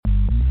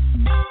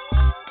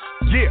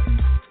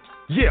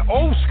Yeah,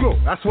 old school.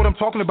 That's what I'm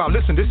talking about.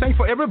 Listen, this ain't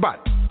for everybody.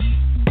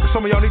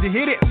 Some of y'all need to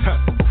hear this.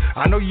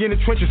 I know you're in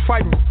the trenches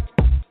fighting,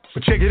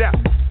 but check it out.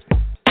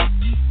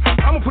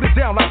 I'm gonna put it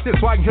down like this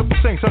so I can help the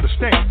saints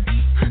understand.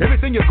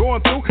 Everything you're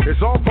going through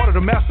is all part of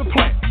the master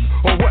plan.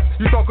 Or what?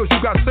 You thought cause you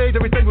got saved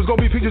everything was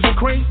gonna be peaches and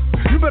cream?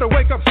 You better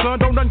wake up, son.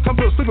 Don't nothing come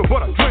to a sleeper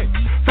but a dream.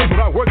 Faith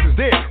without works is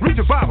dead. Read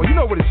your Bible, you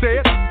know what it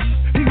says.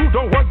 He who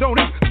don't work don't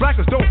eat.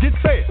 Slackers don't get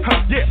fed.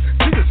 Yeah,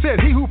 Jesus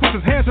said he who puts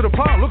his hands to the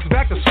plow looks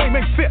back the same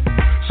ain't fit.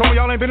 Some of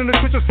y'all ain't been in the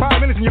trenches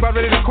 5 minutes and you about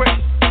ready to quit.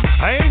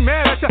 I ain't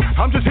mad at ya,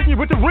 I'm just hitting you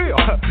with the real.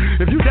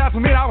 If you died for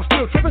me and I was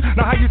still tripping,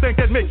 now how you think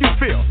that make you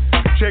feel?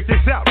 Check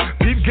this out,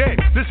 deep game,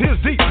 this here's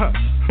deep.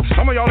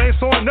 Some of y'all ain't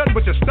sawing nothing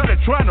but you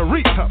started trying to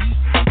reach.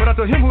 But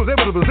unto him who is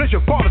able to possess your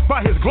fathers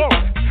by his glory.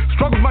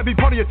 Struggles might be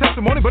part of your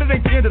testimony, but it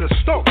ain't the end of the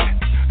story.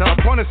 Now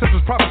the point is this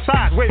was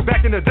prophesied way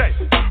back in the day.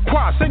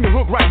 Choir, sing your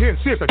hook right here and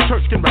see if the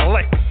church can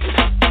relate.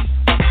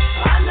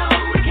 I know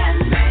we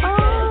can make it.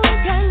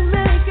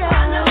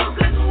 I know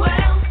good and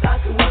well.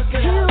 God can work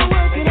it out.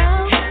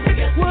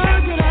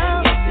 Work it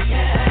out.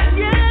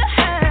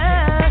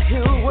 Yeah,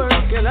 he'll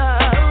work it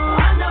out.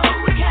 I know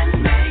we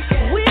can make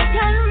it. We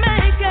can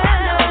make it. I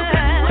know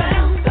good and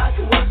well. God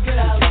can work it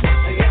out.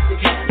 Yes, he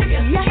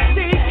can. Yes,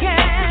 he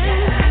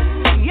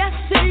can. Yes,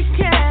 he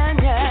can.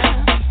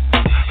 Yeah.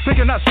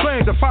 Thinking not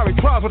strange, the fiery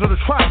trials are to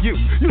try you.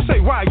 You say,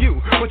 why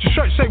you? But your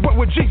church say, what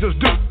would Jesus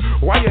do?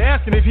 Why you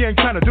asking if he ain't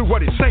trying to do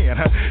what he's saying?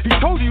 He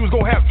told you he was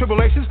going to have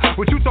tribulations,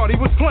 but you thought he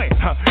was playing.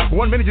 1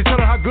 minute you're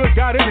telling how good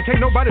God is and can't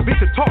nobody beat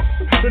your talk.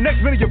 The next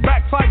minute you're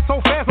backsliding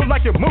so fast, look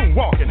like you're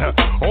moonwalking.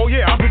 Oh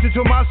yeah, I'm preaching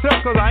to myself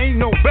because I ain't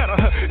no better.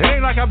 It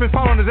ain't like I've been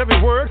following his every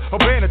word,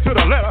 obeying it to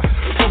the letter.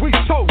 So we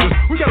soldiers,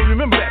 we got to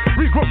remember that.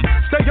 Regroup,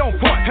 stay on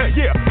point.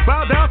 Yeah,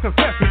 bow down,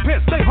 confess,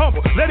 repent, stay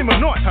humble, let him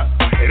anoint.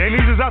 It ain't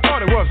easy as I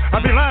thought it was. I'd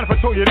be lying if I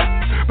told you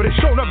that. But it's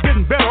showing up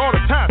getting better all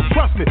the time.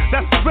 Trust me,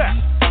 that's the fact.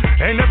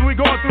 Ain't nothing we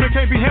going through that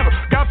can't be handled.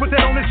 God put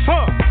that on his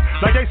son.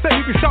 Like they say,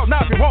 you can shout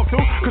now if you want to,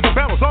 cause the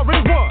battle's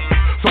already won.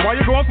 So while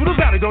you're going through the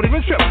valley, don't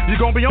even trip.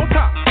 You're gonna be on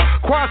top.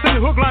 Choir, sing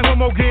the hook line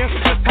one more again.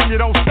 This time you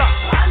don't stop.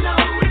 I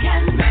know we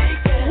can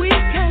make it. We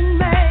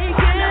can make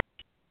it.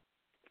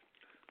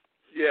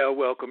 Yeah,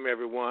 welcome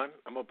everyone.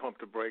 I'm gonna pump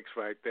the brakes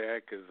right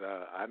there, cause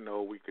I know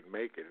we can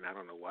make it, and I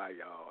don't know why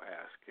y'all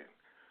asking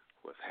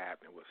what's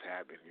happening.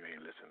 You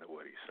ain't listening to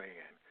what he's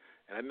saying.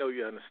 And I know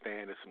you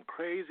understand there's some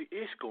crazy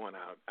ish going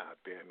out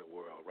there in the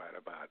world right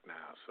about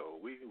now. So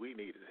we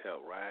need his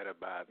help right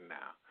about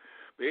now.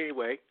 But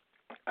anyway,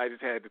 I just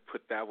had to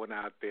put that one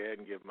out there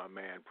and give my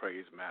man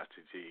Praise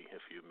Master G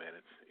a few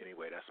minutes.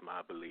 Anyway, that's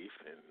my belief,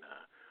 and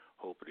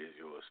hope it is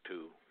yours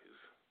too, because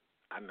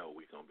I know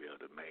we're going to be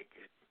able to make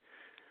it.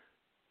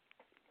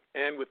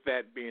 And with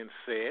that being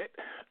said,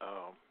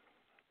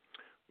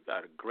 we've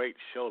got a great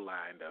show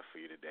lined up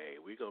for you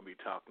today. We're going to be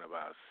talking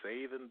about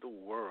saving the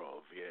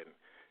world via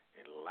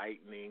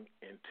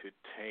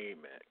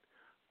Enlightening-Entertainment.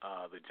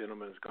 The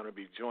gentleman is going to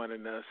be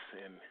joining us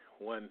in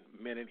 1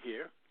 minute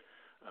here.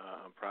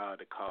 I'm proud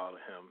to call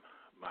him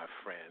my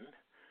friend,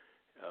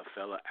 a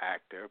fellow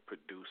actor,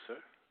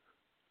 producer,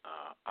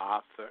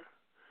 author,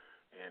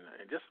 and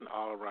just an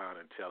all-around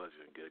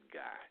intelligent, good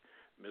guy.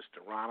 Mr.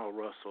 Ronald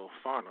Russell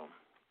Farnham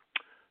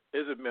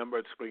is a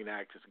member of the Screen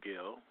Actors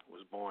Guild,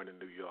 was born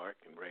in New York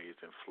and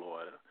raised in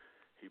Florida.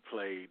 He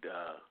played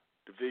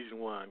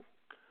Division I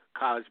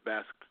college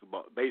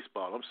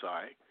baseball,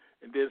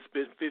 and then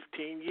spent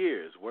 15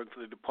 years working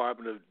for the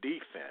Department of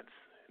Defense,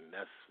 and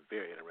that's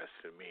very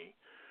interesting to me,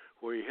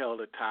 where he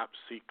held a top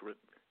secret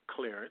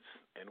clearance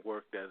and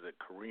worked as a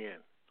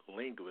Korean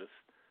linguist.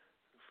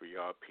 For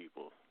y'all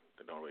people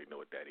that don't really know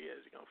what that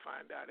is, you're going to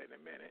find out in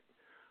a minute.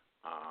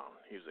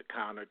 He was a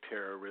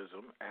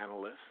counterterrorism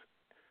analyst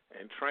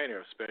and trainer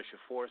of Special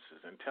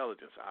Forces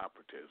intelligence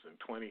operatives. In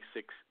 26,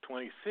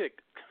 God,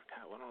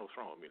 I don't know what's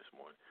wrong with me this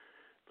morning,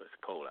 but it's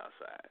cold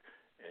outside.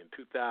 In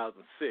 2006,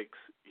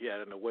 he had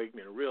an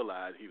awakening and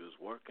realized he was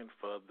working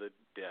for the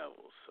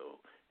devil.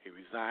 So he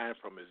resigned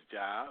from his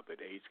job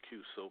at HQ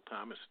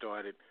SOCOM and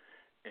started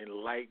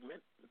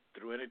Enlightenment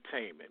through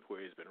Entertainment, where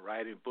he's been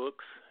writing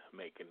books,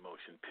 making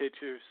motion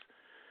pictures,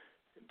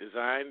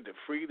 designed to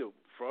free the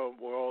from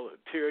world of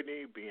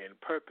tyranny being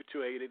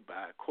perpetuated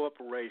by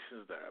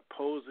corporations that are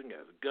posing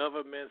as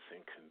governments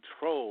and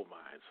control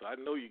minds. So I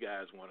know you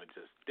guys want to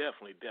just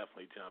definitely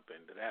jump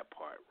into that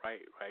part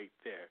right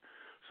there.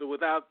 So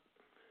without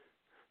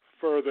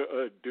further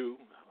ado,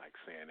 I like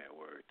saying that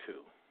word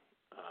too.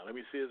 Let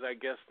me see as I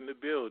guess in the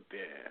building.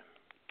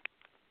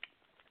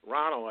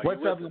 Ronald, are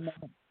What's you up, with us?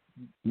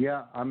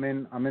 Yeah, I'm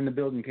in the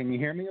building. Can you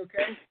hear me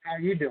okay? How are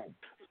you doing?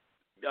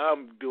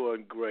 I'm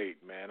doing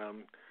great, man.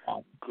 I'm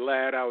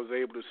glad I was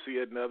able to see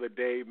another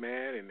day,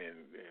 man, and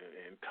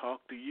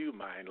talk to you,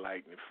 my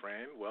enlightened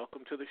friend.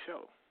 Welcome to the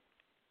show.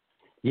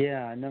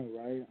 Yeah, I know,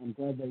 right? I'm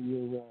glad that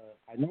you're.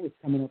 I know it's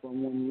coming up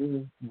on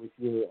 1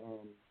 year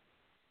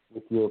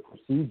with your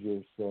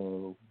procedure.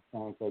 So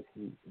sounds like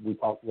we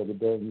talked the other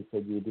day, and you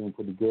said you were doing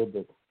pretty good,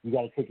 but you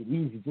got to take it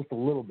easy, just a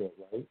little bit,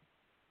 right?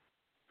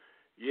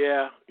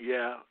 Yeah.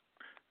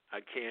 I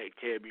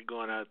can't be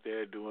going out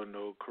there doing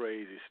no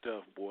crazy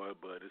stuff, boy.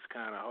 But it's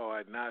kind of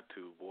hard not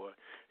to, boy.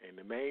 And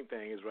the main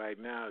thing is right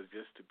now is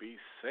just to be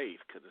safe,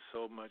 because there's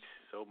so much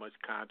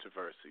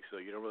controversy. So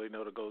you don't really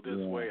know to go this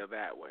way or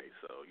that way.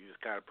 So you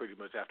just kind of pretty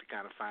much have to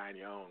kind of find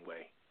your own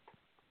way.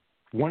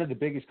 One of the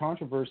biggest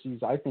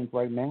controversies I think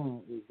right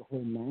now is the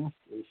whole mask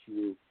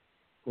issue.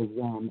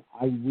 Because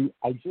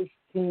I just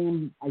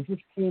came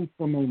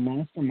from a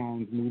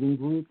mastermind meeting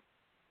group.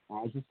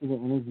 I just did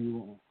an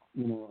interview.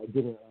 I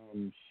did a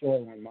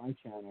show on my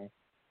channel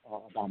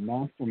about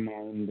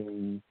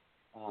masterminding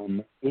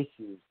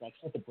issues. That's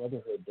what the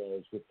Brotherhood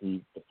does with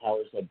the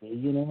powers that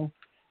be,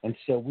 And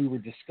so we were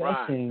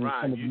discussing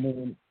some of the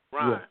main.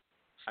 Ron,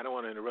 I don't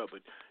want to interrupt,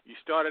 but you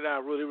started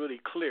out really, really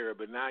clear,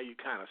 but now you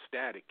kind of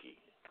staticky.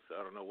 So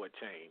I don't know what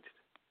changed.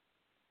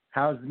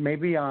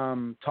 Maybe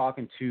I'm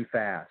talking too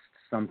fast.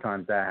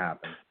 Sometimes that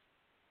happens.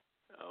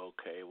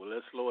 Okay, well,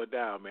 let's slow it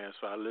down, man,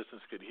 so our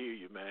listeners could hear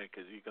you, man,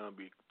 because you're going to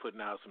be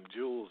putting out some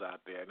jewels out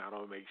there, and I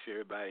want to make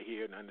sure everybody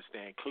hear and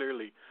understand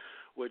clearly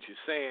what you're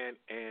saying.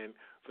 And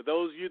for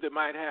those of you that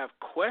might have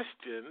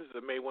questions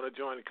that may want to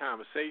join the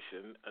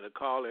conversation, the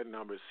call-in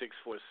number is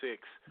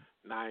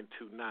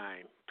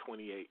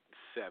 646-929-2870.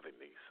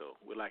 So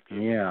we'd like to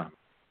hear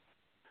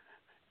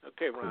you.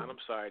 Okay, Ron,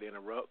 I'm sorry to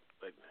interrupt,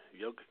 but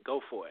you'll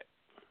go for it.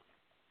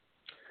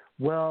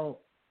 Well,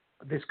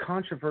 this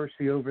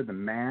controversy over the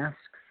masks,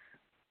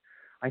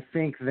 I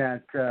think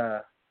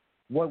that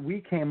what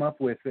we came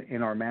up with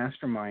in our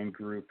mastermind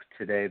group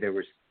today, there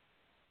was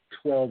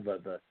 12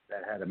 of us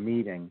that had a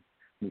meeting.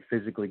 We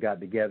physically got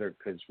together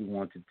because we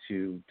wanted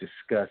to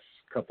discuss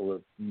a couple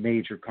of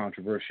major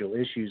controversial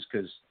issues,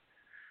 because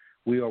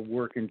we are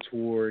working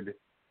toward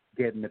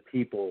getting the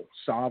people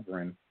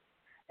sovereign.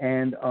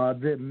 And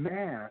the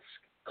mask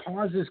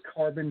causes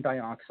carbon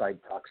dioxide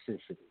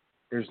toxicity.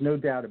 There's no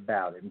doubt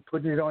about it. And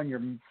putting it on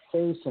your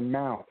face and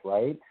mouth,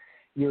 right?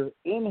 You're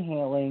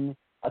inhaling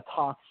a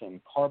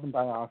toxin, carbon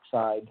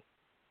dioxide,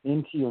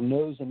 into your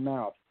nose and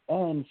mouth.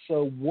 And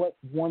so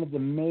one of the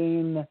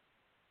main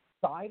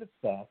side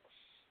effects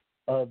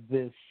of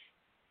this,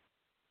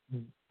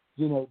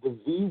 the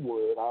V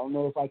word, I don't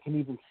know if I can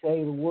even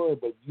say the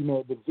word, but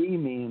the V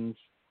means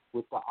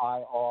with the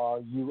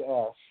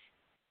IRUS,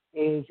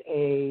 is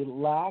a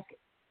lack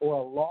or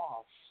a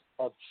loss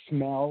of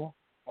smell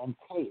and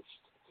taste.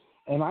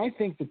 And I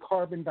think the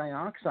carbon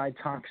dioxide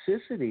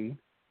toxicity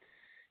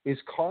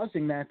is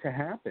causing that to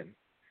happen.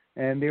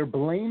 And they're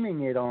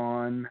blaming it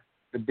on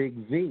the big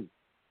V.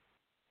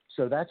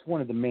 So that's one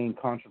of the main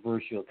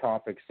controversial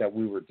topics that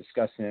we were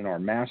discussing in our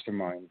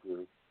mastermind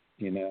group,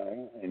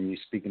 and you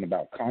speaking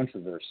about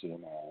controversy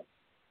and all.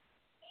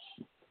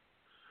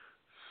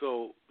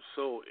 So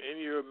in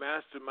your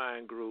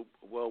mastermind group,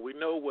 well, we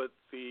know what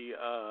the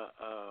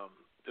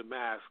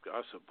masks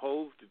are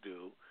supposed to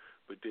do,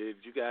 but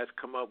did you guys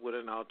come up with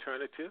an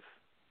alternative?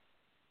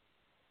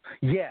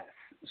 Yes.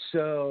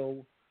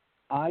 So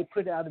I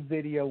put out a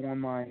video on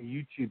my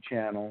YouTube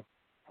channel,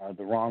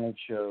 The Ronald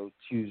Show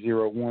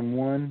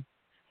 2011.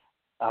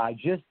 I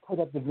just put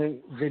up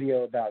the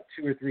video about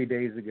 2 or 3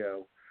 days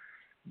ago,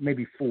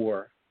 maybe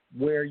 4,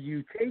 where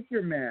you take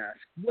your mask.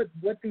 What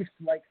these,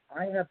 like,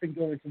 I have been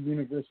going to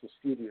Universal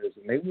Studios,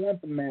 and they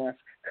want the mask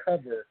to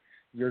cover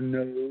your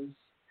nose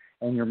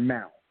and your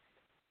mouth.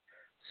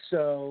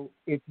 So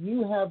if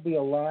you have the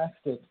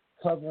elastic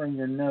covering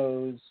your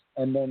nose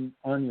and then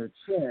on your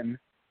chin,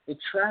 it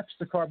traps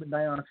the carbon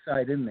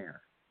dioxide in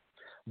there.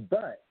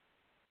 But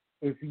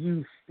if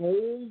you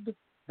fold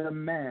the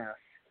mask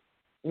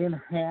in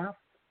half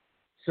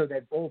so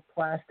that both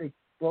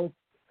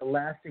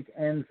elastic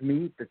ends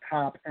meet, the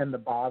top and the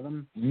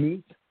bottom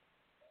meet,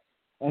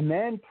 and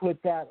then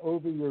put that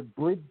over your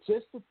bridge,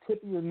 just the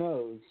tip of your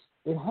nose,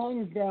 it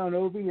hangs down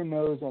over your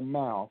nose and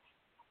mouth,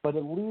 but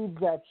it leaves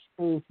that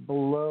space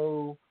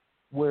below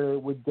where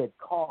it would get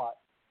caught,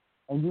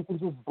 and you can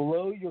just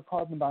blow your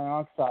carbon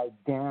dioxide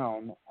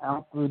down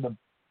out of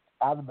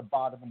the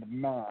bottom of the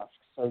mask,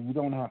 so you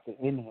don't have to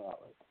inhale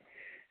it.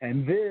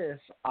 And this,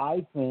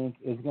 I think,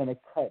 is going to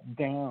cut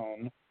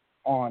down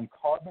on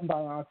carbon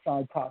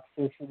dioxide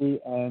toxicity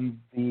and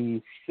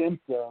the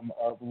symptom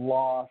of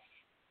loss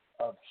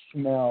of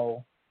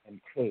smell and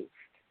taste.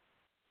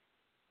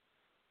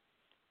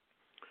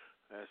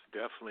 That's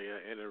definitely an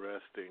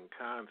interesting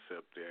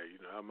concept there.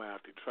 I might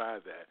have to try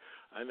that.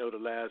 I know the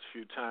last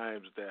few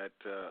times that,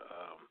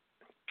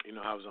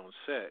 I was on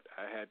set,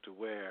 I had to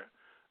wear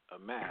a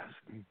mask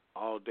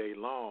all day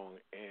long,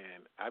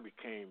 and I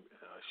became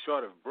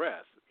short of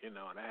breath, and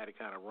I had to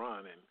kind of run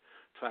and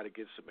try to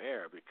get some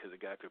air because it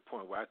got to a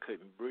point where I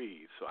couldn't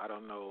breathe. So I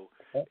don't know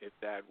if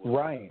that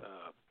was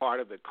part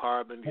of the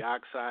carbon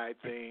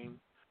dioxide thing.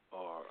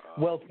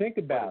 Well, think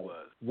about it.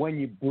 When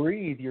you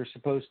breathe, you're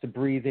supposed to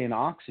breathe in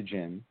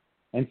oxygen,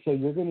 and so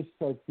you're going to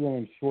start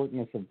feeling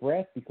shortness of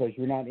breath because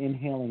you're not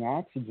inhaling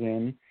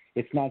oxygen.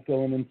 It's not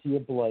going into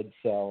your blood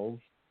cells.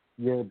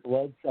 Your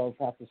blood cells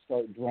have to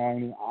start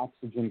drawing the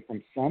oxygen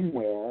from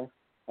somewhere,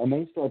 and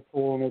they start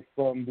pulling it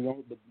from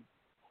the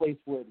place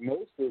where it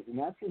most is, and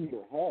that's in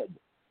your head.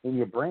 in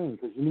your brain,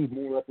 because you need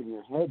more up in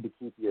your head to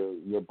keep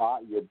your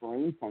body, your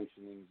brain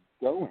functioning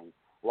going.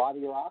 A lot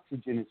of your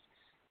oxygen is,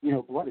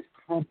 blood is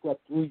pumped up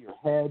through your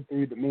head,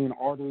 through the main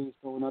arteries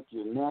going up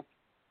your neck.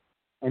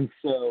 And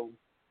so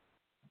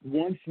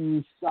once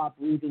you stop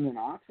breathing in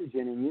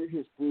oxygen and you're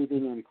just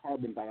breathing in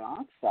carbon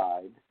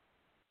dioxide,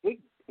 it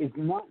is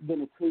not going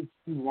to take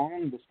too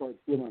long to start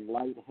feeling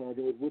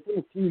lightheaded within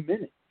a few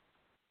minutes.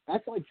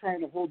 That's like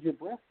trying to hold your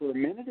breath for a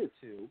minute or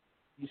two.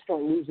 You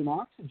start losing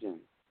oxygen.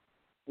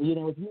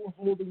 And, if you were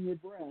holding your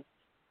breath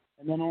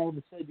and then all of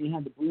a sudden you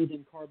had to breathe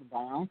in carbon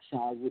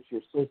dioxide, which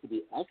you're supposed to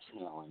be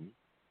exhaling,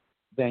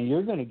 then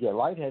you're going to get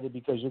lightheaded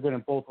because you're going to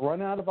both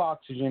run out of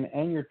oxygen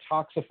and you're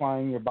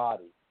toxifying your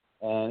body.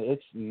 And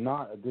it's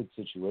not a good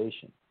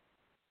situation.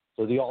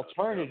 So the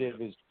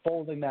alternative is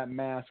folding that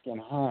mask in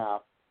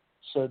half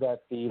so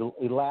that the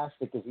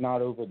elastic is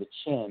not over the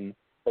chin,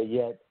 but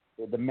yet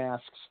the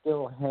mask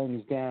still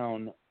hangs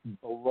down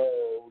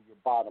below your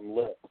bottom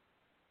lip.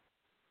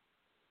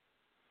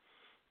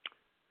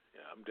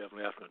 I'm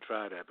definitely going to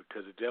try that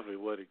because it definitely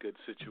was a good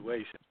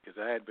situation. Because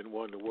I had been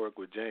wanting to work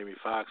with Jamie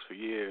Foxx for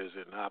years,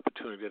 and the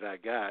opportunity that I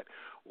got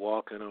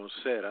walking on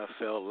set, I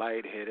felt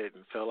lightheaded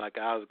and felt like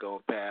I was going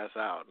to pass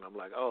out. And I'm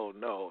like, oh,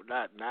 no,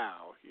 not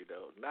now,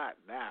 not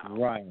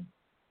now.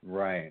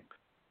 Right.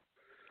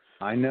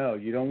 I know.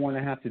 You don't want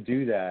to have to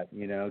do that,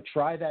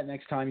 Try that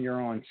next time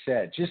you're on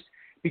set. Just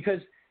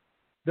because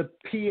the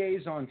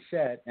PAs on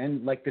set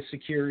and like the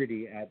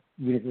security at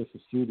Universal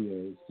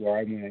Studios where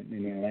I went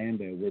in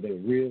Orlando, where they're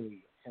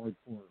really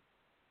hardcore,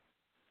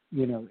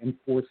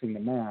 enforcing the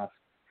mask,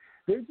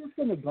 they're just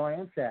going to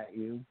glance at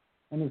you.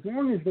 And as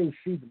long as they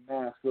see the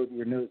mask over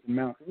your nose and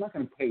mouth, they're not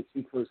going to pay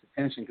too close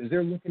attention because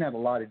they're looking at a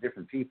lot of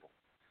different people.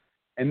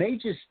 And they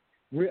just,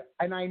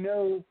 and I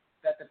know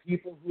that the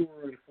people who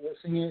are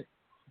enforcing it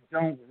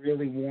don't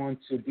really want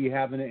to be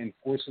having to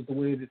enforce it the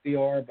way that they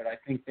are, but I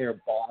think their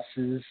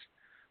bosses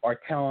are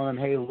telling them,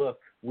 hey, look,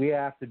 we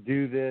have to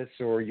do this,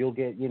 or you'll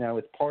get,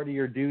 it's part of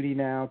your duty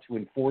now to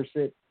enforce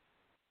it.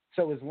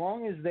 So as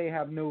long as they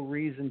have no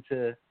reason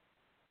to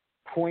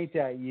point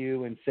at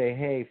you and say,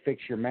 hey,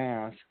 fix your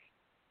mask,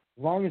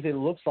 as long as it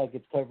looks like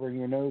it's covering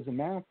your nose and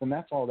mouth, then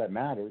that's all that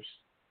matters,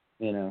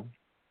 Yeah.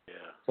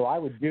 So I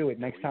would do it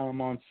next time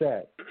I'm on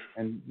set,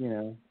 and,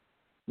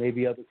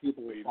 maybe other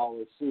people would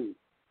follow suit.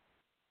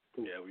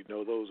 Yeah, we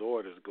know those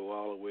orders go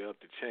all the way up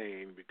the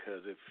chain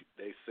because if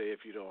they say if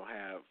you don't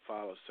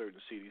follow certain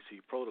CDC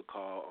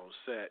protocol on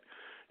set,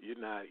 you're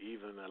not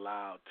even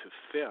allowed to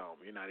film.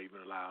 You're not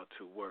even allowed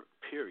to work,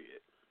 period.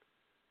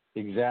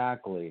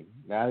 Exactly.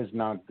 That is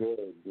not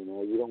good.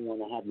 You don't want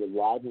to have your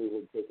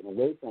livelihood taken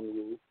away from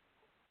you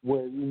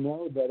where you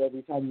know that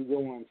every time you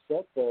go on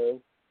set,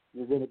 though,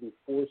 you're going to be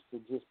forced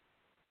to just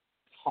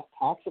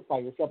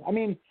toxify yourself. I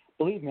mean,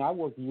 believe me, I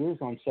worked years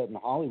on set in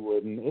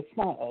Hollywood, and it's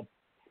not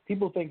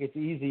people think it's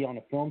easy on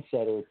a film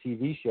set or a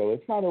TV show.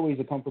 It's not always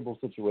a comfortable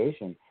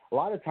situation. A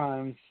lot of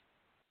times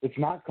it's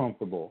not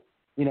comfortable.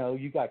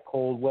 You got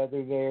cold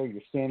weather there.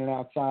 You're standing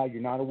outside.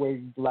 You're not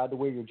allowed to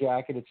wear your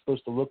jacket. It's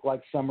supposed to look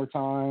like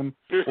summertime.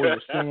 Or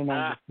you're standing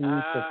on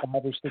your feet for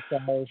 5 or 6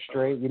 hours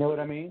straight. You know what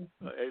I mean?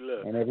 Hey,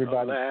 look. And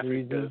everybody's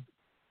freezing.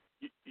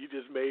 You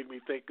just made me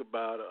think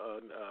about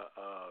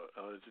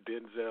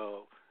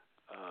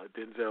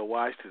Denzel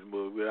Washington's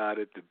movie. We're out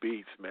at the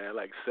beach, man,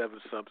 like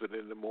 7-something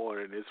in the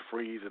morning. It's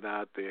freezing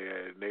out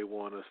there, and they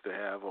want us to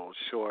have on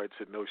shorts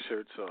and no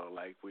shirts on,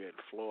 like we're in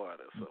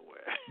Florida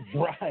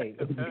somewhere. Right,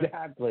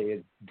 exactly.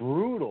 It's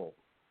brutal.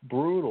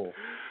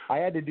 I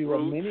had to do a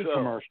mini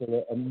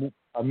commercial,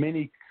 a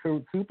Mini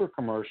Cooper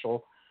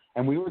commercial,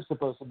 and we were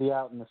supposed to be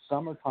out in the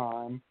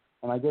summertime,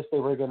 and I guess they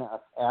were going to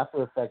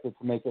After Effect it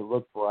to make it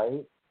look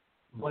bright,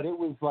 but it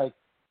was like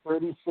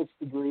 36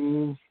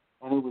 degrees,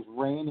 and it was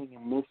raining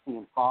and misty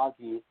and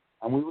foggy,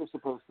 and we were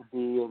supposed to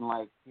be in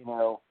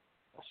a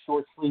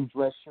short sleeve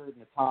dress shirt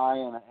and a tie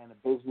and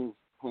a business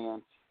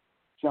pants,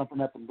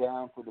 jumping up and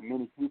down for the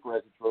Mini Cooper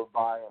as it drove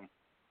by, and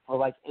for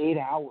like 8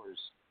 hours,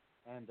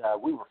 and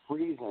we were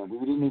freezing.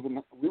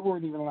 We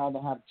weren't even allowed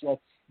to have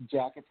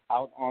jackets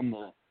out on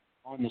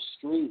the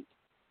street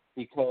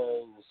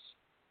because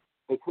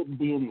they couldn't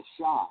be in the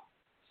shop.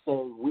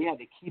 So we had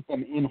to keep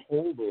them in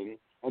holding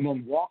and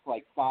then walk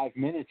like 5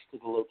 minutes to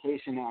the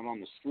location out on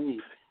the street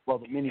while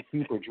the Mini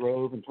Cooper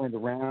drove and turned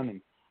around. And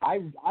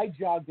I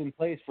jogged in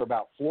place for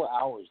about 4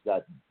 hours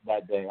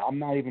that day. I'm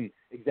not even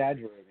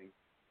exaggerating,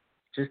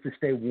 just to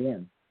stay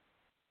warm.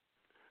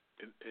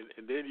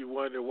 And then you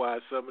wonder why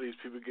some of these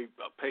people get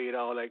paid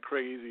all that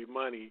crazy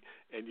money,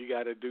 and you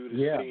got to do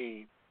the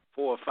scene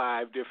 4 or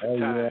 5 different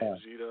times.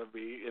 You know what I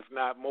mean? If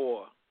not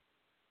more.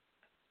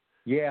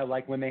 Yeah,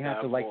 like when they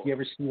have to, you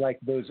ever see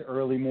those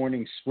early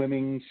morning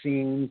swimming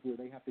scenes where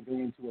they have to go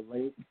into a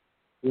lake,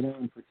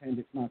 and pretend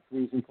it's not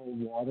freezing cold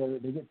water?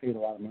 They get paid a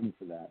lot of money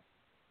for that.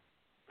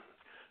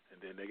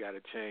 And then they got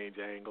to change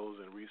angles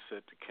and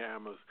reset the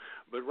cameras.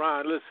 But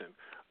Ron, listen,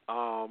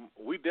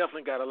 We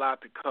definitely got a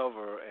lot to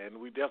cover, and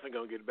we definitely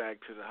going to get back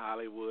to the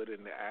Hollywood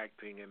and the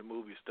acting and the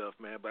movie stuff,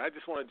 man. But I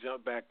just want to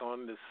jump back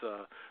on this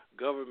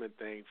government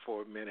thing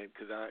for a minute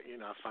because I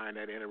find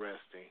that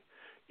interesting.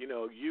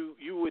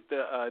 You with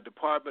the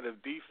Department of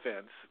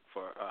Defense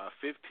for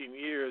 15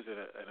 years in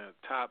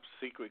a top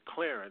secret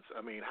clearance.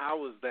 I mean, how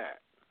was that?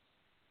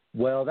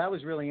 Well, that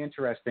was really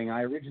interesting.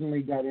 I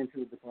originally got into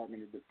the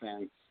Department of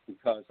Defense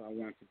because I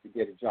wanted to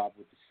get a job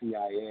with the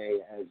CIA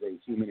as a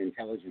human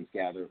intelligence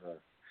gatherer.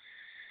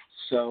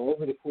 So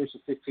over the course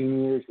of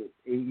 15 years, with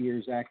 8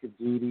 years active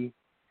duty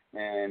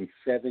and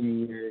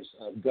 7 years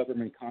of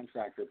government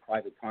contractor,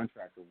 private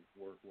contractor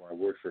work, where I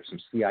worked for some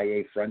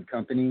CIA front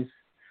companies,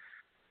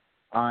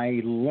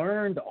 I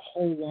learned a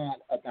whole lot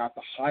about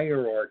the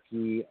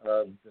hierarchy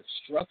of the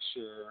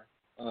structure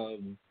of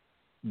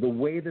the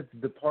way that the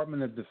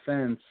Department of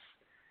Defense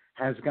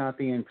has got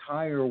the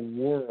entire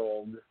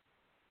world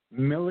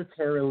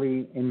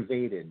militarily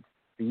invaded.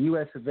 The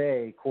U.S. of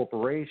A.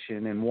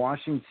 Corporation in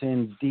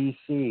Washington,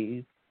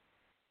 D.C.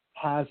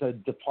 has a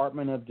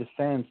Department of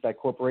Defense. That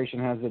corporation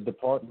has a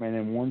department,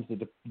 and one's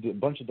a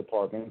bunch of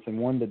departments, and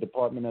one the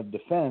Department of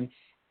Defense.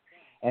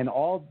 And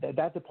all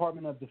that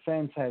Department of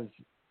Defense has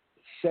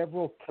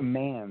several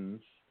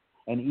commands,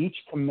 and each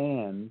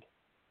command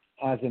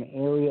has an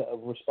area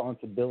of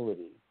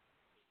responsibility.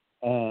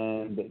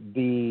 And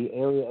the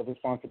area of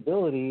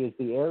responsibility is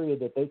the area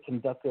that they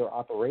conduct their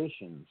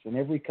operations. And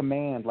every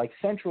command, like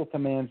Central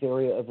Command's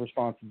area of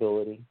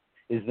responsibility,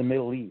 is the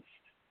Middle East.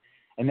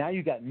 And now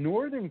you've got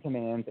Northern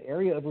Command's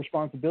area of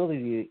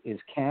responsibility is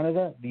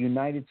Canada, the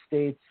United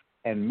States,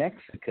 and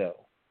Mexico.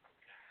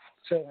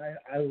 So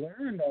I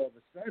learned all of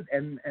a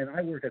sudden, and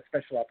I worked at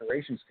Special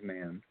Operations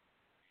Command,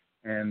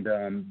 and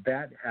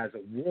that has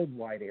a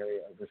worldwide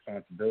area of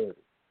responsibility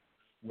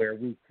where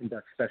we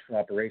conduct special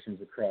operations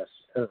across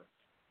Earth.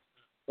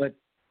 But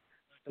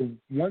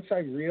once I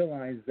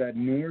realized that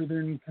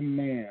Northern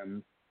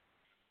Command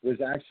was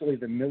actually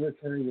the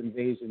military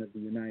invasion of the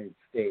United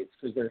States,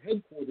 because they're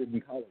headquartered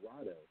in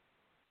Colorado.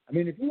 I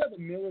mean, if you have a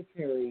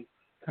military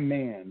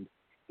command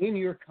in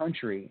your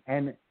country,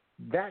 and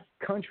that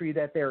country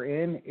that they're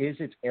in is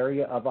its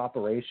area of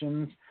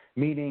operations,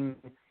 meaning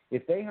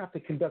if they have to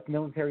conduct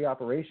military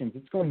operations,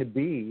 it's going to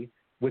be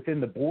within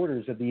the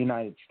borders of the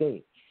United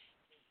States.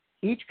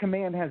 Each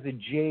command has a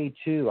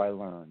J2, I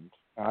learned.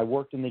 I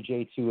worked in the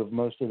J2 of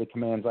most of the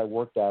commands I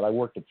worked at. I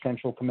worked at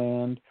Central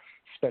Command,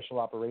 Special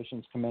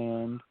Operations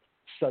Command,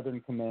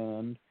 Southern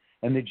Command,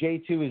 and the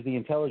J2 is the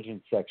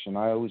intelligence section.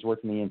 I always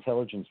worked in the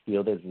intelligence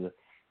field as a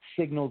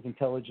signals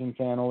intelligence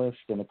analyst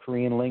and a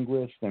Korean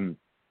linguist, and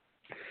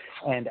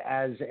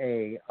as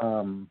a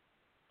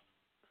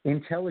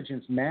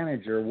intelligence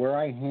manager, where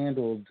I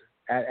handled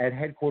at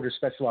Headquarters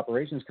Special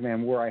Operations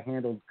Command, where I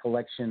handled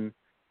collection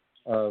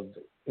of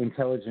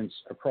intelligence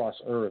across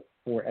Earth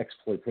for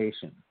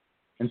exploitation.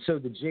 And so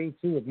the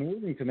J2 of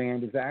Northern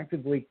Command is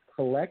actively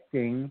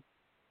collecting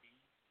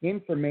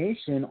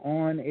information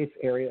on its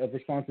area of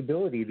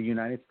responsibility, the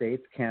United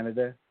States,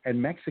 Canada,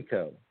 and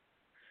Mexico.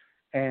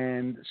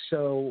 And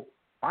so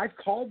I've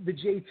called the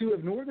J2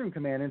 of Northern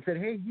Command and said,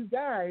 hey, you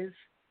guys,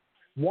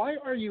 why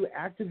are you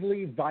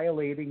actively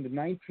violating the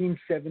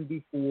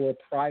 1974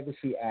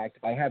 Privacy Act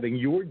by having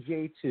your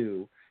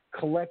J2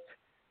 collect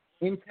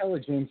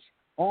intelligence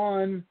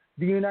on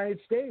the United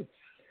States?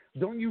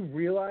 Don't you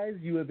realize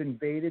you have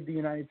invaded the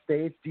United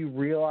States? Do you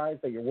realize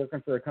that you're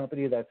working for a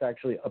company that's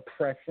actually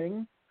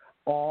oppressing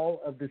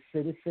all of the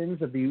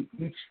citizens of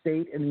each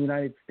state in the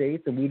United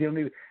States?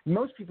 And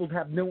most people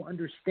have no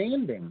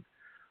understanding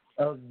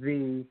of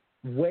the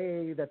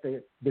way that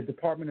the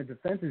Department of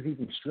Defense is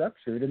even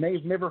structured, and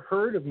they've never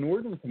heard of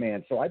Northern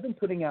Command. So I've been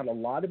putting out a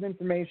lot of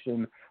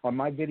information on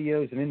my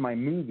videos and in my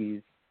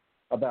movies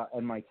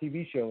on my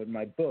TV show and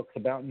my books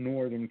about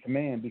Northern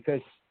Command,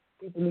 because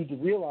people need to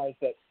realize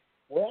that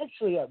we're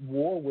actually at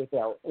war with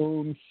our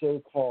own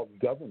so-called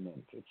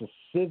government. It's a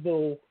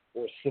civil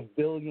or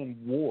civilian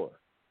war,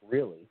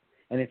 really,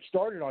 and it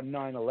started on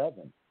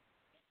 9/11.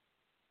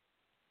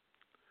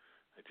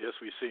 I guess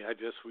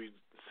we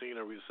seen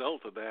a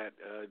result of that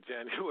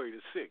January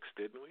the 6th,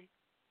 didn't we?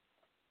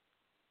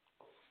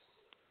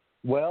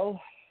 Well,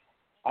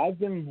 I've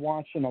been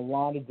watching a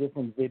lot of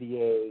different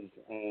videos,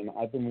 and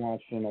I've been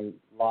watching a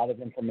lot of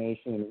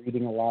information and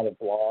reading a lot of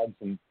blogs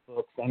and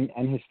books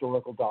and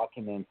historical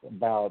documents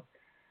about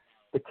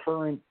the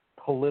current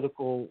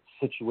political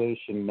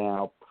situation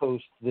now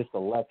post this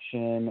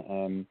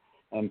election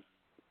and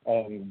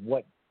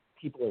what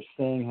people are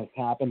saying has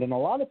happened. And a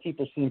lot of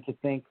people seem to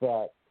think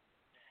that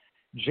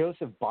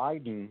Joseph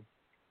Biden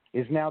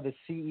is now the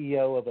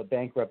CEO of a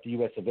bankrupt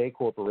U.S. of A.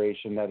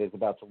 corporation that is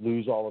about to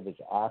lose all of his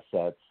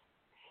assets,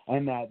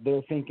 and that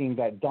they're thinking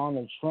that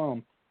Donald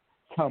Trump,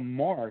 come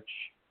March,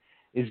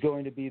 is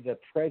going to be the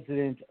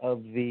president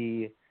of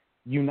the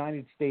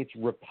United States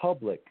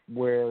Republic,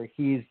 where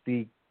he's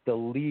the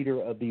leader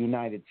of the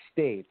United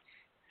States.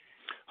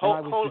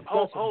 Hold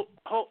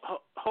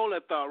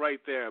that thought right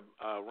there,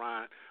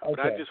 Ryan. Okay.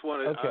 But I just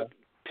want to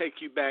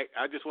take you back.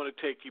 I just want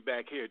to take you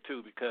back here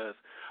too, because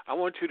I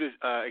want you to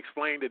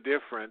explain the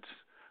difference.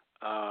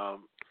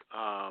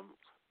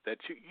 That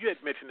you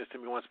had mentioned this to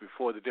me once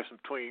before, the difference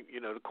between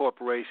the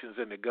corporations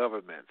and the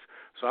governments.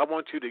 So I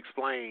want you to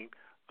explain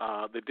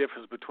the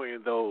difference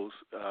between those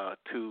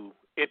two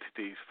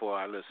entities for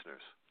our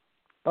listeners.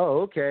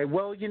 Oh, okay.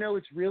 Well,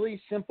 it's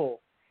really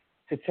simple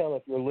to tell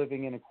if you're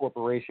living in a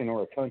corporation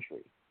or a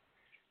country.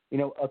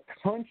 A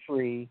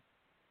country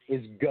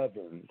is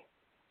governed.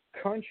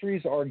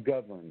 Countries are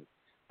governed.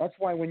 That's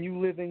why when you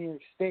live in your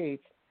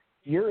state,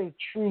 you're a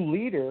true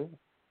leader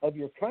of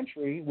your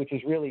country, which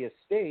is really a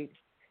state,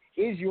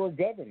 is your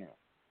governor.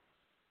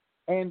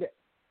 And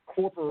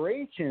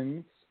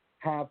corporations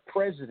have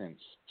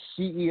presidents,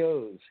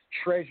 CEOs,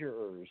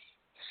 treasurers,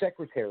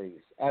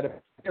 secretaries at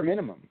a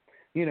minimum.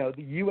 The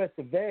U.S.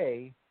 of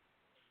A.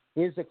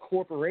 is a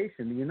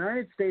corporation. The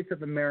United States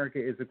of America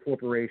is a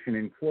corporation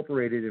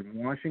incorporated in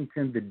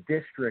Washington, the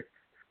District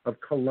of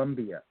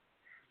Columbia.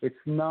 It's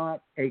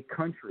not a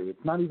country.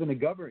 It's not even a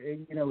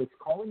government. It's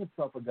calling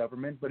itself a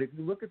government, but if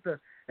you look at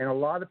and a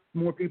lot of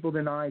more people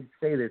than I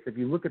say this, if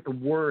you look at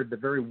the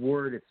very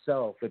word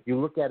itself, if you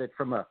look at it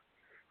from a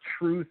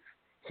truth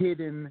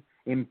hidden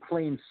in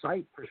plain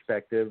sight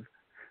perspective,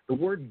 the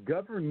word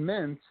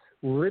government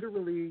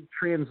literally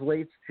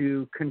translates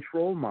to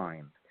control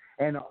mind.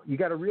 And you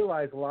got to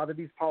realize a lot of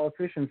these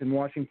politicians in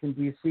Washington,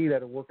 D.C.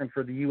 that are working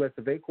for the U.S.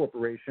 of A.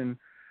 Corporation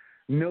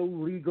know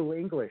legal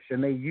English,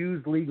 and they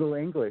use legal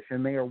English,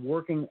 and they are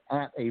working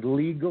at a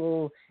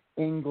legal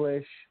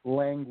English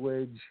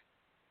language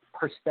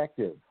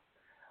perspective.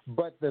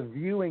 But the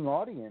viewing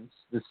audience,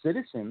 the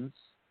citizens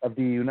of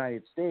the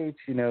United States,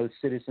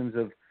 citizens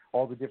of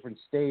all the different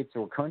states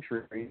or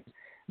countries,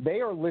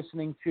 they are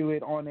listening to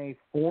it on a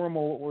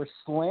formal or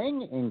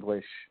slang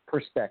English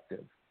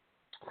perspective.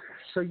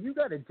 So you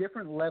got a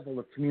different level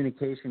of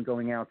communication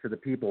going out to the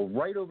people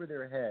right over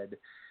their head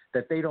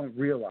that they don't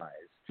realize,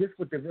 just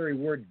with the very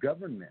word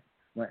government.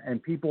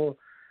 And people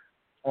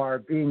are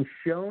being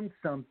shown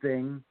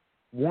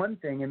one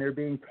thing, and they're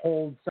being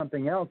told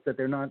something else that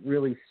they're not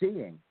really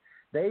seeing.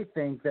 They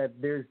think that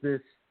there's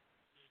this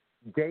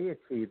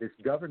deity, this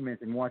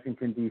government in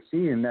Washington,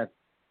 D.C., and that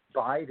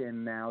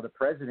Biden now, the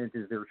president,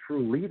 is their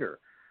true leader.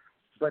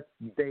 But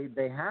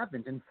they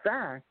haven't. In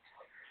fact,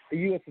 the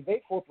U.S. of A.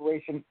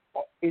 Corporation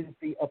is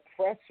the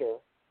oppressor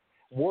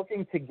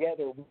working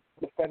together with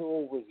the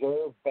Federal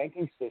Reserve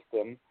banking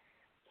system.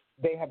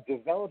 They have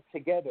developed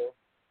together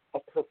a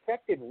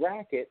perfected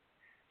racket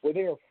where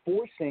they are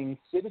forcing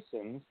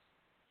citizens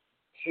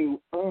to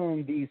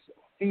earn these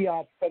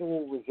fiat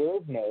Federal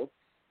Reserve notes,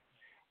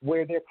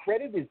 where their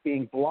credit is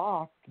being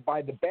blocked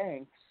by the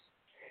banks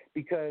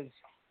because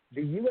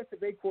the U.S.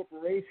 of A.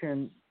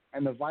 Corporation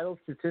and the vital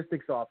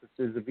statistics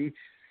offices of each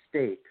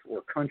state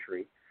or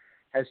country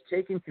has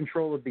taken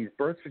control of these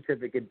birth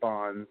certificate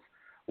bonds,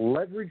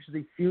 leveraged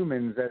the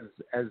humans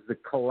as the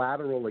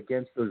collateral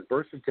against those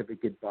birth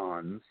certificate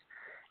bonds,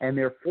 and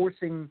they're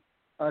forcing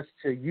us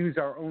to use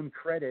our own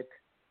credit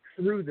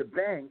through the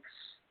banks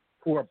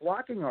who are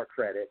blocking our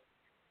credit,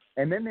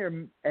 and then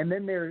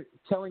they're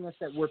telling us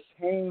that we're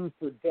paying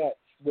for debts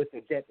with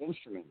a debt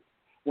instrument,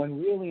 when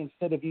really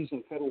instead of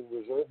using Federal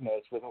Reserve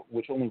notes,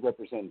 which only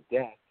represent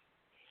debt,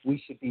 we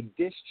should be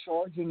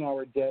discharging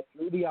our debt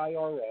through the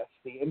IRS,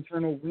 the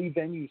Internal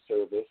Revenue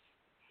Service,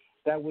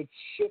 that would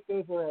shift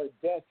over our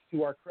debts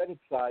to our credit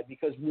side,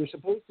 because we're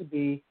supposed to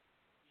be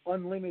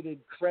unlimited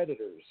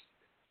creditors,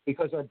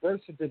 because our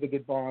birth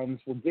certificate bonds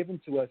were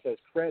given to us as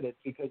credit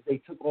because they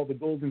took all the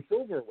gold and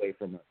silver away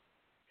from us.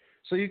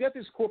 So you got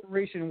this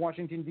corporation in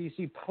Washington,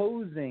 D.C.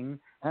 posing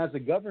as a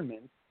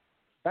government.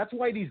 That's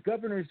why these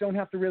governors don't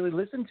have to really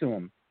listen to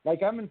them.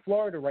 Like I'm in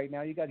Florida right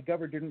now. You got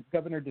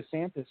Governor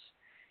DeSantis.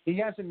 He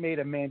hasn't made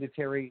a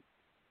mandatory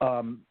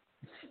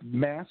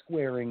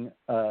mask-wearing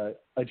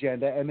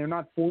agenda, and they're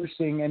not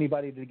forcing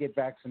anybody to get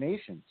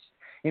vaccinations.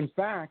 In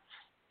fact,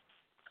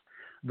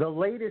 the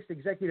latest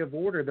executive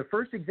order, the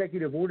first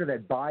executive order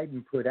that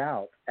Biden put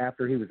out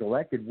after he was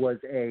elected, was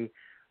a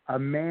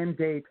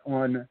mandate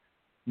on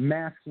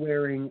mask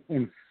wearing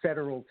in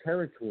federal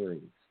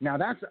territories. Now,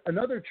 that's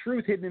another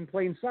truth hidden in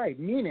plain sight,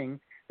 meaning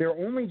their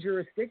only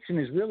jurisdiction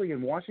is really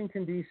in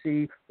Washington,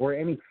 D.C., or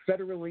any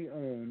federally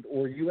owned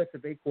or U.S.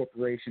 of A.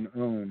 corporation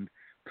owned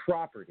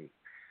property.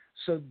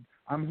 So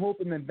I'm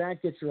hoping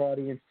that gets your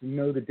audience to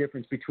know the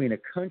difference between a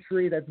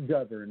country that's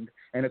governed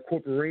and a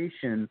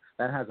corporation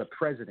that has a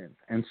president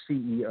and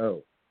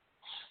CEO.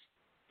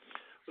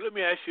 Well, let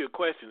me ask you a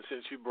question,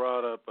 since you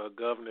brought up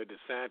Governor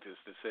DeSantis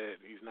that said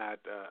he's not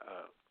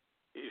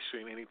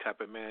issuing any type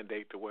of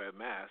mandate to wear a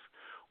mask.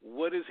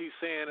 What is he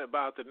saying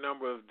about the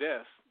number of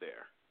deaths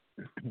there?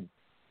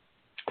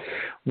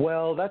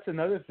 Well, that's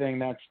another thing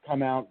that's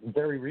come out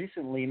very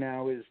recently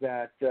now, is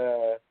that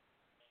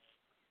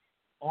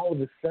all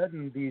of a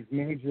sudden these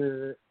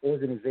major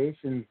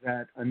organizations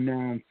that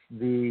announce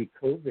the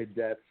COVID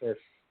deaths are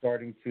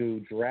starting to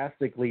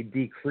drastically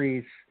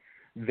decrease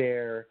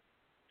their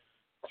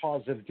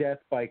cause of death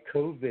by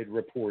COVID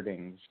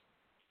reportings.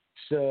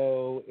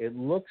 So it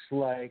looks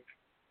like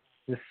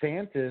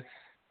DeSantis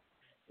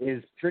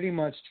is pretty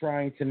much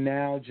trying to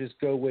now just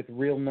go with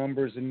real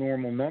numbers and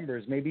normal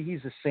numbers. Maybe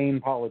he's a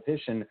sane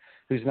politician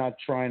who's not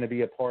trying to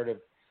be a part of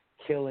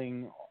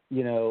killing,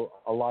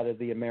 a lot of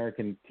the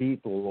American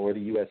people or the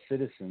U.S.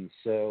 citizens.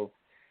 So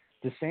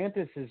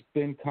DeSantis has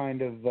been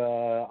kind of,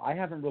 I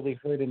haven't really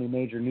heard any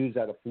major news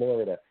out of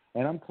Florida,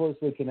 and I'm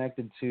closely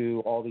connected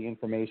to all the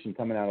information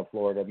coming out of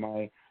Florida.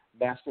 My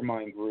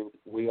mastermind group,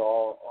 we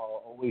all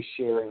are always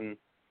sharing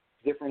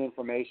different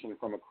information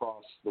from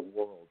across the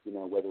world,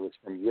 whether it's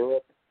from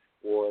Europe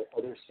or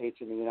other states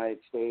in the United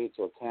States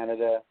or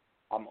Canada.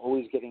 I'm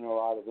always getting a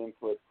lot of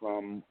input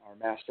from our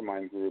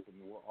mastermind group, and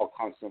we're all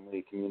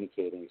constantly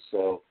communicating.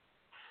 So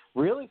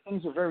really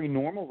things are very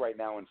normal right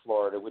now in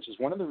Florida, which is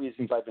one of the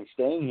reasons I've been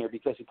staying here,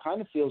 because it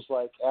kind of feels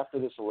like after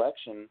this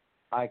election,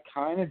 I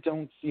kind of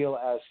don't feel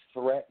as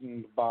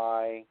threatened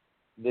by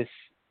this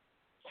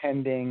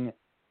pending,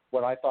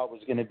 what I thought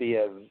was going to be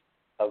a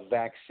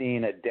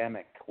vaccine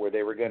epidemic where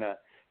they were going to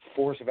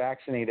force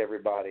vaccinate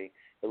everybody.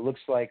 It looks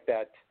like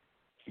that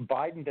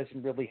Biden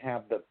doesn't really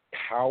have the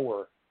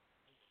power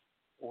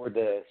or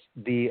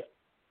the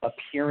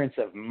appearance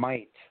of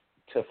might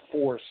to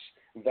force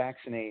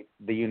vaccinate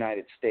the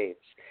United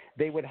States.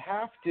 They would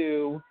have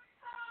to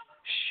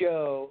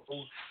show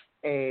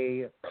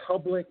a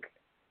public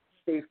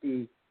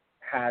safety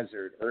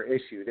hazard or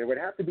issue. There would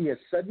have to be a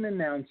sudden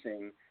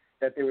announcing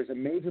that there was a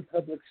major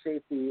public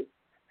safety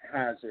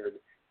hazard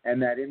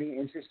and that in the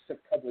interest of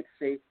public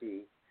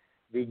safety,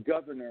 the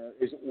governor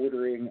is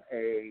ordering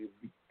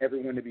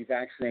everyone to be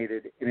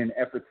vaccinated in an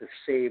effort to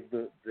save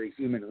the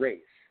human race.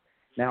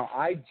 Now,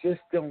 I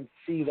just don't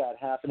see that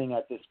happening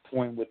at this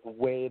point with the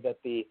way that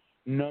the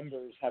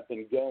numbers have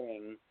been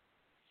going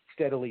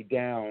steadily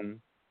down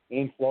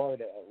in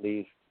Florida, at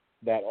least,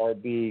 that are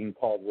being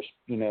called,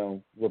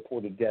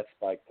 reported deaths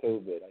by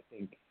COVID. I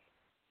think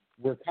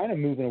we're kind of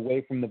moving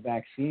away from the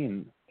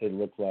vaccine, it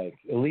looks like,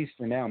 at least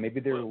for now. Maybe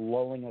they're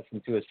lulling us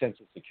into a sense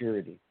of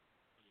security.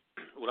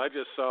 Well, I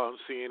just saw on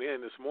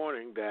CNN this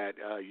morning that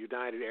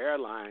United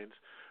Airlines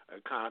are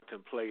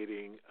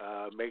contemplating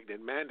making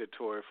it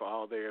mandatory for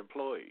all their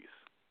employees.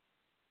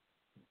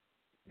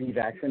 Be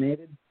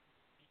vaccinated?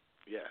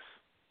 Yes,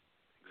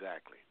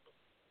 exactly.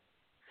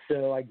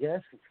 So I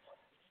guess it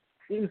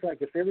seems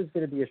like if there was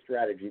going to be a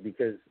strategy,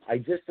 because I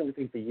just don't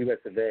think the U.S.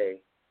 of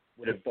A.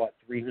 would have bought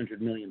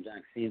 300 million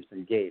vaccines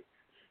from Gates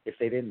if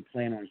they didn't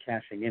plan on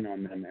cashing in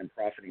on them and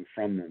profiting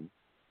from them.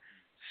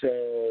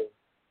 So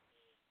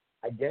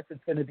I guess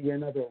it's going to be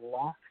another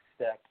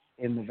lockstep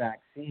in the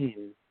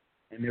vaccine,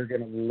 and they're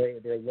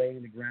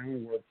laying the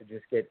groundwork to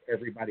just get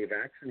everybody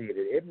vaccinated.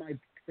 It might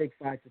take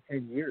 5 to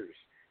 10 years,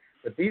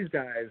 but these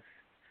guys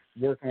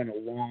work on a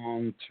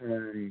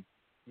long-term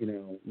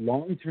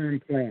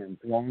plans,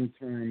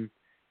 long-term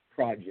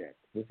project.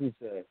 This is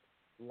a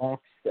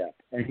lockstep.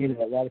 And,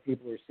 a lot of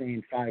people are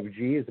saying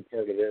 5G is a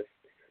part of this,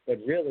 but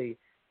really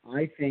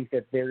I think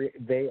that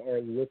they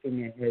are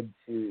looking ahead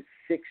to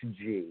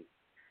 6G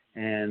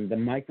and the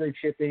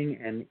microchipping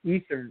and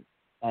Ether,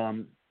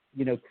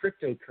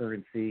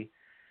 cryptocurrency.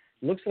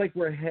 Looks like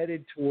we're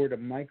headed toward a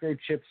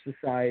microchip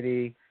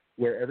society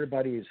where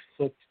everybody is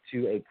hooked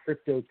to a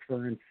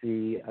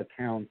cryptocurrency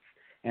account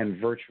and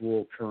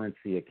virtual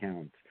currency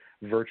accounts,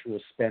 virtual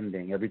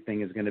spending.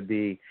 Everything is going to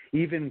be,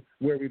 even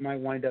where we might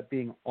wind up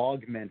being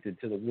augmented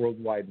to the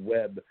World Wide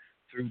Web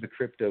through the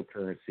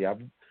cryptocurrency.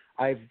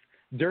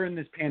 During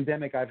this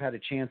pandemic, I've had a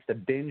chance to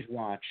binge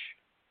watch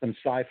some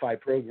sci-fi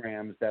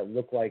programs that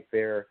look like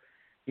they're,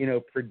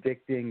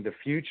 predicting the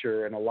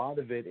future, and a lot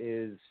of it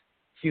is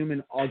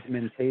human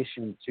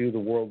augmentation to the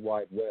World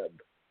Wide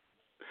Web.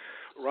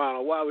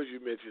 Ronald, why would you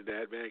mention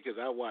that, man? Because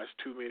I watch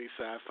too many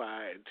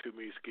sci-fi and too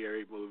many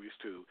scary movies,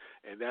 too.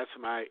 And that's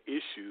my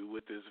issue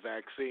with this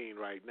vaccine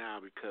right now,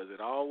 because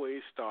it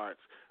always starts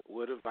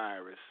with a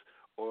virus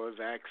or a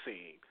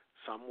vaccine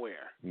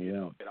somewhere.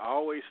 Yeah. It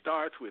always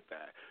starts with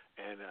that.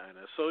 And an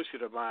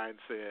associate of mine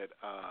said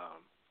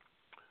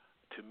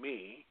to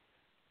me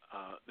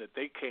that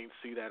they can't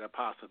see that a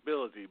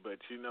possibility. But,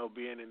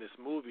 being in this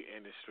movie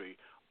industry,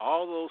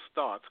 all those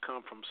thoughts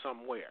come from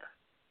somewhere.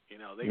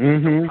 They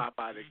just don't pop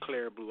out of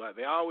clear blue.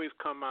 They always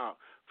come out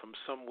from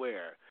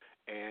somewhere.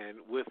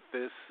 And with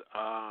this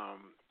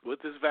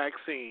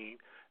vaccine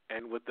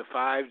and with the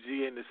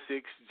 5G and the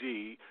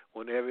 6G,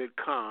 whenever it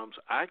comes,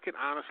 I can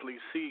honestly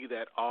see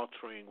that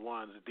altering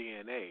one's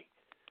DNA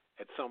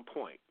at some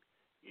point.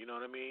 You know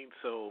what I mean?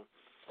 So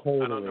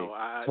totally. I don't know.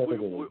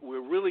 Totally.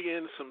 We're really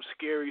in some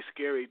scary,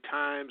 scary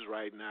times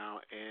right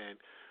now, and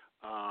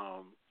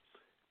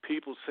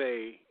people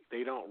say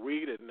they don't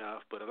read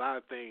enough, but a lot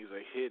of things are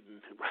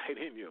hidden right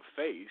in your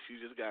face. You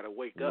just got to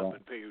wake up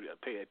and pay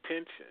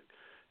attention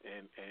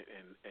and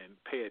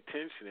pay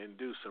attention and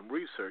do some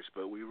research.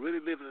 But we really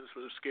live in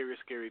some scary,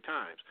 scary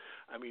times.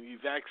 I mean,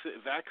 you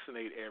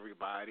vaccinate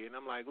everybody, and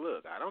I'm like,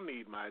 look, I don't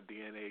need my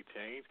DNA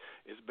changed.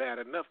 It's bad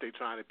enough they're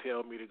trying to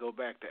tell me to go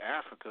back to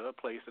Africa, a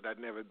place that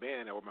I've never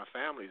been or my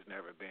family's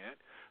never been.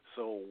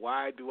 So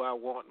why do I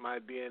want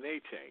my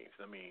DNA changed?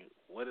 I mean,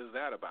 what is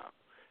that about?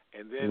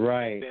 And then,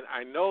 right. then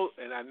I know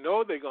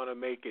they're going to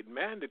make it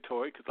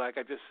mandatory because, like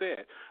I just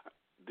said,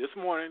 this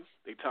morning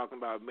they're talking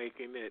about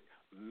making it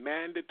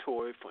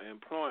mandatory for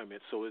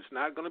employment. So it's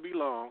not going to be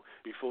long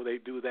before they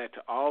do that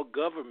to all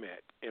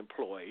government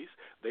employees.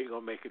 They're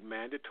going to make it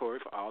mandatory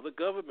for all the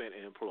government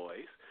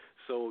employees.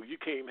 So you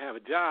can't even have a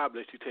job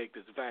unless you take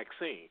this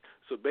vaccine.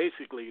 So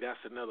basically,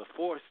 that's another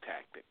force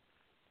tactic.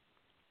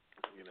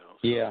 You know.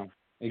 So yeah,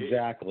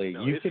 exactly.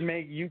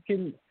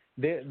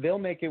 They'll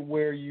make it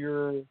where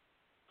you're,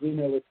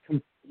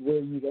 where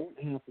you don't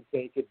have to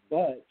take it,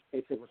 but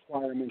it's a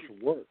requirement to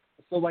work.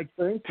 So, like,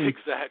 for instance,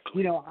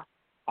 exactly.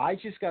 I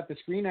just got the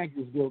Screen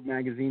Actors Guild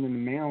magazine in the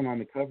mail, and on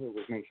the cover it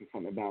was mentioning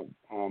something about,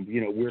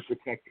 we're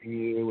protecting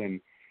you,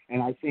 and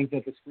I think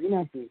that the Screen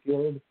Actors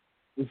Guild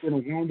is going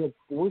to wind up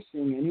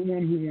forcing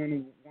anyone who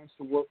wants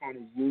to work on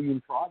a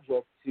union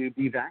project to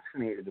be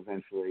vaccinated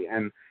eventually.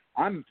 And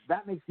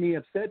that makes me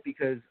upset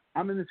because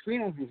I'm in the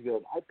Screen Actors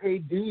Guild. I pay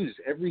dues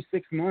every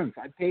 6 months.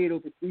 I paid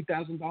over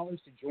 $3,000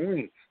 to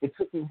join. It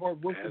took me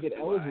hard work to get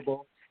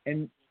eligible.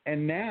 And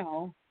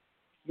now,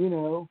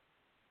 you've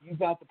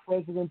got the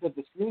president of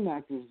the Screen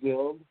Actors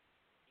Guild.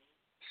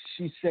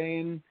 She's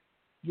saying,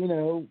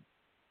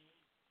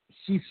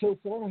 she so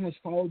far has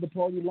followed the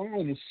party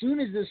line. As soon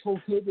as this whole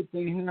COVID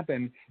thing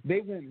happened, they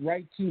went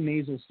right to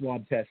nasal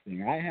swab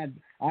testing.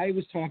 I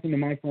was talking to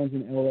my friends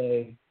in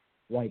LA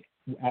like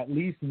at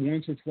least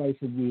once or twice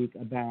a week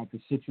about the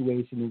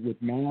situation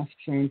with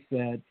masks on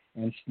set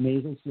and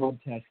nasal swab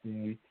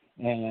testing,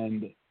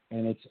 and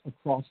it's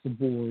across the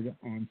board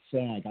on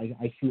SAG.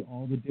 I see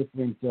all the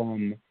different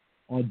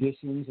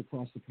auditions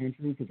across the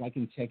country because I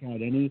can check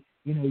out any,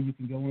 you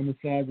can go on the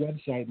SAG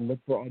website and look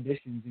for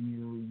auditions in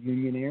your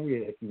union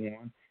area if you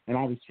want. And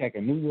I was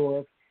checking New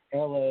York,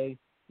 LA,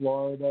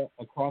 Florida,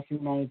 across the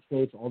United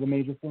States, all the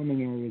major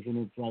filming areas, and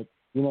it's like,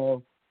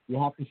 you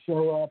have to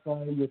show up.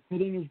 Your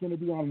fitting is going to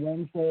be on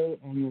Wednesday,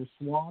 and your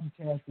swab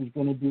test is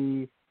going to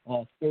be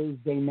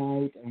Thursday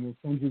night, and we'll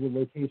send you the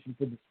location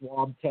for the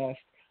swab test.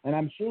 And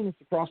I'm seeing this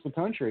across the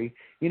country.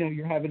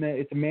 You're having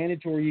it's a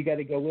mandatory. You got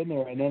to go in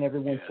there, and then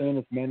everyone's saying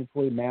it's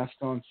mandatory mask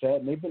on set.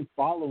 And they've been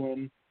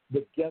following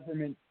the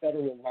government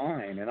federal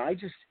line, and I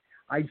just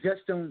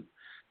don't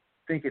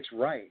think it's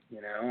right.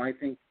 I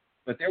think,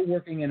 but they're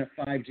working in a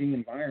 5G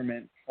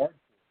environment.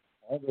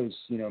 All those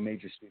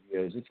major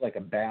studios, it's like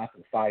a bath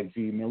of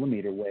 5G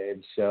millimeter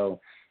waves. So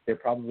they're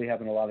probably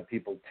having a lot of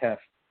people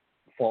test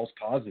false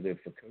positive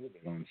for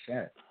COVID on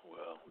set.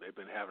 Well, they've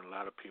been having a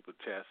lot of people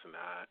test, and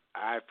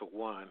I for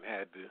one,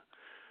 had to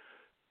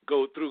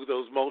go through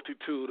those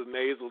multitude of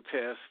nasal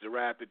tests, the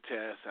rapid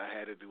tests. I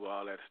had to do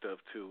all that stuff,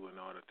 too, in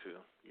order to,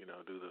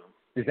 do the...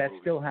 Is that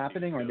still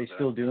happening? Are they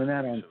still doing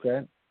that on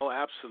set? Oh,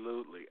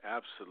 absolutely.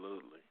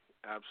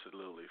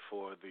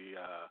 For the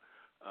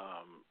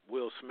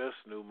Will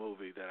Smith's new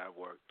movie that I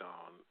worked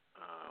on,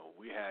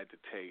 we had to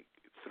take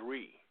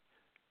 3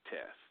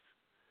 tests,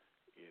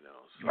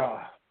 so...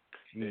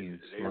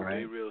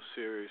 They real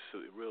serious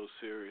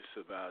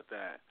about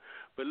that.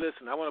 But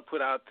listen, I want to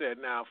put out there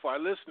now for our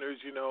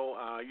listeners.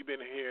 You've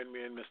been hearing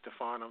me and Mr.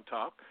 Farnham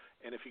talk,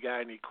 and if you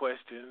got any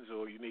questions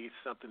or you need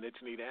something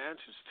that you need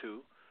answers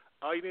to,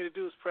 all you need to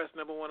do is press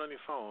number 1 on your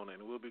phone,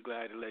 and we'll be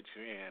glad to let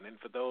you in. And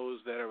for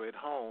those that are at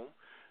home,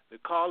 the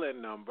call-in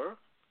number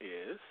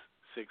is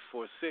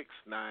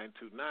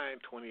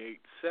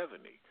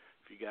 646-929-2870.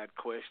 If you got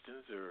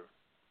questions or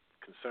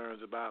concerns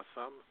about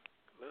something,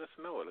 let us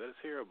know it. Let us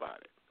hear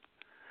about it.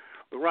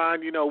 But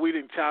Ron, we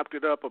didn't chopped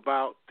it up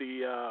about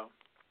the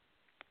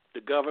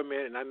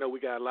government, and I know we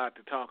got a lot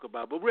to talk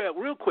about. But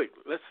real quick,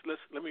 let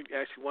me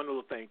ask you one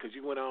little thing, because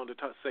you went on to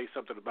say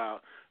something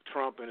about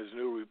Trump and his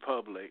new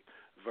republic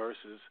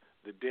versus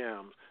the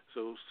Dems.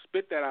 So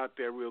spit that out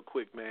there real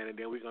quick, man, and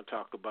then we're gonna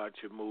talk about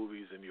your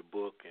movies and your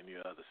book and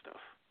your other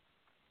stuff.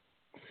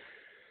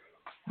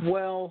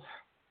 Well,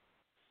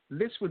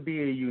 this would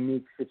be a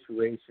unique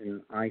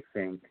situation, I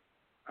think.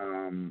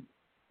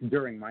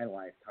 During my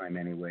lifetime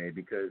anyway,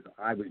 because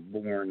I was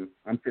born,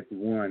 I'm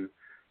 51,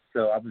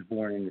 so I was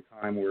born in the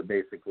time where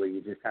basically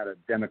you just had a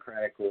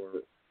Democratic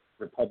or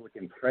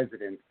Republican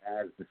president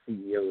as the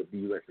CEO of the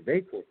U.S. of A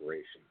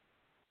Corporation.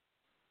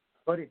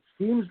 But it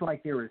seems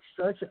like there is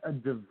such a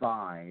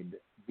divide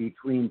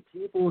between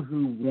people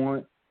who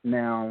want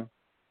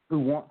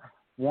the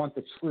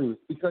truth,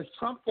 because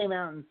Trump came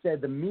out and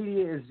said the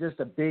media is just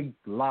a big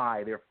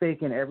lie. They're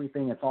faking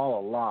everything. It's all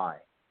a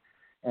lie.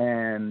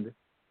 And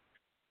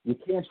you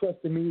can't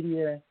trust the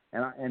media,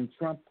 and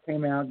Trump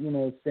came out,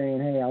 saying,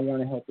 hey, I want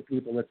to help the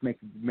people. Let's make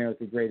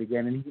America great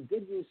again. And he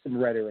did use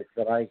some rhetoric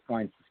that I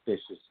find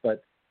suspicious.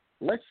 But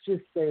let's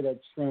just say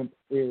that Trump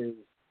is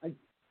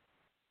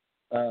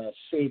a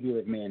savior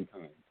of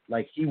mankind.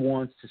 Like, he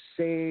wants to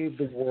save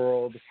the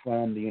world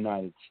from the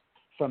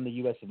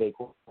U.S. of A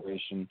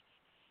Corporation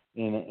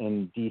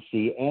in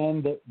D.C.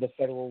 and the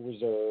Federal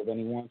Reserve, and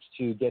he wants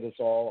to get us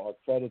all our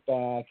credit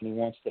back, and he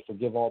wants to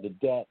forgive all the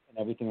debt and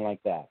everything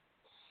like that.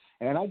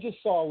 And I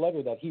just saw a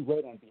letter that he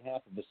wrote on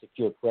behalf of the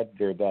secure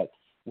creditor that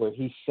where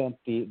he sent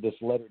this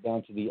letter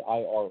down to the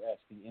IRS,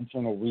 the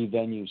Internal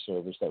Revenue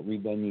Service that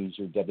revenues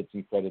your debits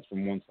and credits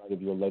from one side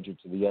of your ledger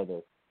to the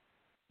other.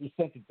 He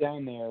sent it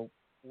down there,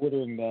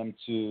 ordering them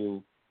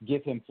to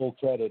give him full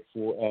credit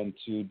for and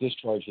to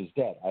discharge his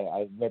debt.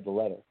 I read the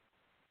letter,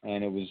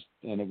 and it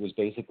was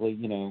basically,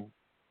 you know,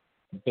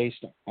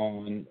 based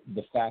on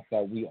the fact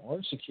that we are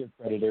secured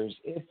creditors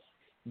if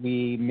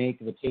we make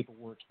the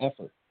paperwork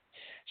effort.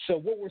 So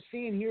what we're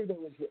seeing here,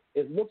 though, is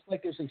it looks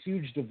like there's a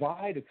huge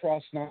divide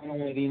across not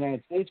only the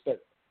United States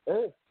but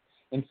Earth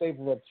in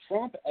favor of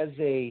Trump as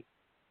a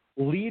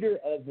leader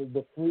of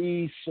the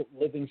free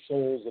living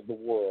souls of the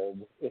world,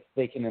 if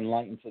they can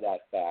enlighten to that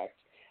fact,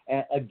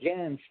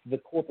 against the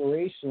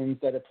corporations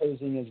that are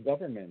posing as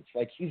governments.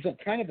 Like, he's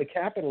kind of a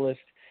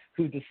capitalist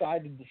who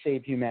decided to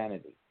save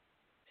humanity.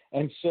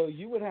 And so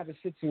you would have a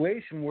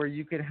situation where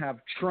you could have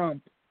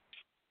Trump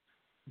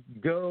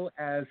go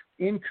as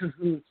in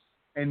cahoots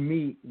and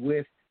meet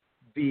with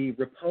the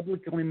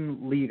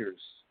Republican leaders,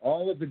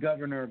 all of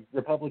the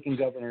Republican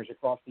governors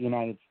across the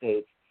United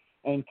States,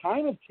 and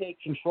kind of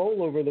take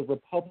control over the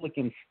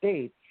Republican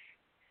states,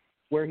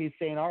 where he's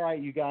saying, all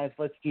right, you guys,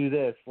 let's do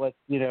this. Let's,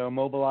 you know,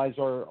 mobilize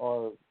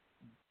our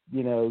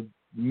you know,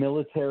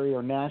 military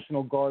or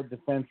National Guard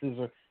defenses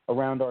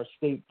around our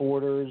state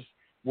borders.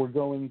 We're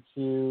going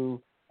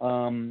to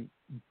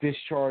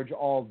discharge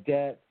all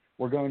debt.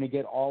 We're going to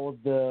get all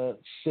of the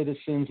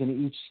citizens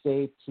in each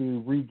state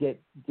to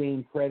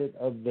gain credit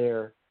of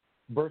their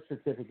birth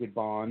certificate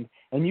bond.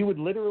 And you would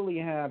literally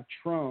have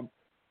Trump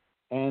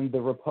and the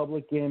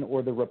Republican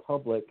or the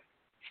Republic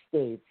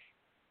states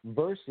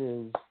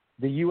versus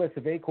the U.S.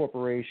 of A.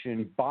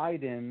 Corporation,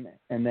 Biden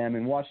and them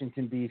in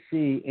Washington,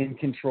 D.C., in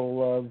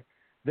control of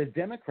the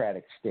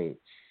Democratic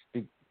states.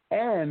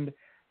 And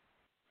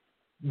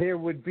there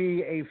would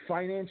be a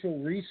financial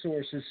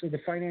resources. So the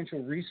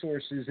financial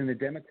resources in the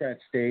Democrat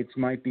states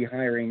might be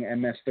hiring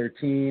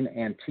MS-13,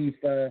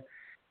 Antifa,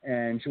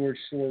 and George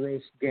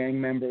Soros gang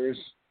members,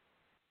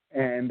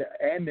 and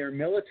their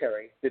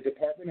military, the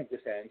Department of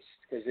Defense,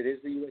 because it is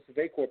the U.S. of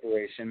A.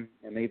 Corporation,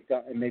 and they've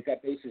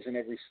got bases in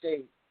every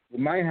state. We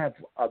might have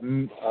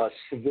a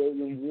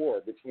civilian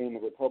war between the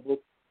Republic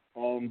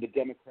and the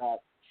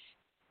Democrats,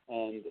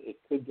 and it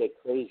could get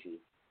crazy.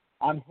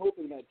 I'm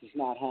hoping that does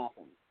not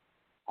happen.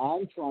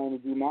 I'm trying to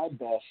do my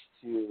best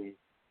to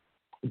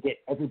get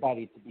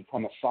everybody to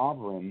become a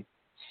sovereign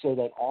so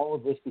that all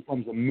of this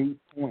becomes a moot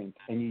point,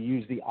 and you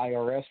use the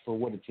IRS for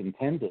what it's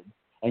intended,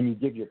 and you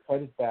give your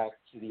credit back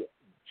to the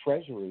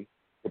Treasury,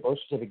 the birth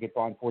certificate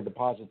bond for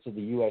deposit to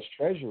the U.S.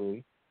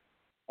 Treasury,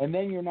 and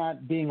then you're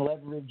not being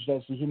leveraged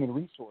as a human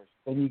resource.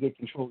 Then you get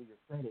control of your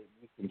credit.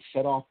 You can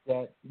set off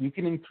debt. You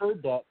can incur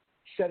debt,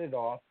 set it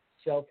off,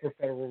 sell for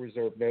Federal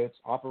Reserve notes,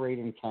 operate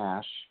in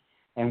cash,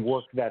 and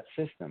work that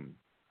system.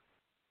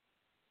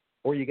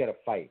 Or you got to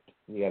fight.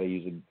 You got to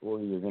use it, or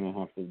you're going to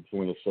have to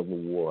join a civil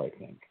war, I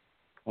think,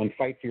 and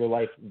fight for your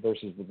life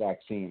versus the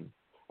vaccine.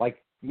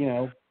 Like, you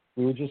know,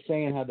 we were just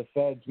saying how the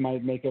feds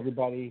might make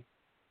everybody.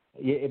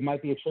 It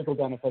might be a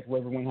trickle-down effect where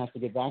everyone has to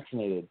get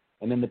vaccinated,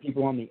 and then the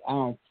people on the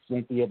outs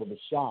won't be able to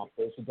shop.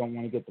 Those who don't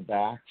want to get the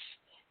vax,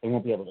 they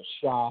won't be able to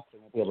shop. They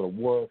won't be able to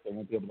work. They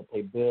won't be able to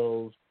pay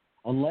bills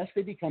unless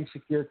they become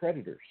secure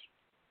creditors.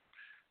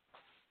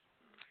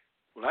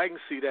 Well, I can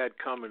see that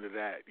coming to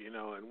that, you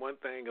know. And one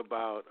thing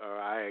about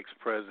our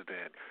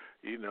ex-president,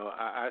 you know,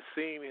 I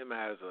seen him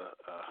as a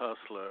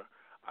hustler.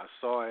 I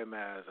saw him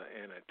as an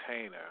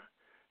entertainer.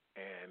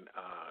 And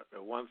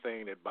the one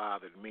thing that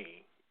bothered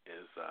me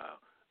is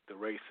the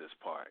racist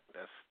part.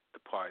 That's the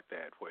part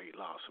where he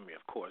lost me.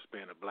 Of course,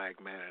 being a black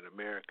man in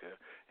America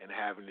and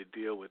having to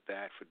deal with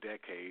that for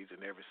decades,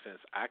 and ever since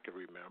I can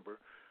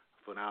remember,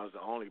 when I was the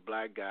only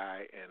black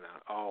guy in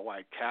an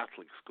all-white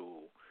Catholic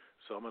school.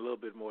 So I'm a little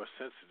bit more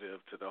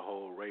sensitive to the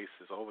whole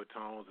racist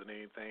overtones than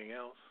anything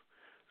else.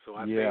 So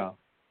I think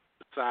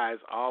besides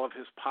all of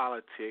his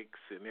politics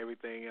and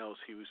everything else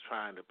he was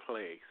trying to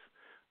place,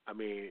 I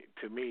mean,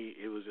 to me,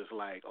 it was just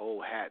like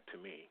old hat to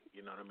me.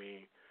 You know what I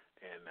mean?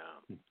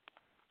 And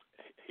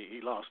he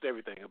lost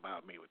everything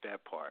about me with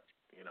that part.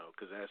 You know,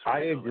 because that's.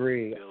 I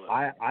agree.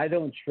 I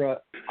don't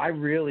trust. I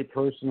really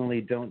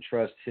personally don't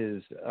trust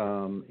his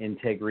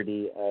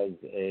integrity as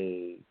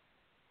a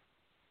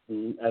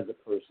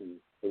person.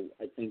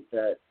 I think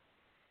that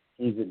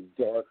he's a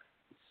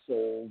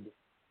dark-souled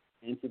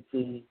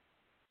entity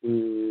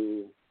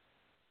who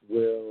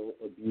will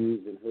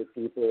abuse and hurt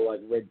people.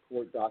 I've read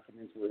court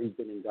documents where he's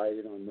been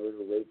indicted on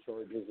murder, rape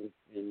charges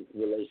in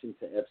relation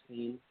to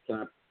Epstein.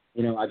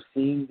 I've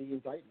seen the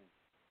indictment.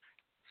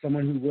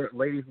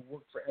 Lady who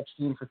worked for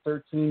Epstein for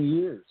 13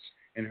 years,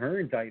 and her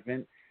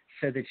indictment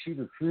said that she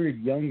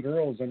recruited young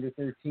girls under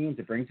 13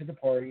 to bring to the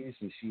parties,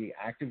 and she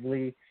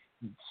actively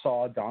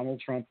saw Donald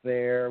Trump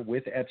there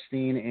with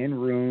Epstein in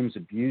rooms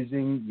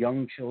abusing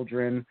young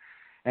children.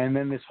 And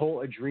then this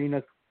whole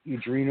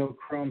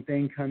adrenochrome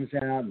thing comes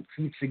out, and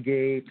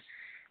Pizzagate,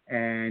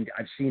 and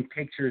I've seen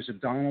pictures of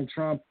Donald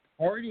Trump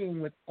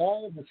partying with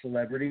all of the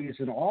celebrities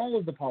and all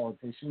of the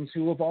politicians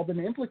who have all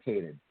been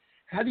implicated.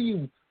 How do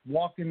you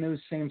walk in those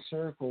same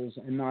circles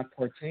and not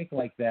partake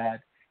like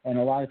that. And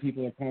a lot of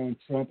people are calling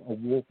Trump a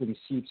wolf in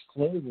sheep's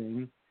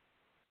clothing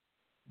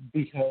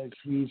because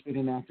he's been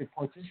an active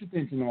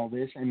participant in all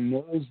this and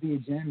knows the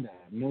agenda,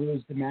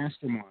 knows the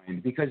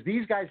mastermind. Because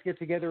these guys get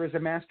together as a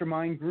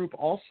mastermind group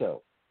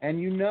also. And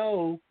you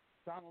know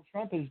Donald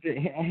Trump,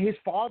 his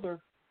father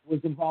was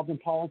involved in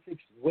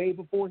politics way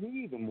before he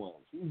even was.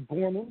 He was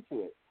born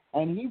into it.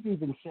 And he's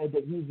even said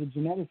that he's a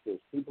geneticist.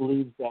 He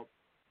believes that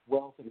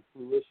wealth and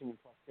fruition and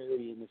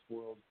prosperity in this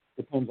world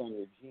depends on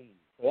your genes.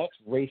 So that's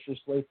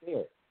racist right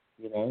there.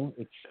 You know,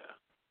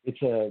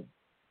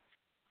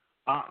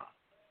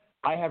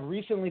 I have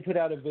recently put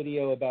out a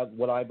video about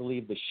what I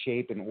believe the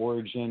shape and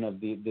origin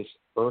of this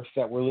earth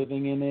that we're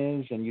living in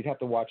is, and you'd have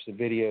to watch the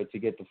video to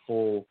get the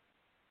full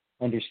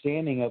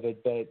understanding of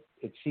it, but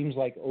it seems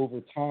like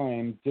over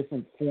time,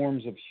 different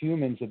forms of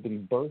humans have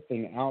been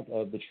birthing out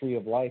of the tree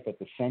of life at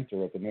the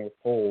center, at the North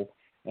Pole,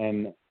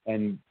 and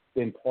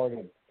been part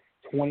of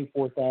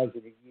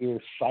 24,000-year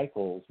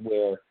cycles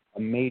where a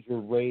major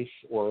race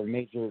or a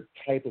major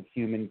type of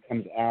human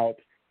comes out,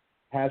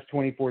 has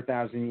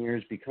 24,000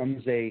 years,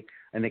 becomes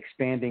an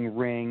expanding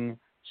ring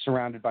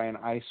surrounded by an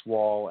ice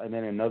wall, and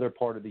then another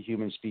part of the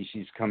human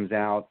species comes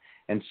out.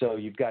 And so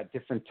you've got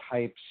different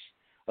types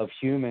of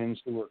humans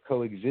who are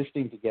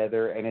coexisting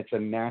together, and it's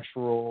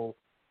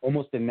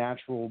almost a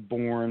natural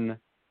born,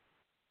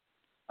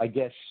 I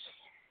guess,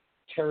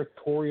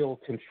 territorial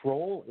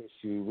control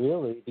issue,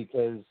 really,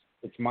 because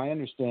it's my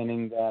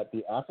understanding that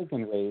the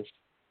African race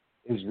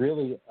is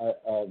really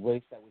a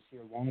race that was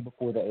here long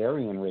before the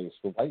Aryan race,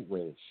 the white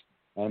race,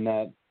 and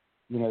that,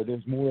 you know,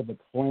 there's more of a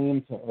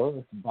claim to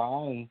Earth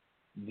by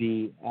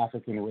the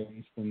African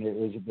race than there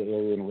is of the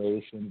Aryan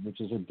race,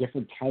 which is a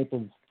different type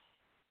of,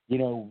 you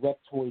know,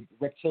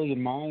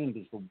 reptilian mind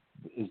is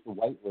the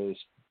white race,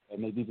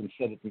 and they've even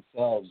said it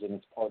themselves, and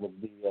it's part of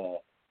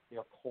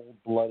their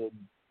cold-blooded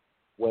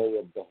way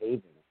of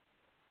behaving.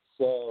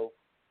 So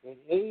it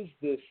is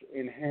this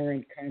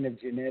inherent kind of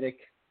genetic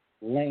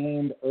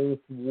land, earth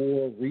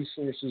war,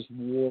 resources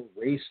war,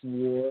 race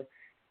war,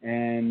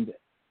 and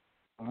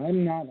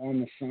I'm not on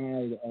the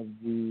side of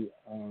the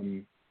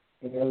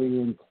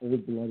Aryan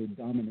cold-blooded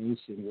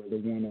domination where they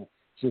want to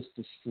just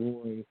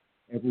destroy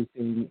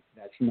everything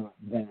that's not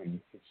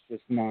them. It's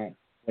just not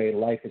the way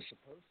life is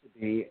supposed to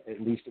be, at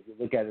least if you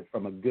look at it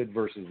from a good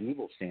versus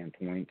evil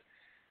standpoint.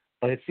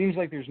 But it seems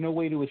like there's no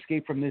way to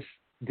escape from this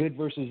good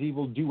versus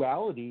evil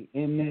duality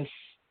in this,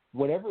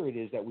 whatever it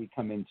is that we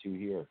come into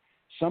here.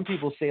 Some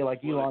people say,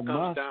 like Elon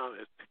Musk.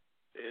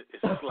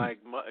 It's like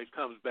it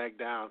comes back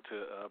down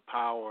to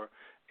power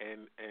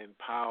and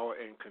power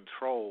and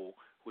control,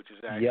 which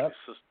is actually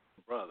sisters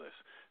and brothers.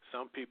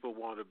 Some people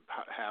want to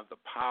have the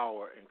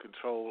power and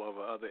control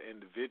over other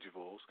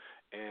individuals,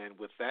 and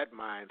with that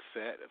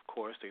mindset, of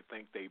course, they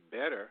think they're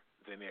better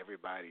than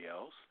everybody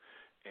else,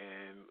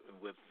 and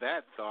with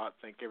that thought,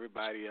 think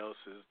everybody else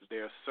is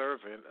their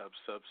servant,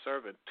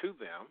 subservient to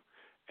them,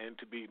 and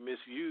to be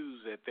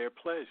misused at their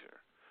pleasure.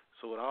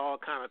 So it all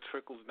kind of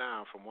trickles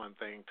down from one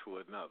thing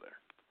to another.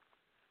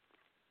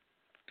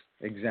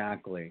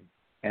 Exactly.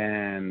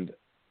 And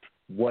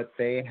what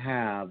they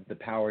have, the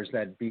powers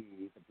that be,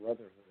 the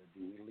brotherhood,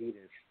 the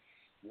elitists,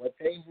 what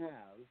they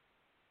have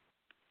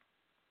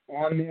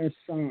on their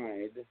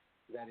side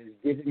that is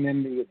giving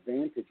them the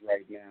advantage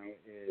right now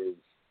is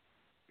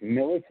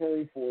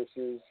military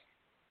forces,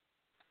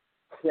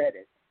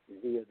 credit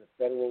via the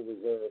Federal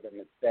Reserve and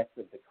the theft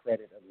of the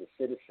credit of the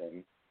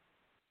citizen,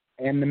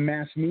 and the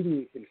mass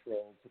media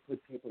control to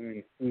put people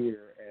in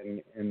fear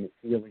and the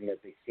feeling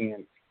that they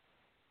can't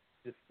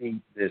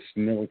defeat this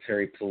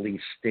military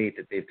police state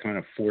that they've kind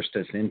of forced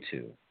us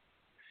into.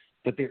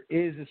 But there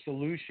is a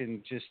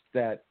solution, just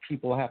that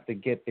people have to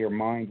get their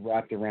mind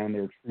wrapped around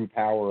their true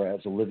power as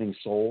a living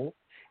soul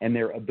and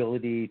their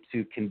ability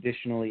to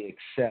conditionally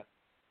accept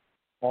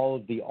all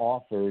of the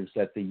offers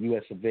that the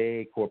U.S. of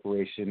A.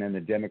 Corporation and the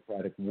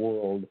democratic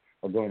world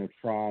are going to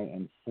try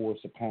and force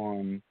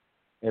upon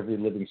every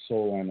living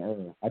soul on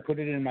earth. I put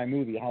it in my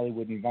movie,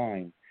 Hollywood and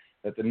Vine,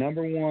 that the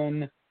number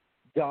one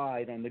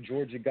guide on the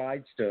Georgia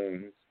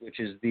Guidestones, which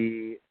is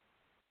the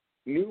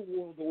New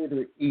World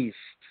Order East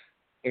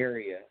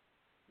area,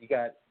 you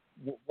got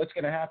what's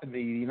going to happen to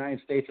the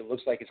United States. It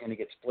looks like it's going to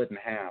get split in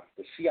half.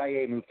 The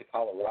CIA moved to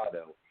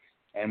Colorado,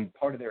 and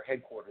part of their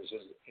headquarters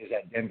is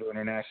at Denver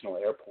International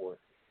Airport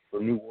for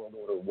New World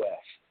Order West.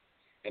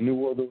 And New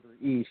World Order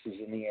East is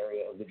in the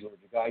area of the Georgia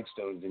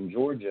Guidestones in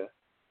Georgia.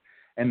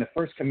 And the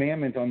first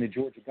commandment on the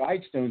Georgia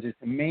Guidestones is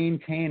to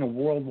maintain a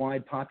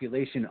worldwide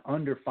population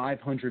under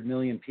 500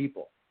 million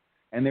people.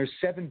 And there's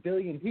 7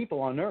 billion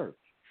people on Earth.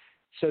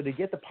 So to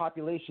get the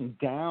population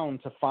down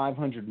to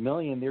 500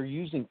 million, they're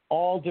using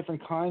all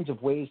different kinds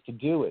of ways to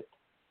do it.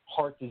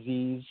 Heart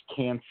disease,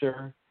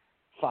 cancer,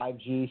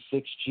 5G,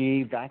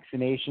 6G,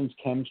 vaccinations,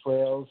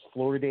 chemtrails,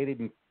 fluoridated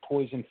and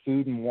poisoned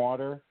food and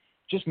water,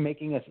 just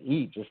making us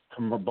eat, just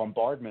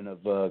bombardment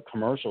of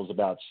commercials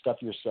about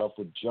stuff yourself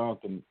with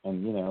junk and,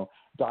 you know,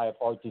 die of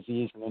heart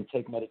disease and then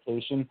take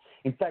medication.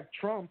 In fact,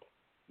 Trump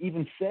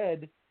even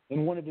said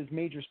in one of his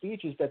major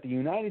speeches that the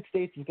United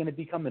States is going to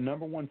become the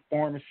 #1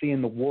 pharmacy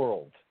in the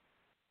world.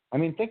 I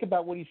mean, think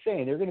about what he's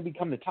saying. They're going to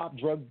become the top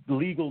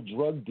legal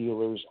drug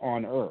dealers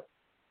on earth.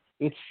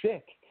 It's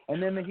sick.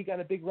 And then he got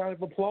a big round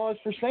of applause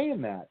for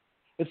saying that.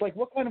 It's like,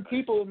 what kind of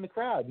people in the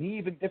crowd? He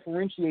even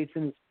differentiates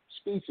in his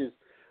speeches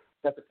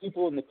that the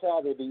people in the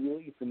crowd are the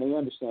elites and they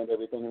understand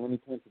everything. And then he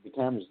points at the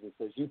cameras and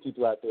says, you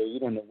people out there, you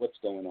don't know what's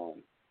going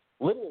on.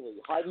 Literally,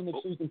 hiding the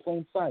truth in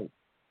plain sight.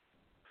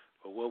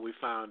 But what we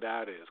found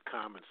out is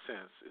common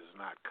sense is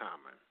not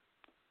common.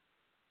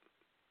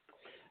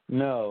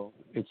 No,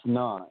 it's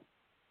not.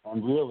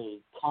 And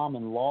really,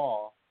 common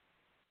law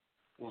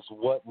is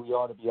what we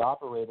ought to be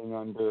operating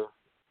under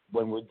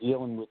when we're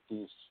dealing with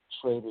these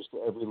traitors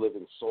to every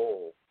living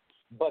soul.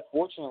 But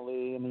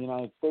fortunately, in the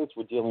United States,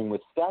 we're dealing with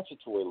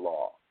statutory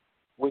law,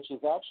 which is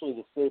actually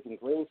the saving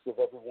grace of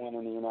everyone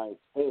in the United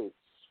States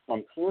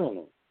from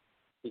tyranny,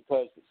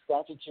 because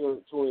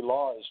statutory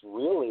law is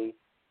really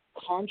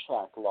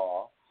contract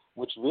law,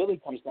 which really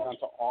comes down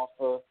to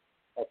offer,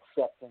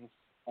 acceptance,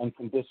 and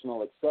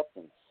conditional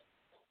acceptance.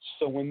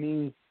 So when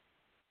these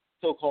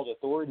so-called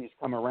authorities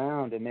come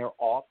around and they're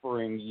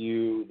offering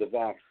you the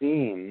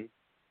vaccine,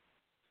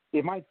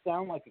 it might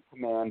sound like a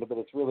command, but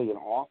it's really an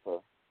offer.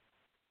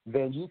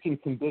 Then you can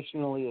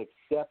conditionally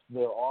accept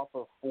their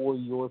offer for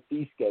your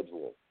fee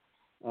schedule.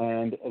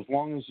 And as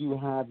long as you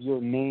have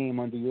your name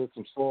under your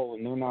control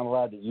and they're not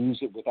allowed to use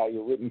it without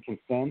your written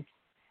consent,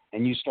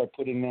 and you start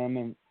putting them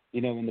in,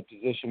 in the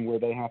position where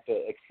they have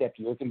to accept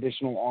your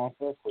conditional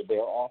offer for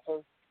their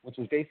offer, which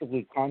is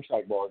basically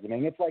contract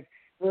bargaining. It's like,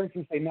 for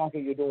instance, they knock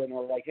at your door and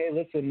they're like, hey,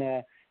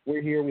 listen,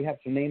 we're here. We have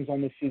some names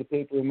on this sheet of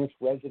paper in this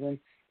residence.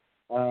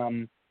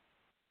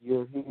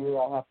 You're here.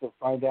 I'll have to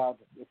find out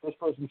if this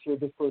person's here,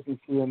 and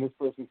this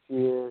person's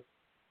here,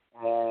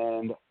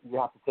 and you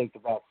have to take the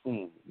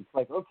vaccine. It's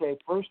like, okay,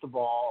 first of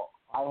all,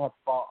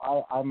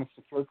 I'm a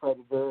secure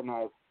creditor, and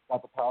I've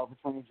got the power of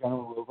attorney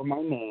general over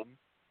my name,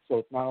 so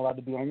it's not allowed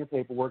to be on your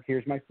paperwork.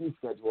 Here's my fee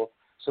schedule.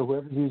 So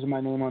whoever's using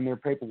my name on their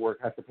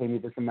paperwork has to pay me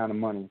this amount of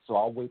money. So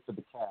I'll wait for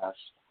the cash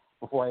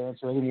before I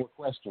answer any more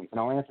questions. And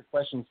I'll answer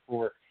questions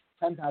for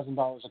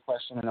 $10,000 a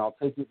question, and I'll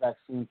take your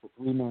vaccine for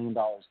 $3 million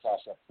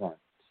cash up front.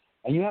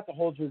 And you have to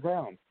hold your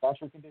ground.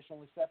 That's your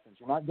conditional acceptance.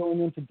 You're not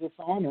going into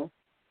dishonor.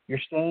 You're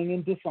staying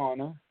in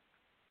dishonor.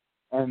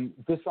 And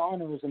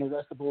dishonor is an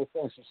arrestable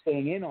offense. You're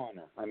staying in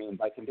honor,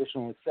 by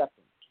conditional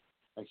acceptance.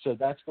 And so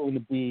that's going to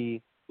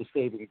be the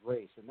saving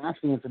grace. And that's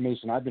the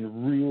information I've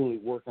been really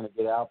working to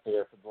get out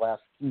there for the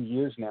last few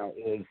years now,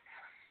 is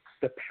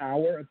the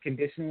power of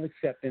conditional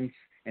acceptance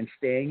and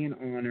staying in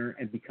honor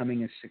and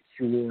becoming a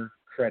secure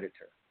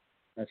creditor.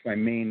 That's my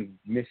main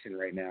mission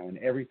right now in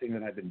everything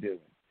that I've been doing.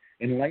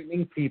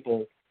 Enlightening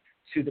people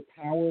to the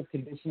power of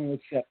conditional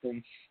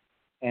acceptance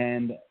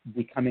and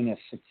becoming a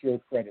secure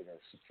creditor.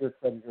 Secure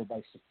creditor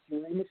by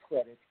securing the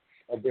credit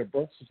of their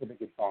birth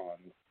certificate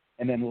bond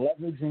and then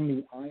leveraging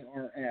the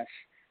IRS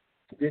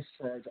to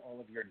discharge all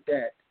of your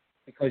debt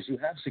because you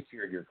have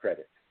secured your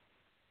credit.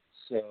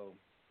 So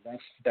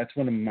that's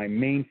one of my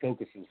main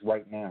focuses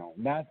right now.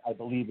 And that, I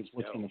believe, is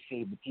what's going to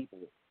save the people,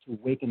 to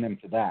awaken them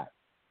to that.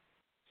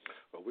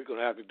 Well, we're going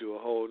to have to do a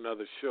whole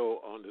nother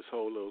show on this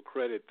whole little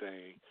credit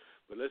thing.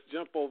 But let's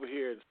jump over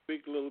here and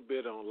speak a little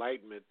bit on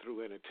enlightenment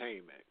through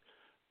entertainment.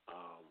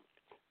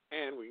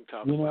 And we can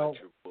talk about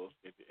your book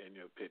and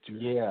your picture.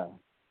 Yeah,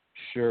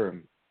 sure.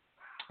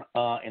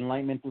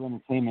 Enlightenment through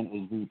Entertainment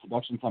is the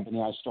production company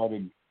I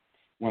started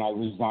when I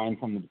resigned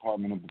from the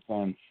Department of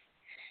Defense.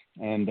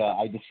 And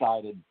I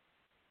decided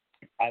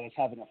I was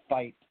having a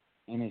fight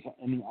in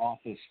the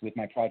office with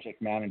my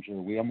project manager.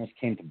 We almost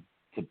came to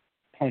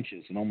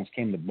punches and almost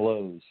came to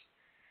blows,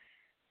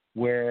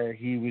 where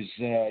he was,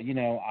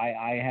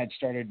 I had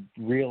started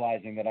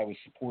realizing that I was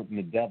supporting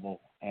the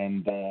devil,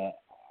 and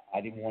I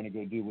didn't want to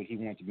go do what he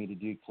wanted me to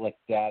do, collect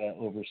data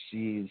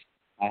overseas.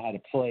 I had a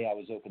play I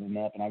was opening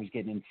up, and I was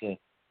getting into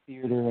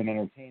theater and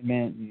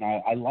entertainment, and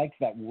I liked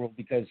that world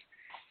because it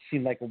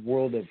seemed like a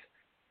world of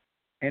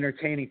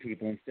entertaining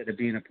people instead of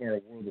being a part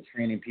of a world of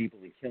training people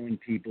and killing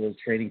people,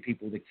 training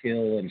people to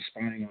kill and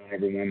spying on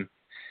everyone.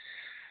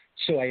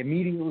 So I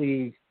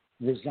immediately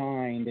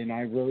resigned, and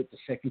I wrote The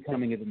Second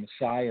Coming of the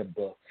Messiah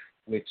book,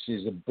 which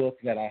is a book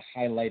that I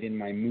highlight in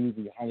my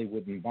movie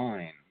Hollywood and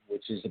Vine,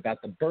 which is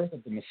about the birth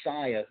of the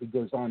Messiah who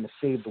goes on to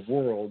save the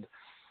world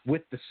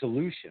with the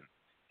solution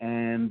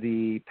and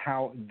the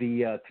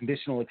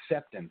conditional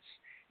acceptance.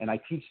 And I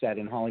teach that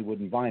in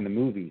Hollywood and Vine, the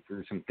movie,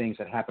 through some things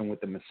that happen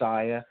with the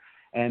Messiah,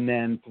 and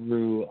then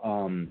through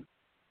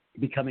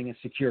becoming a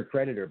secure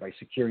creditor by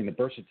securing the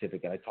birth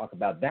certificate. I talk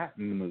about that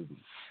in the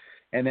movie.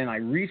 And then I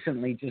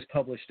recently just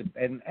published,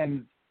 and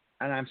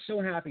I'm so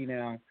happy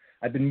now.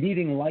 I've been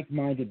meeting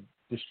like-minded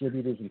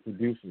distributors and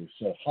producers.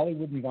 So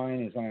Hollywood and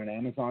Vine is on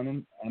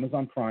Amazon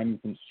Prime. You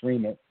can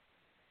stream it,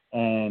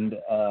 and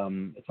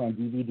it's on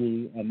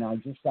DVD. And now I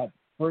just got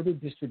further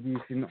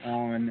distribution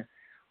on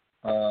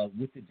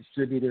with the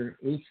distributor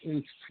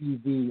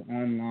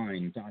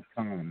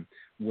hhtvonline.com,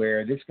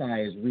 where this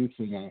guy is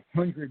reaching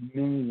 100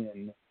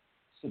 million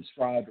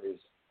subscribers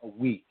a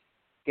week.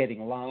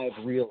 getting live,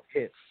 real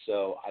hits.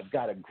 So I've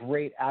got a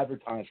great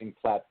advertising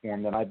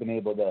platform that I've been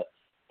able to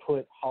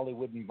put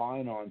Hollywood and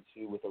Vine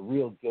onto with a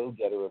real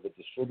go-getter of a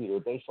distributor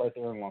based right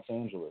there in Los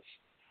Angeles.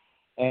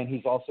 And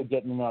he's also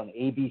getting it on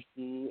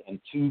ABC and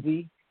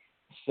Tubi.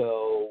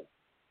 So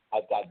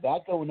I've got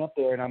that going up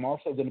there, and I'm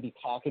also going to be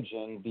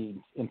packaging the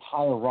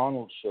entire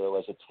Ronald Show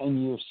as a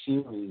 10-year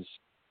series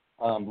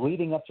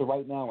leading up to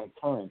right now and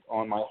current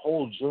on my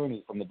whole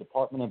journey from the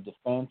Department of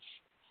Defense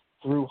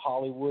through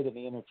Hollywood and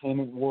the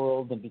entertainment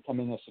world and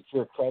becoming a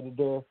secure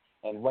creditor,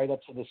 and right up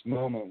to this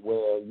moment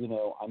where, you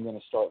know, I'm going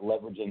to start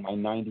leveraging my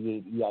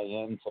 98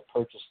 EIN to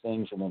purchase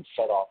things and then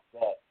set off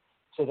debt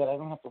so that I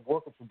don't have to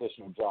work a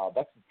traditional job.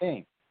 That's the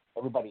thing.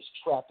 Everybody's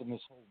trapped in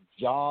this whole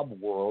job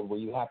world where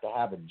you have to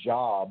have a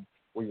job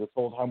where you're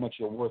told how much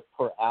you're worth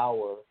per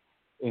hour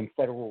in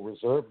Federal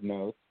Reserve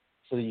notes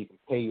so that you can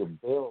pay your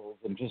bills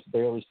and just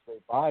barely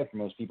scrape by for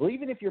most people.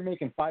 Even if you're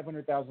making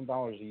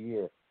 $500,000 a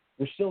year,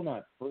 you're still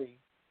not free.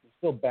 You're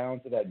still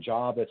bound to that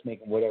job that's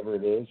making whatever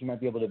it is. You might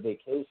be able to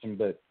vacation,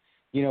 but,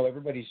 you know,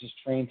 everybody's just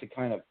trained to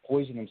kind of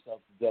poison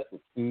themselves to death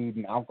with food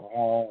and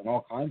alcohol and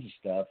all kinds of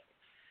stuff.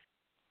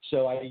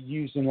 So I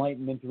use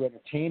enlightenment through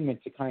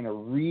entertainment to kind of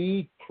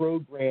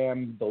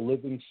reprogram the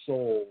living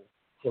soul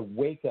to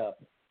wake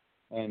up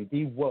and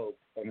be woke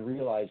and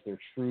realize their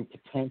true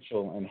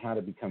potential and how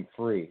to become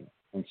free.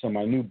 And so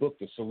my new book,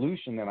 The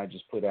Solution, that I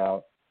just put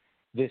out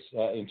this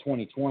in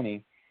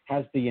 2020,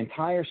 has the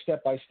entire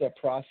step-by-step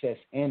process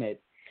in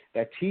it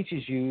that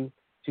teaches you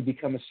to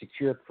become a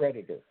secure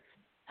creditor,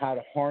 how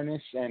to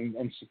harness and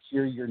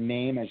secure your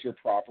name as your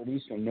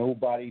property so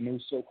nobody, no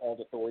so-called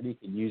authority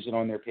can use it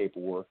on their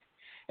paperwork,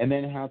 and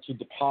then how to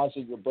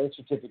deposit your birth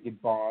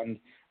certificate bond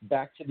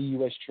back to the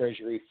U.S.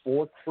 Treasury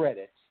for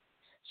credit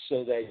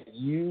so that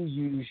you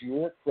use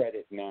your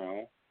credit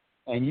now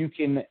and you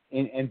can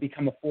and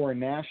become a foreign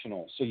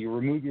national. So you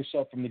remove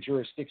yourself from the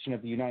jurisdiction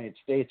of the United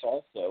States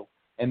also,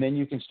 and then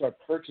you can start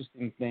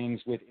purchasing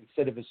things with,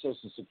 instead of a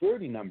Social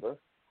Security number,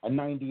 a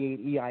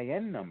 98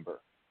 EIN number,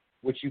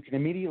 which you can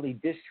immediately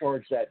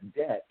discharge that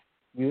debt.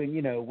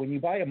 You know, when you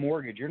buy a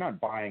mortgage, you're not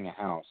buying a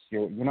house.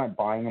 You're not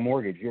buying a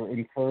mortgage. You're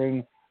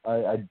incurring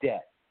a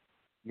debt.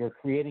 You're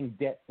creating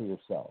debt for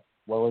yourself.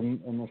 Well,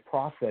 in this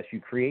process, you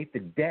create the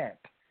debt,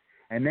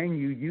 and then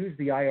you use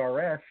the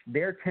IRS,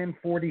 their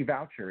 1040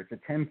 voucher. It's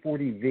a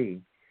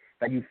 1040V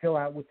that you fill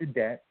out with the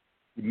debt.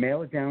 You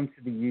mail it down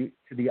to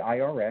the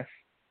IRS,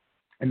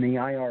 and the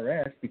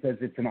IRS, because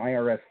it's an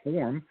IRS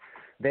form,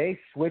 they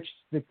switch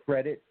the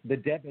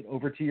debit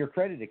over to your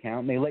credit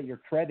account, and they let your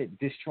credit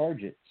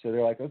discharge it. So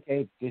they're like,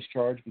 okay,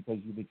 discharge because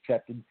you've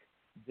accepted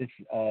this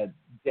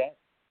debt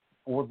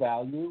for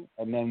value,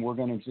 and then we're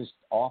going to just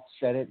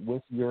offset it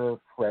with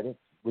your credit,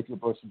 with your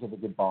birth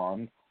certificate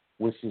bond,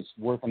 which is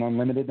worth an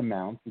unlimited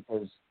amount,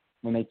 because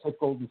when they took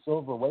gold and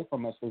silver away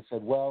from us, they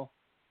said, well,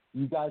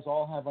 you guys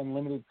all have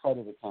unlimited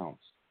credit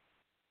accounts.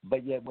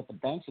 But yet what the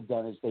banks have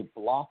done is they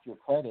block your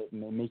credit,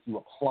 and they make you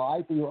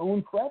apply for your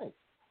own credit.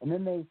 And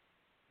then they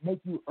make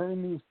you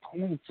earn these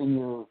points in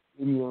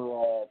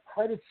your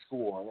credit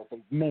score that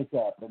they make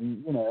up,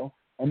 and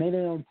and they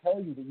don't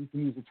tell you that you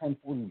can use a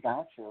 1040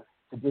 voucher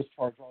to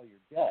discharge all your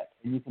debt,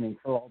 and you can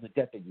incur all the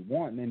debt that you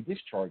want and then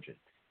discharge it,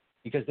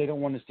 because they don't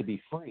want us to be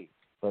free.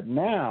 But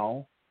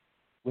now,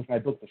 with my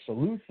book, The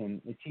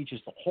Solution, it teaches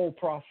the whole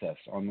process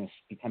on this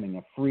becoming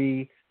a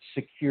free,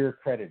 secure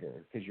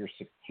creditor, because you're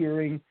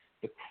securing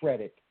the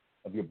credit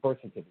of your birth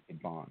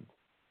certificate bond.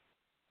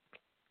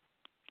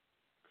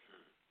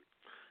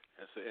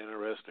 That's an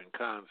interesting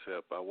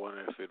concept. I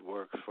wonder if it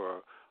works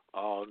for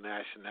all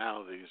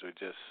nationalities or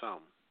just some.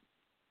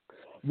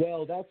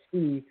 Well, that's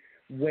the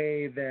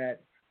way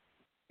that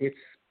it's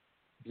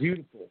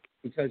beautiful,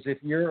 because if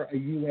you're a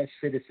U.S.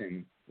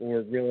 citizen,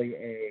 or really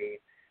a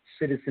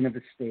citizen of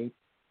a state,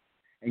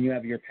 and you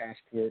have your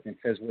passport and it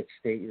says what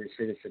state you're a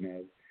citizen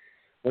of,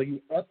 well,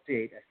 you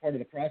update, as part of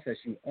the process,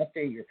 you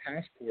update your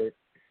passport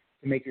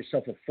to make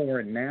yourself a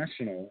foreign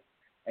national,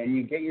 and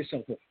you get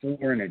yourself a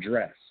foreign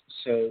address.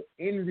 So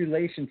in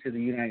relation to the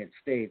United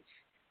States,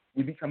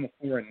 you become a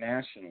foreign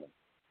national.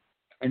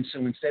 And so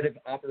instead of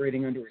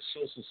operating under a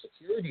Social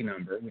Security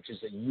number, which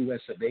is a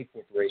U.S. of A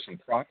corporation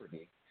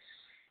property,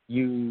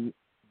 you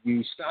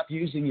stop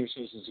using your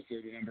Social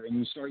Security number and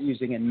you start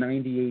using a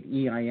 98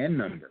 EIN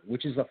number,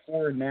 which is a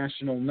foreign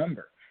national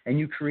number. And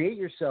you create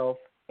yourself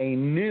a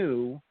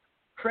new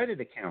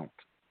credit account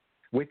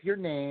with your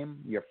name,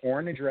 your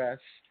foreign address,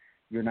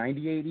 your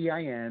 98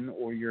 EIN,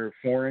 or your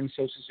foreign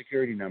Social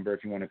Security number,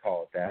 if you want to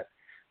call it that.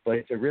 But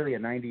it's really a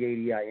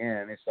 98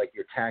 EIN. It's like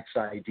your tax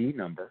ID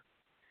number.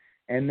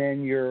 And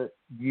then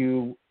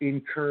you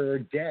incur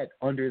debt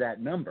under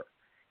that number.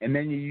 And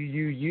then you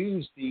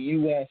use the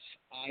U.S.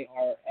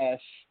 IRS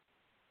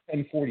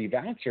 1040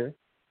 voucher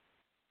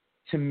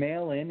to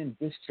mail in and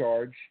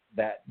discharge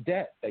that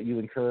debt that you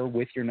incur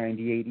with your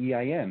 98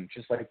 EIN,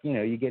 just like,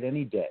 you get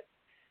any debt.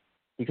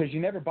 Because you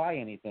never buy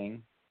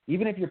anything.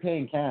 Even if you're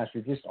paying cash,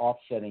 you're just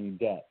offsetting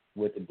debt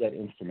with a debt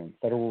instrument.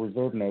 Federal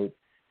Reserve note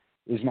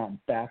is not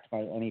backed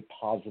by any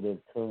positive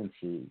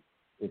currency.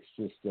 It's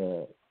just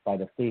by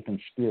the faith and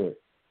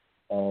spirit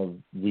of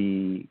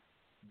the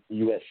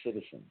U.S.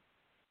 citizen.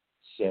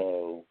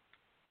 So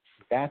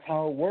that's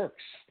how it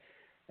works.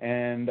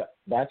 And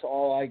that's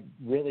all I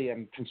really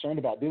am concerned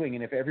about doing.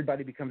 And if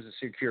everybody becomes a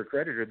secure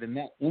creditor, then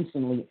that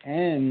instantly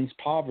ends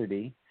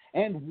poverty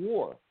and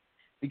war,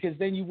 because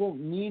then you won't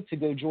need to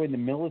go join the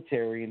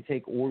military and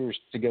take orders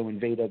to go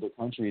invade other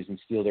countries and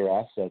steal their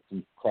assets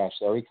and crash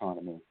their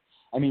economy.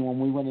 I mean, when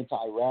we went into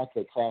Iraq,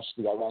 they crashed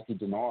the Iraqi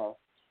dinar.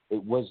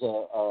 It was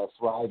a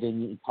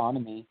thriving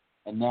economy,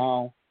 and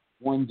now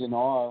one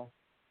dinar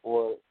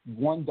or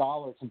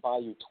 $1 can buy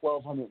you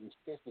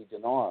 1,250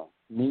 dinar.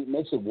 It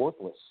makes it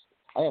worthless.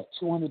 I have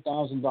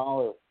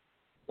 $200,000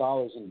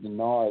 in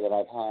dinar that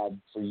I've had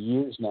for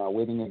years now,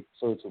 waiting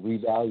for it to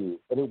revalue,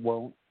 but it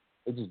won't.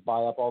 They just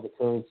buy up all the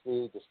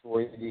currency,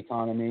 destroy the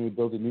economy,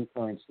 build a new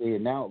currency,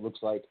 and now it looks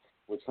like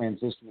we're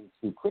transitioning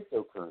to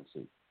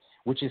cryptocurrency,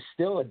 which is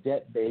still a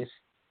debt-based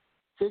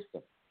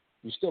system.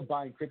 You're still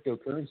buying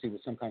cryptocurrency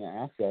with some kind of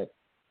asset,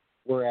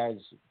 whereas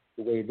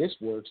the way this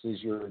works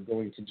is you're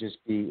going to just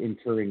be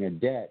incurring a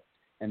debt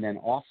and then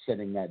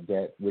offsetting that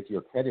debt with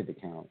your credit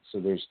account. So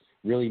there's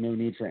really no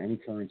need for any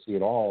currency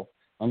at all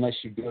unless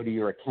you go to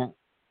your account.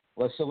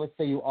 Let's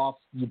say you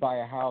buy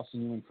a house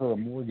and you incur a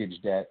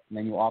mortgage debt, and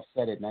then you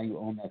offset it. Now you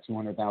own that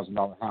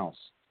 $200,000 house.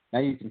 Now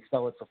you can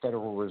sell it for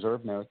Federal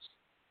Reserve notes,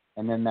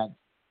 and then that,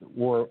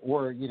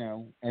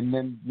 and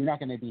then you're not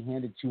going to be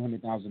handed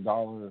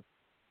 $200,000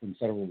 in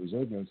Federal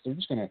Reserve notes. They're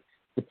just going to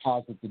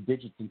deposit the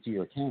digits into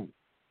your account.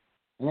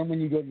 And then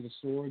when you go to the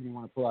store and you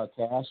want to pull out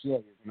cash,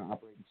 you're going to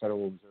operate in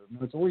Federal Reserve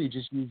notes, or you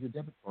just use your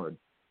debit card.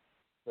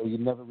 So you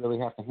never really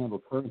have to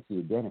handle currency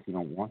again if you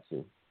don't want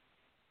to.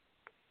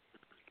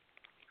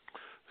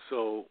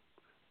 So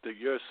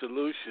your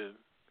solution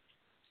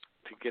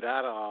to get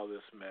out of all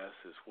this mess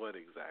is what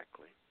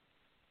exactly?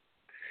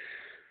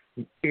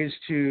 Is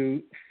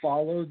to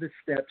follow the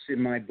steps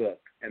in my book.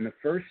 And the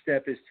first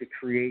step is to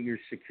create your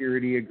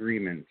security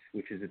agreement,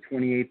 which is a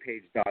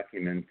 28-page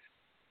document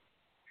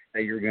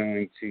that you're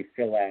going to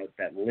fill out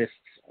that lists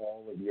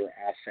all of your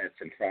assets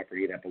and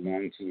property that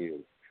belong to you,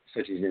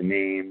 such as your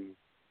name,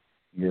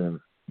 your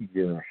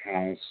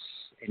house,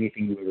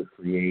 anything you ever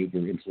create,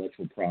 your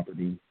intellectual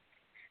property.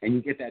 And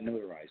you get that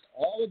notarized.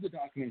 All of the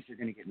documents are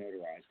going to get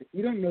notarized. If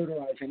you don't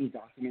notarize any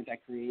document that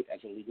you create as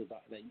a legal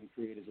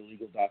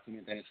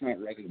document, then it's not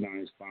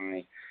recognized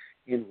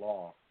in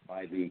law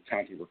by the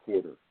county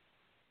recorder.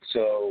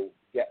 So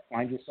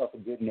find yourself a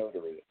good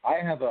notary.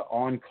 I have an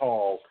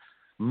on-call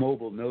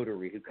mobile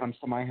notary who comes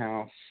to my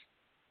house,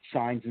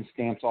 signs and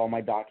stamps all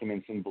my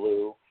documents in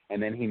blue,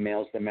 and then he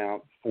mails them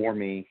out for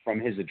me from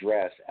his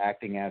address,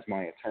 acting as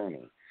my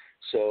attorney.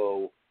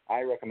 So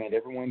I recommend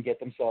everyone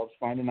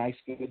find a nice,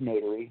 good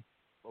notary,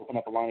 open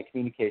up a line of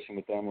communication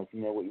with them, let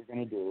them know what you're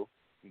going to do.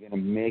 You're going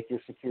to make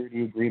your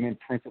security agreement,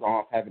 print it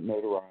off, have it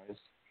notarized,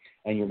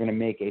 and you're going to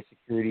make a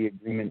security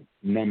agreement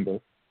number.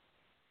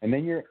 And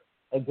then you're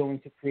going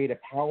to create a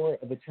power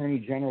of attorney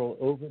general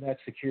over that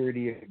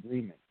security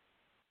agreement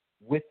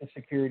with the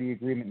security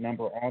agreement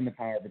number on the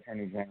power of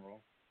attorney general.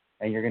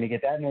 And you're going to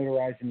get that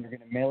notarized, and you're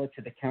going to mail it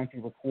to the county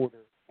recorder,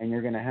 and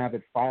you're going to have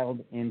it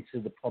filed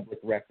into the public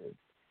record,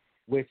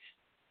 which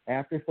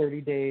after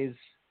 30 days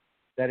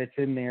that it's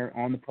in there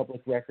on the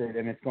public record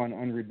and it's gone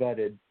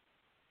unrebutted,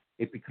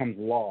 it becomes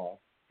law.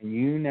 And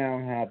you now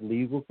have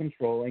legal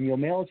control, and you'll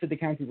mail it to the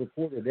county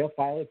recorder. They'll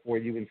file it for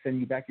you and send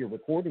you back your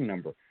recording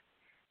number,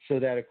 so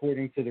that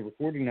according to the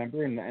recording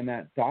number and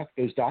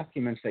those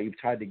documents that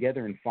you've tied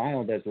together and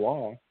filed as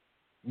law,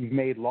 you've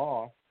made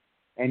law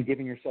and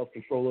given yourself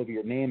control over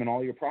your name and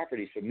all your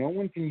property. So no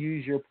one can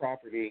use your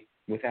property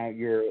without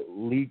your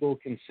legal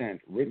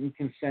consent, written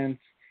consent,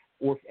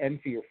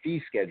 and for your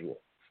fee schedule.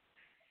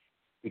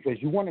 Because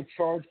you want to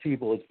charge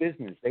people, it's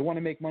business. They want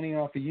to make money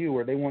off of you,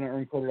 or they want to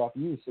earn credit off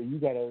of you, so you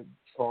got to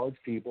charge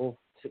people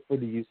for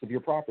the use of your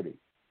property.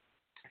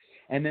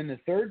 And then the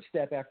third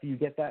step after you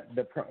get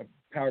the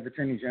power of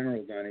attorney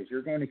general done is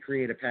you're going to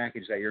create a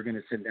package that you're going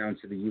to send down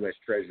to the U.S.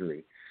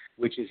 Treasury,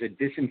 which is a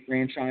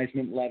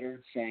disenfranchisement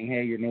letter saying,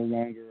 hey, you're no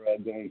longer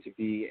going to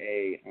be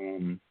a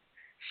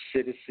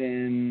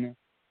citizen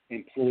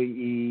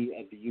employee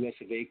of the U.S.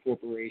 of A.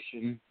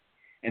 Corporation,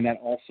 and that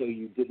also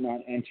you did not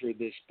enter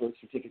this birth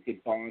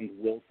certificate bond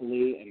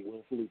willfully and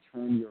willfully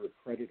turn your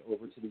credit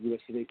over to the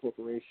U.S. of A.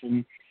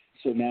 Corporation.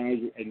 So now,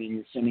 and then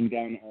you're sending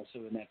down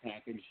also in that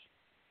package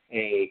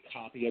a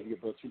copy of your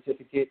birth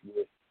certificate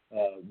with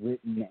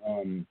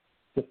written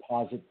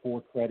deposit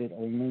for credit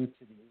only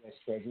to the U.S.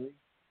 Treasury.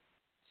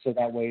 So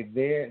that way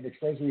the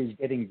Treasury is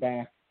getting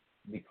back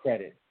the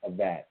credit of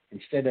that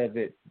instead of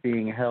it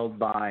being held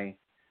by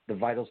the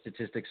Vital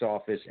Statistics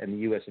Office and the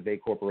U.S. of A.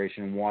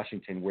 Corporation in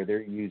Washington, where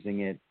they're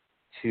using it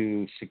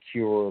to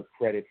secure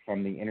credit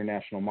from the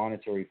International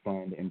Monetary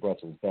Fund in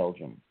Brussels,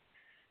 Belgium.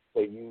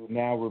 So you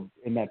now,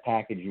 in that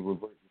package, you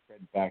revert your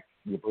credit back,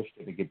 your birth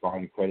certificate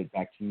bond credit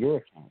back to your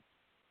account.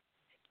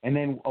 And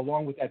then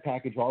along with that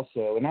package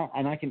also,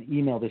 and I can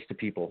email this to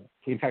people.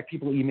 In fact,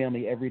 people email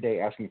me every day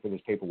asking for this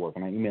paperwork,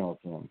 and I email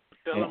it to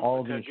them. All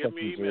of the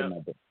instructions are in my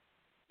book.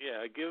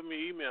 Yeah, give them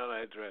your email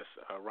address,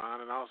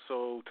 Ron, and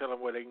also tell them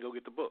where they can go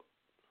get the book.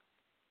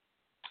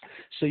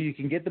 So you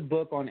can get the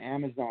book on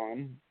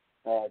Amazon.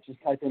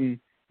 Just type in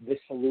The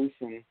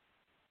Solution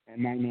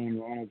and my name,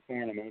 Ronald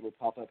Farnham, and it will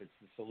pop up. It's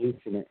The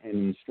Solution, an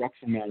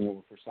instruction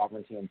manual for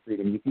sovereignty and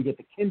freedom. You can get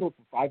the Kindle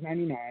for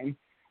 $5.99,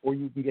 or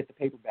you can get the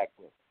paperback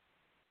book.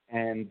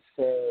 And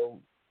so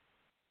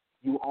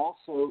you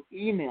also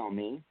email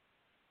me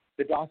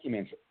the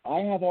documents. I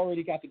have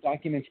already got the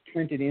documents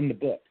printed in the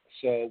book.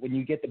 So when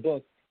you get the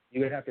book,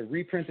 you would have to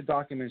reprint the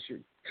documents,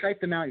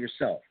 type them out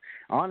yourself.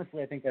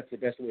 Honestly, I think that's the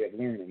best way of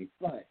learning.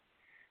 But,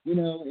 you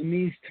know, in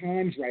these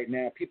times right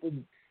now, people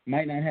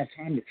might not have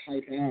time to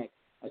type out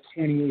a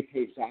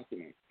 28-page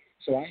document.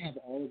 So I have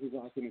all of the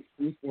documents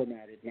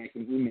pre-formatted, and I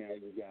can email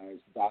you guys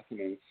the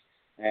documents.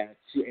 And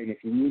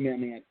if you email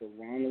me at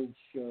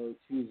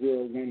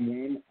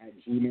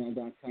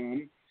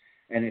theronaldshow2011@gmail.com,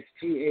 and it's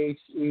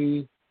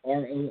TheRonaldShow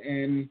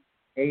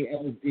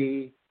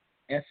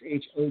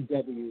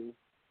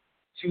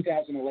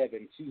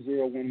 2011,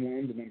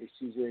 2011, the number's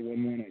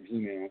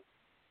 2011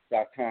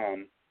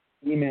 @gmail.com.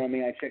 Email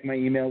me. I check my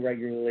email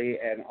regularly,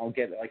 and I'll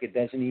get like a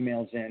dozen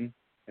emails in,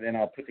 and then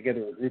I'll put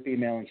together a group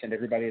email and send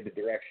everybody the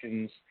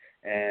directions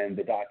and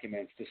the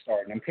documents to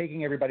start. And I'm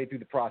taking everybody through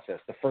the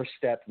process. The first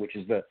step, which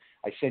is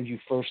I send you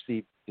first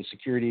the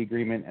security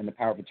agreement and the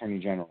power of attorney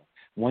general.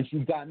 Once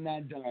you've gotten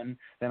that done,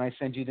 then I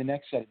send you the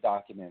next set of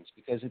documents,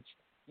 because it's,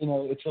 you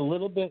know, it's a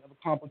little bit of a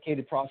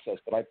complicated process,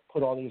 but I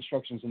put all the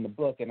instructions in the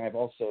book, and I've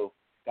also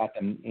got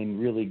them in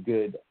really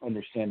good,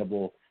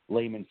 understandable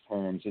layman's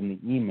terms in the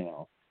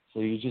email. So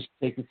you just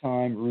take your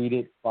time, read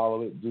it,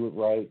 follow it, do it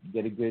right,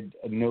 get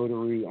a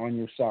notary on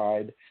your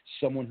side,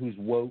 someone who's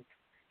woke.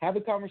 Have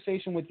a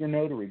conversation with your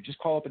notary. Just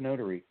call up a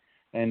notary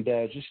and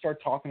just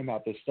start talking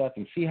about this stuff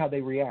and see how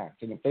they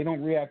react. And if they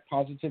don't react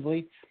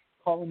positively,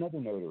 call another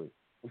notary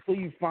until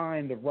you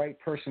find the right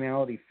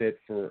personality fit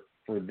for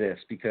this,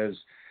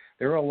 because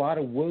there are a lot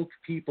of woke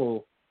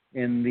people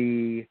in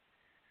the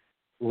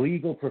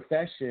legal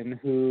profession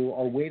who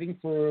are waiting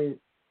for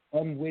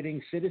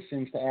unwitting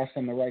citizens to ask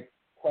them the right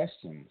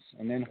questions,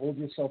 and then hold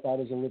yourself out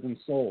as a living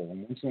soul.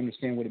 And once you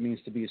understand what it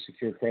means to be a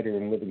secure creditor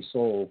and a living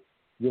soul,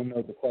 you'll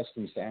know the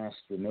questions to ask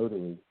your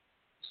notary.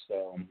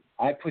 So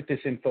I put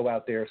this info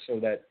out there so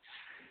that,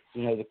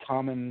 you know, the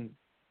common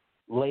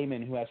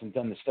layman who hasn't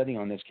done the study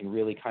on this can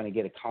really kind of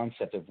get a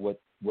concept of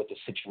what the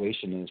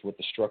situation is, what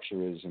the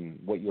structure is, and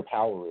what your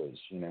power is,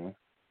 you know.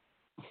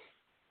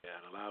 Yeah,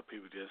 and a lot of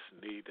people just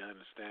need to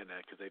understand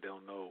that because they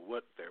don't know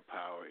what their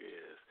power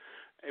is.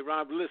 Hey,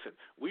 Rob, listen,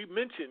 we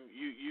mentioned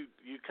you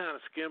kind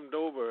of skimmed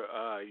over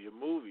your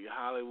movie,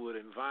 Hollywood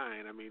and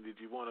Vine. I mean, did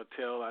you want to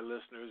tell our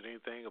listeners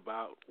anything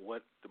about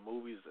what the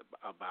movie's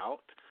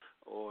about,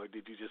 or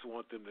did you just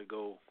want them to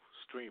go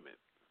stream it?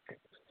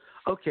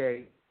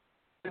 Okay.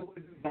 Hollywood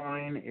and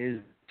Vine is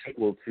a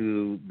sequel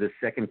to The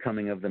Second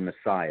Coming of the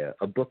Messiah,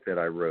 a book that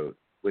I wrote,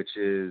 which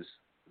is,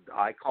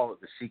 I call it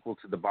the sequel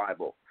to the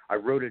Bible. I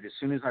wrote it as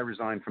soon as I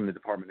resigned from the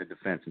Department of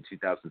Defense in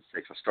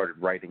 2006. I started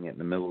writing it in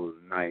the middle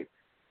of the night,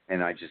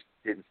 and I just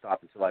didn't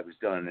stop until I was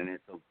done. And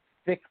it's a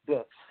thick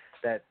book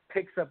that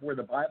picks up where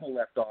the Bible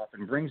left off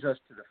and brings us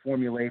to the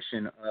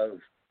formulation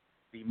of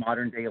the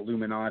modern-day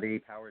Illuminati,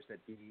 powers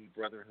that be,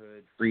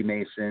 Brotherhood,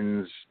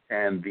 Freemasons,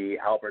 and the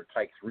Albert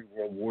Pike 3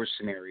 World War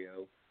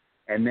scenario.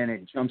 And then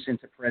it jumps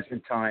into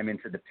present time,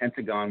 into the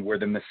Pentagon, where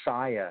the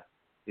Messiah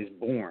is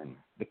born,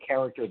 the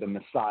character of the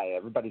Messiah.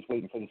 Everybody's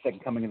waiting for the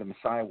second coming of the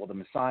Messiah. Well, the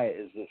Messiah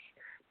is this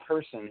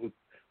person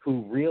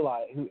who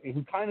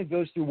kind of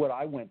goes through what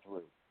I went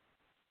through,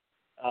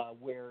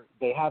 where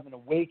they have an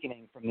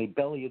awakening from the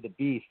belly of the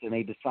beast, and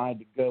they decide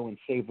to go and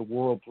save the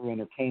world through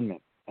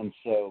entertainment. And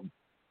so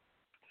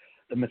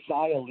the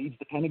Messiah leaves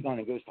the Pentagon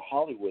and goes to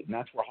Hollywood, and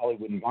that's where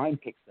Hollywood and Vine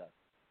picks up,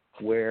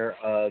 where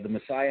the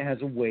Messiah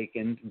has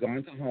awakened,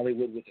 gone to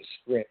Hollywood with a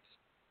script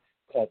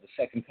called The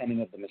Second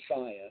Coming of the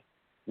Messiah,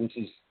 which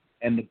is,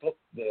 and the book,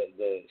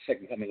 the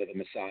Second Coming of the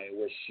Messiah,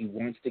 where she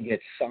wants to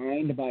get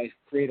signed by a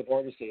creative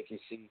artist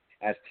agency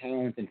as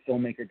talent and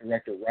filmmaker,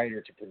 director,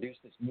 writer to produce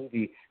this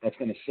movie that's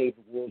going to save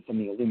the world from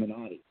the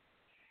Illuminati.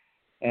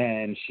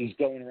 And she's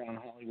going around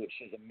Hollywood.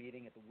 She has a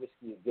meeting at the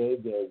Whiskey A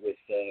Go-Go with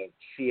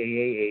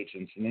CAA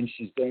agents, and then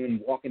she's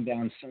walking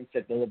down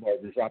Sunset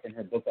Boulevard and dropping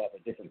her book off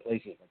at different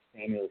places like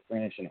Samuel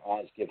French and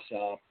Oz Gift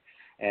Shop.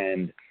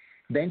 And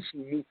then she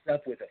meets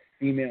up with a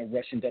female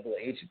Russian double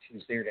agent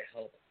who's there to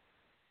help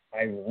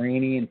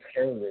Iranian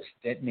terrorists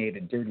detonate a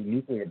dirty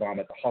nuclear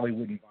bomb at the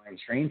Hollywood and Vine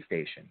train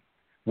station,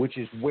 which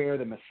is where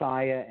the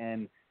Messiah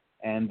and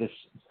this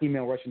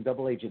female Russian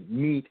double agent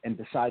meet and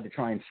decide to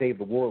try and save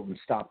the world and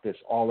stop this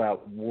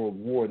all-out world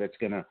war that's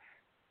going to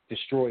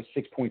destroy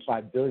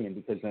 6.5 billion,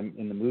 because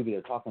in the movie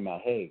they're talking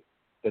about, hey,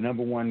 the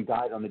number one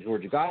guide on the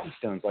Georgia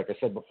Guidestones, like I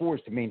said before,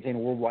 is to maintain a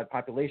worldwide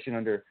population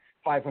under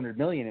 500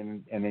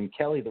 million. And then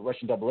Kelly, the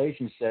Russian double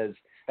agent, says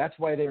that's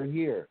why they're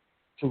here,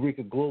 to wreak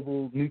a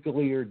global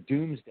nuclear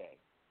doomsday,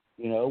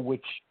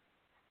 which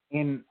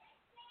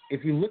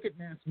if you look at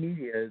mass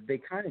media, they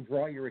kind of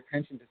draw your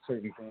attention to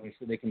certain things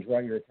so they can draw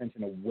your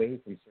attention away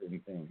from certain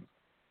things.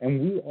 And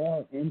we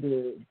are in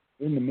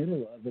the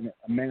middle of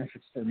a mass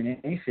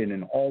extermination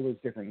in all those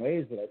different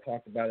ways that I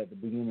talked about at the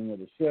beginning of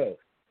the show.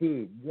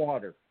 Food,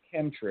 water,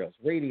 chemtrails,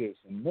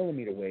 radiation,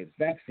 millimeter waves,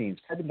 vaccines,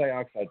 carbon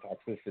dioxide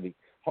toxicity,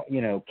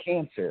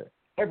 cancer,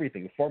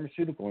 everything, the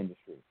pharmaceutical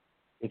industry.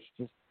 It's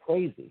just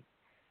crazy.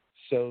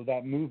 So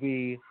that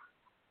movie,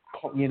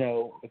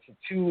 it's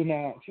a 2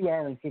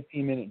 hour and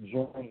 15-minute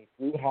journey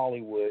through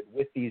Hollywood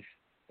with these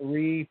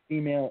 3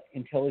 female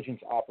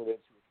intelligence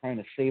operatives who are trying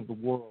to save the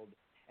world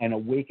and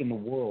awaken the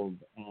world.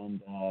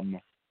 And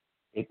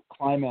it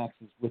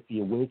climaxes with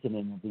the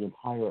awakening of the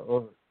entire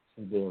earth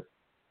to their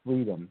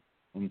freedom.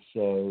 And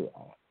so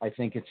I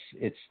think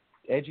it's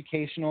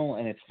educational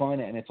and it's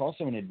fun and it's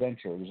also an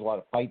adventure. There's a lot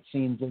of fight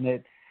scenes in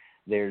it.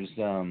 There's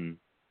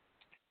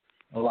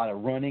a lot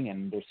of running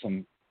and there's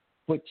some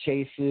foot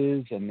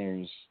chases and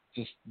there's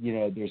just,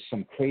 there's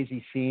some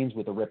crazy scenes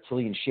with a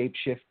reptilian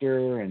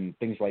shapeshifter and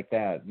things like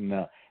that.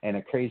 And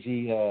a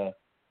crazy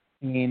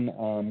scene,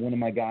 one of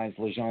my guys,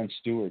 LeJean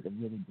Stewart, a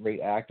really great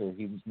actor.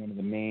 He was one of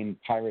the main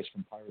pirates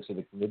from Pirates of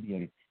the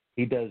Caribbean.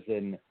 He does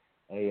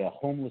a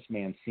homeless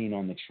man scene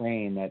on the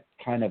train that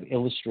kind of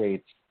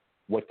illustrates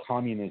what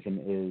communism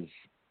is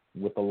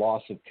with the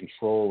loss of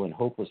control and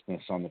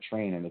hopelessness on the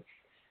train. And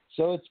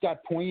it's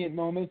got poignant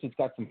moments, it's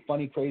got some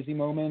funny, crazy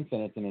moments,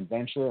 and it's an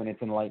adventure, and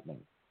it's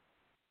enlightening.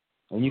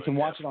 And you can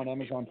watch it on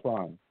Amazon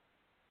Prime.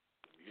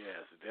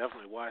 Yes,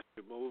 definitely watch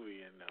the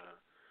movie and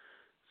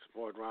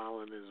support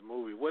Ronald in his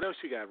movie. What else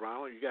you got,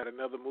 Ronald? You got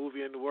another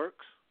movie in the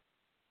works?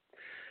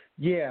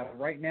 Yeah,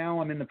 right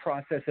now I'm in the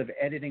process of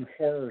editing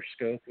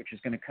Horoscope, which is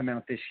going to come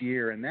out this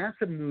year, and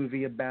that's a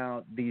movie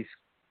about these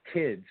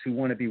kids who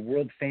want to be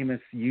world-famous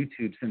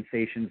YouTube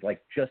sensations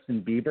like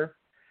Justin Bieber,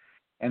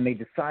 and they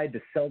decide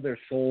to sell their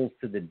souls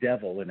to the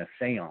devil in a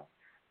seance,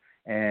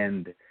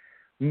 and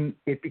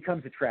it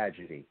becomes a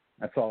tragedy.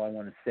 That's all I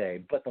want to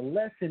say. But the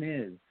lesson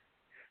is,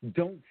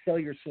 don't sell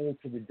your soul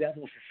to the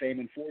devil for fame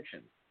and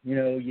fortune.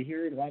 You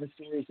hear a lot of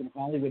stories in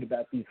Hollywood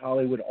about these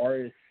Hollywood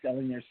artists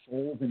selling their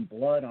souls and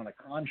blood on a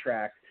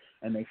contract,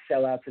 and they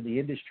sell out to the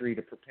industry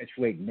to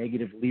perpetuate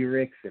negative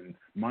lyrics and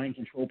mind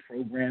control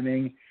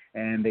programming,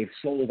 and they've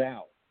sold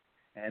out.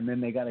 And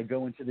then they got to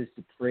go into this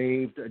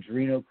depraved,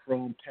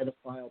 adrenochrome,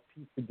 pedophile,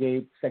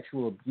 Pizzagate,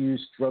 sexual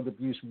abuse, drug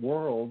abuse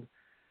world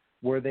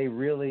where they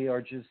really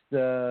are just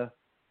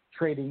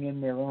trading in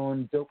their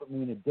own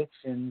dopamine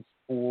addictions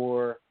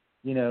for,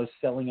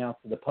 selling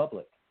out to the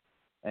public.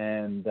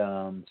 And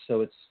so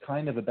it's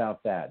kind of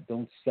about that.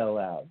 Don't sell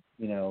out.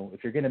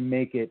 If you're going to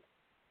make it,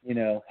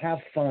 have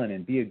fun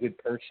and be a good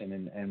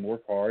person and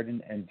work hard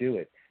and do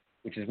it,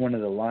 which is one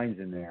of the lines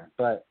in there.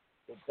 But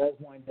it does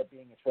wind up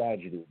being a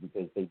tragedy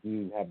because they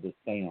do have this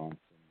seance,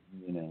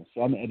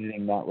 So I'm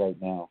editing that right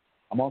now.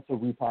 I'm also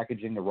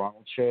repackaging the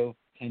Ronald Show,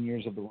 10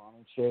 years of the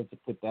Ronald Show, to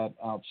put that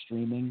out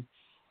streaming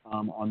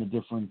on the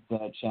different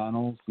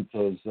channels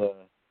because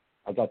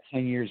I got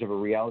 10 years of a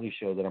reality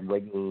show that I'm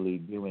regularly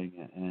doing,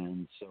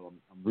 and so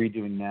I'm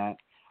redoing that.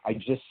 I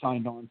just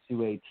signed on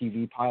to a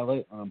TV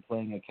pilot. I'm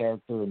playing a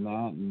character in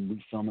that, and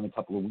we film in a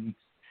couple of weeks.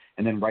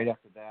 And then right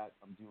after that,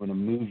 I'm doing a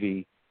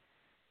movie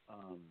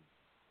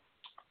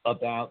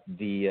about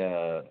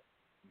the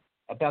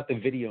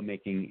video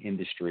making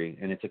industry,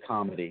 and it's a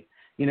comedy.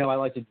 I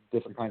like to do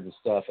different kinds of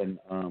stuff,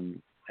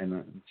 and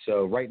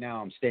so right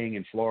now I'm staying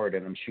in Florida,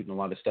 and I'm shooting a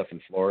lot of stuff in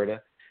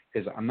Florida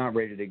because I'm not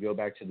ready to go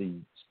back to the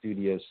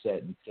studio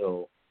set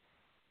until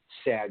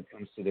SAG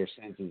comes to their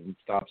senses and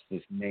stops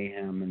this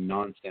mayhem and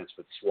nonsense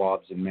with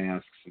swabs and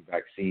masks and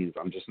vaccines.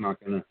 I'm just not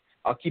going to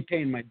 – I'll keep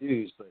paying my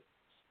dues, but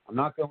I'm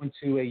not going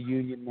to a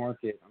union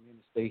market. I'm going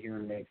to stay here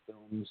and make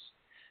films.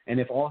 And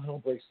if all hell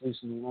breaks loose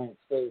in the United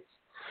States,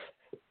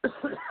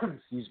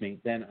 excuse me,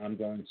 then I'm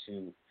going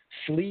to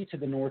flee to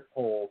the North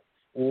Pole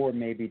or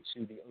maybe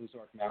to the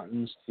Ozark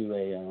Mountains to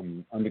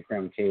a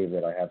underground cave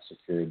that I have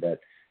secured that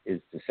is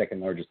the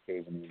second largest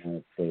cave in the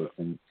United States.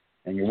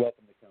 And you're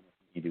welcome to come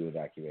if you need to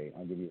evacuate.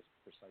 I'll give you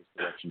precise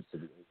directions to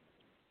the Ozark.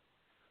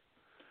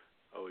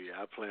 Oh,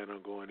 yeah, I plan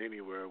on going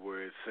anywhere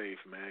where it's safe,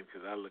 man,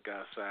 because I look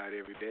outside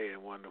every day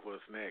and wonder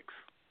what's next.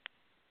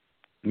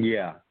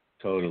 Yeah,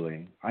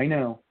 totally. I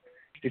know.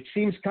 It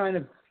seems kind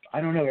of,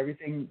 I don't know,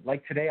 everything,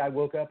 like today I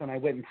woke up and I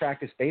went and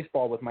practiced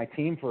baseball with my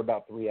team for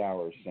about 3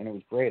 hours, and it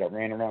was great. I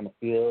ran around the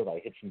field, I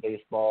hit some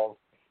baseballs,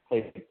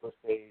 played first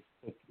base,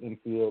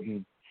 infield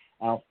and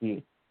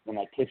outfield, and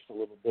I pitched a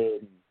little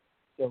bit. And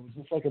so it was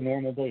just like a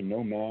normal day,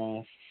 no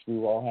masks, we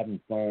were all having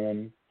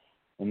fun.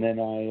 And then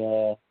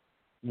I,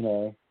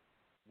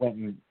 went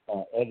and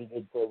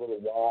edited for a little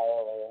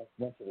while.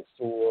 I went to the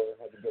store,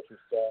 had to get some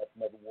stuff,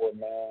 never wore a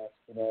mask.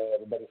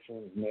 Everybody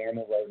seems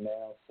normal right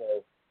now.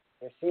 So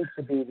there seems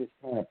to be this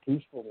kind of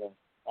peacefulness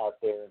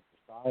out there in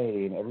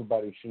society, and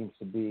everybody seems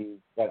to be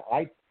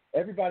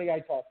everybody I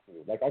talk to,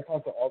 like I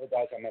talked to all the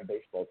guys on my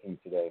baseball team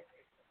today,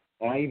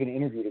 and I even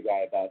interviewed a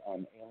guy about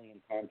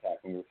alien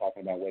contact, and we were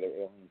talking about whether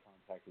alien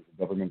contact is a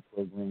government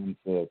program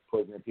to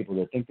program people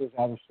that think there's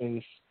outer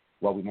space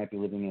while we might be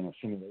living in a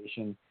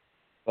simulation.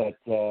 But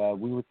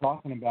we were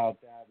talking about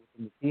that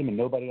within the team, and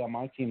nobody on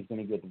my team is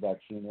going to get the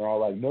vaccine. They're all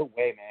like, no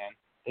way, man.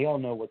 They all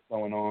know what's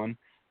going on.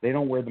 They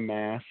don't wear the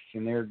masks,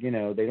 and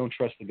they don't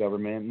trust the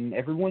government. And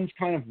everyone's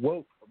kind of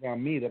woke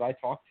around me that I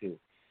talk to.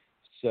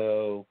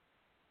 So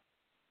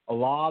a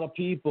lot of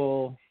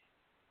people,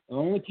 the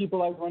only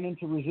people I run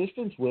into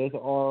resistance with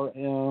are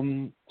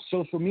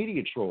social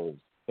media trolls.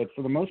 But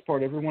for the most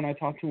part, everyone I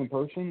talk to in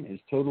person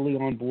is totally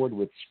on board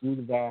with screw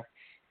the vax,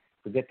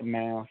 forget the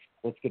mask,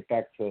 let's get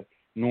back to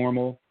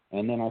normal.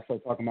 And then I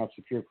start talking about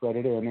secure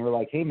creditor, and they're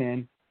like, hey,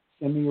 man,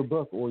 send me your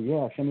book, or,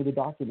 yeah, send me the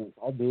documents.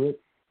 I'll do it.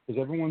 Because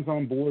everyone's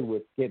on board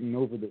with getting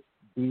over this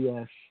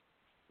BS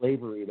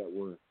slavery that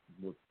we're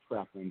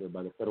trapped under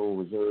by the Federal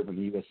Reserve and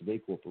the U.S. of A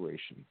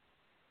Corporation.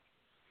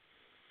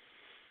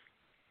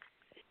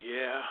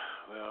 Yeah,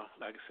 well,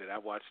 like I said, I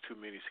watch too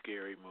many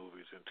scary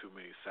movies and too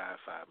many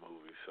sci-fi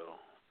movies, so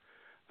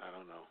I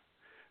don't know.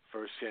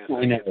 First chance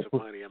I get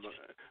some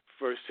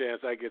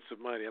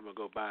money, I'm gonna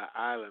go buy an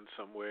island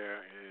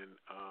somewhere, and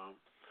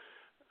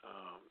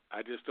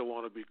I just don't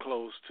want to be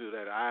close to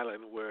that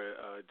island where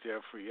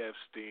Jeffrey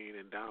Epstein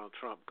and Donald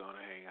Trump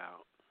gonna hang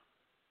out.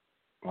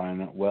 I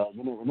know. Well,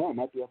 you never know. It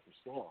might be up for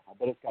sale. I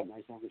bet it's got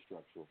nice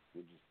infrastructure.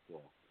 We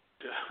just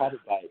probably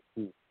buy it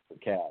cheap for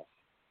cash.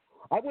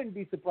 I wouldn't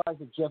be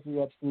surprised if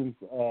Jeffrey Epstein's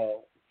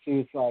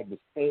suicide was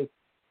fake,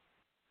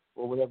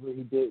 or whatever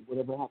he did,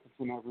 whatever happened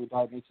to him after he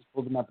died. They just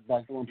pulled him out the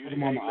back door and put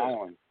him on the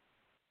island.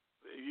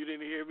 You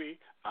didn't hear me?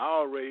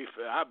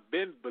 I've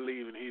been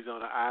believing he's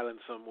on an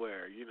island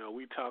somewhere. You know,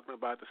 we talking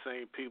about the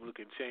same people who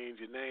can change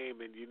your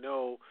name, and you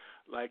know,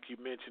 like you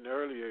mentioned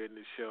earlier in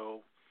the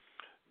show,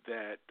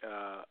 that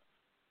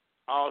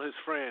all his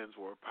friends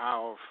were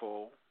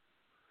powerful,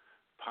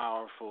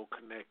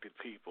 connected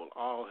people,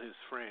 all his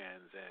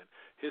friends, and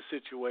his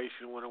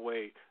situation went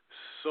away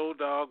so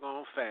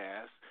doggone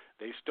fast.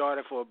 They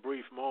started for a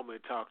brief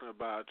moment talking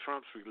about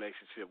Trump's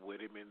relationship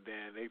with him, and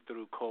then they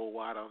threw cold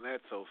water on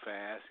that so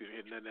fast, you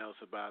hear nothing else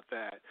about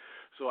that.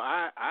 So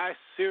I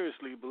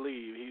seriously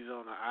believe he's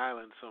on an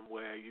island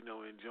somewhere,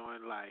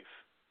 enjoying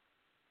life.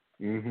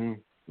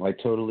 I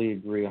totally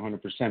agree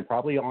 100%.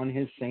 Probably on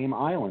his same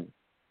island,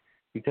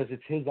 because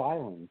it's his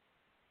island.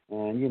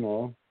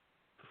 And,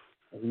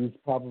 he's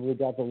probably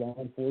got the law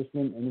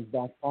enforcement in his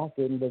back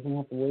pocket and doesn't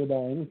have to worry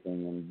about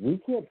anything. And we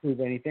can't prove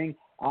anything.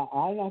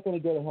 I'm not going to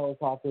get a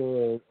helicopter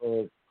or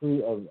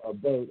a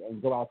boat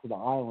and go out to the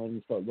island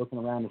and start looking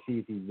around to see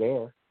if he's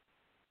there.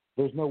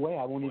 There's no way.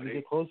 I won't even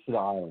get close to the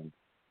island.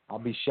 I'll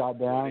be shot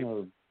down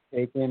or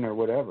taken or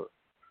whatever.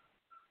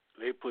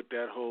 They put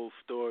that whole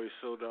story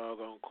so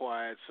doggone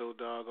quiet, so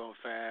doggone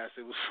fast.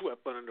 It was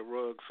swept under the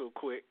rug so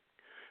quick.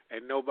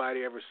 And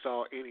nobody ever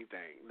saw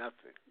anything,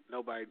 nothing.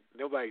 Nobody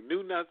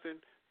knew nothing.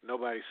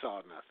 Nobody saw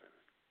nothing.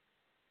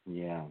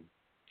 Yeah,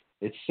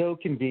 it's so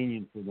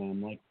convenient for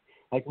them.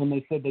 Like when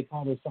they said they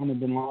caught Osama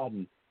bin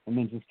Laden and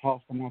then just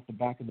tossed him off the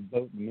back of the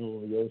boat in the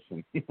middle of the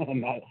ocean.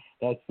 And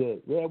that's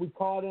it. Yeah, we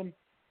caught him,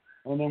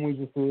 and then we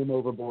just threw him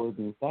overboard,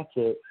 and that's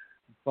it.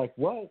 It's like,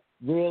 what?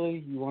 Really?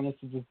 You want us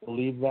to just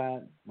believe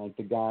that? Like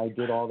the guy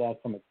did all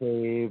that from a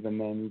cave, and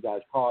then you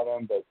guys caught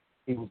him, but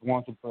he was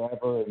wanted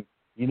forever, and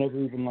you never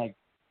even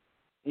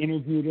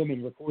interviewed him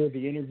and recorded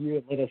the interview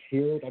and let us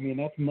hear it. I mean,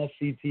 that's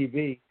must-see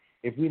TV.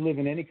 If we live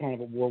in any kind of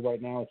a world right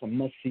now, it's a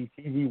must-see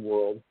TV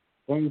world.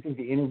 Don't you think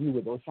the interview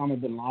with Osama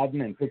bin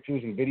Laden and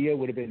pictures and video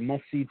would have been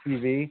must-see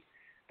TV?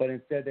 But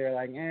instead they're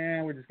like,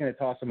 we're just going to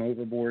toss him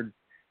overboard,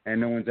 and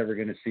no one's ever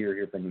going to see or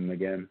hear from him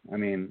again. I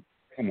mean,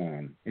 come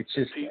on. It's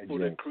just the people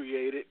that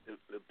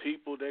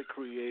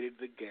created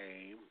the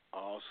game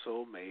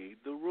also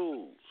made the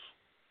rules.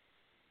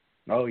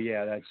 Oh,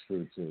 yeah, that's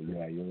true, too.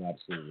 Yeah, you're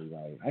absolutely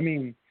right. I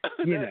mean, I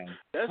see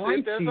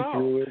all.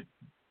 through it.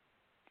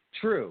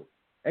 True.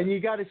 And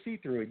you got to see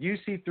through it. You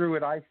see through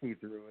it, I see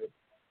through it.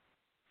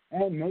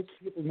 And most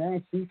people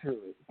now see through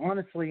it.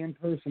 Honestly, in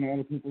person, all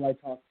the people I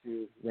talk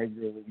to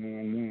regularly,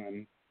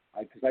 one-on-one,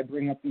 because I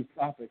bring up these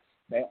topics,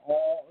 they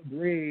all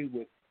agree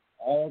with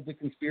all of the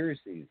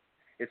conspiracies.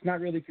 It's not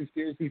really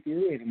conspiracy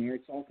theory anymore.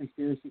 It's all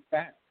conspiracy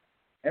facts.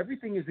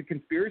 Everything is a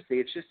conspiracy.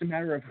 It's just a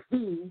matter of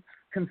who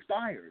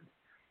conspired.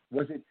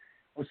 Was it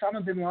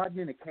Osama bin Laden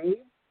in a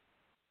cave,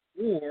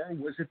 or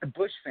was it the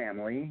Bush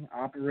family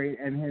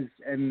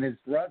and his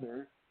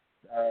brother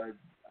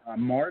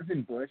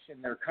Marvin Bush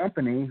and their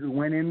company who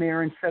went in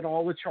there and set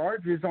all the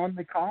charges on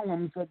the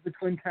columns of the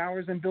Twin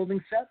Towers and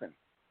Building 7?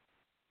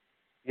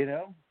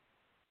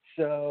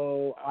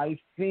 So I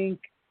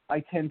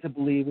tend to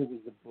believe it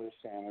was the Bush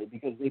family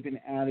because they've been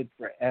at it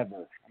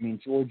forever. I mean,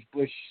 George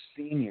Bush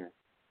Sr.,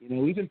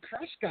 even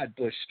Prescott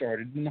Bush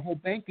started in the whole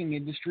banking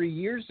industry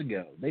years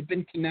ago. They've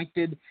been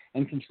connected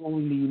and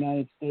controlling the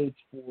United States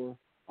for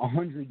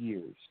 100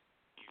 years.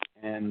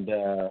 And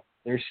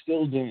they're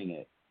still doing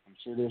it. I'm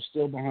sure they're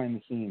still behind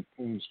the scenes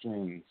pulling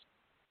strings.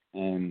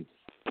 And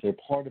they're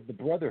part of the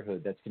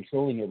brotherhood that's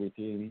controlling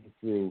everything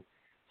through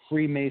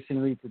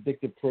Freemasonry,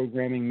 predictive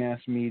programming,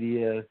 mass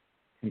media,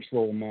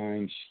 control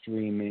minds,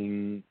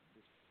 streaming,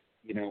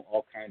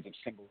 all kinds of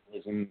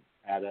symbolism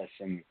at us,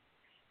 and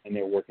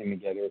they're working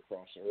together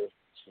across Earth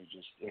to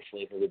just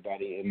enslave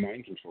everybody and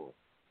mind control.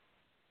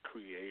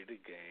 Created a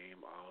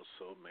game,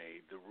 also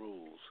made the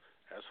rules.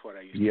 That's what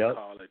I used to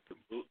call it,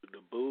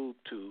 the boob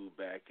tube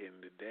back in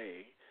the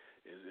day,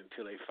 is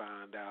until they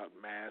found out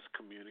mass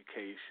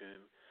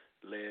communication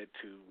led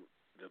to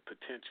the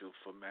potential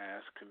for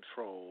mass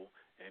control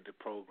and to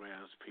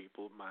programs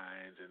people's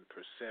minds and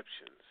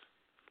perceptions.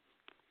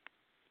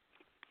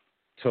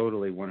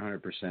 Totally,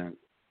 100%. And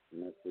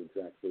that's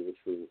exactly the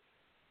truth.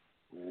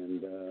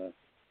 And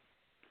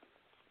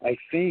I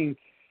think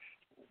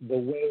the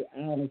way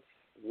out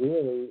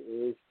really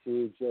is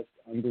to just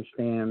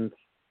understand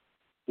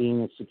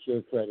being a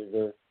secure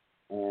creditor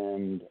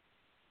and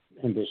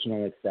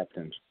conditional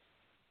acceptance.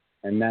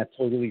 And that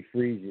totally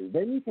frees you.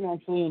 Then you can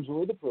actually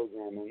enjoy the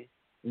programming,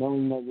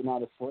 knowing that you're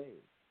not a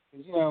slave.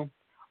 Because, you know,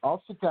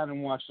 I'll sit down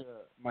and watch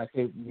my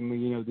favorite,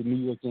 you know, the New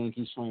York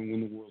Yankees try and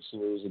win the World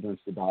Series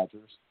against the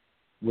Dodgers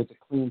with a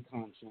clean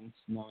conscience,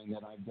 knowing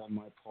that I've done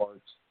my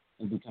part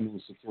in becoming a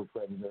secure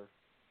creditor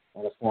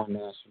and a foreign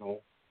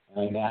national,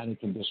 and I hadn't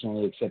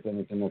conditionally accept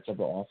anything that's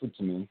ever offered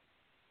to me.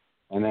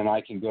 And then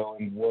I can go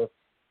and work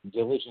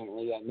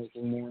diligently at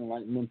making more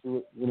enlightenment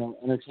through, you know,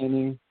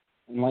 enlightening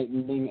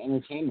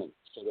entertainment,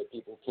 so that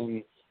people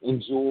can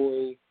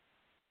enjoy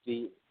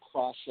the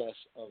process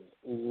of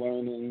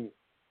learning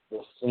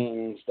the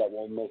things that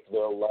will make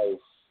their life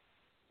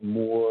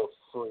more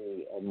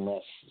free and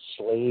less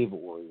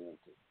slave-oriented.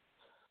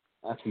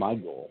 That's my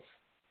goal.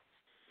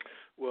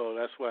 Well,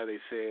 that's why they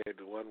said,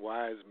 one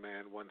wise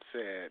man once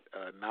said,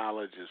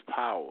 knowledge is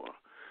power.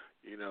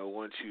 You know,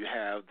 once you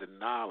have the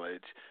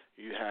knowledge,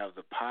 you have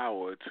the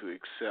power to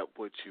accept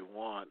what you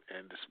want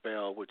and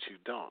dispel what you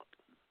don't.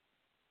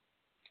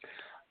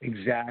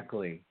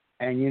 Exactly.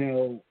 And, you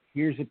know,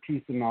 here's a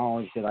piece of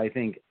knowledge that I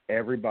think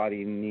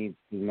everybody needs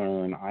to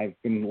learn. I've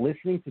been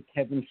listening to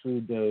Kevin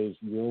Trudeau's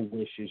Your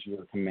Wish is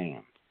Your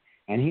Command,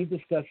 and he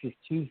discusses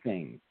two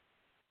things: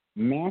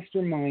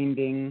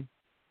 masterminding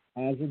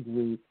as a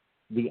group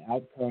the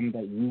outcome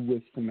that you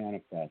wish to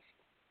manifest,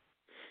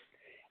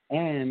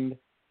 and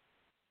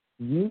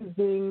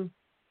using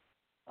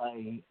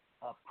a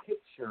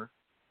picture,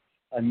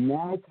 a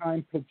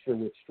now-time picture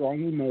with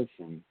strong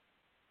emotion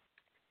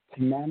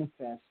to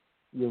manifest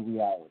your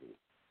reality.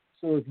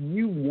 So if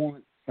you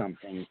want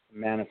something to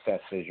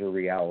manifest as your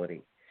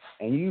reality,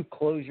 and you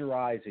close your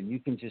eyes and you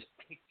can just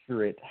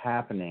picture it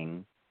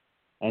happening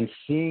and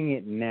seeing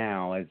it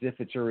now as if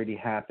it's already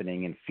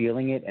happening and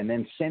feeling it, and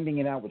then sending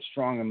it out with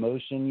strong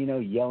emotion, you know,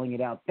 yelling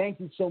it out, thank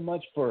you so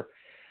much for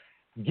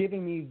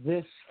giving me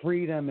this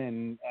freedom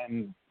and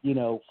you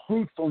know,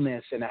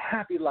 fruitfulness and a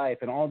happy life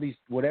and all these,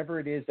 whatever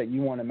it is that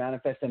you want to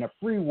manifest in a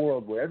free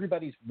world where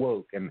everybody's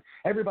woke and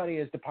everybody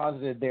has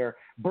deposited their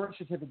birth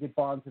certificate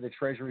bond to the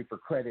Treasury for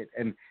credit,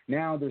 and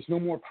now there's no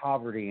more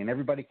poverty and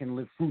everybody can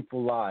live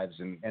fruitful lives.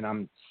 And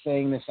I'm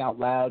saying this out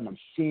loud and I'm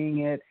seeing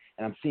it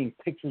and I'm seeing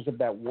pictures of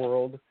that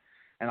world,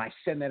 and I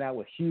send that out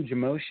with huge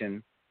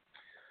emotion.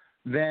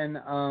 Then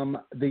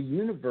the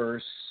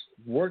universe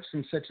works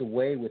in such a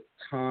way with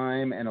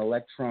time and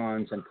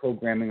electrons and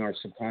programming our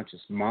subconscious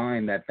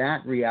mind that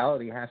that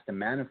reality has to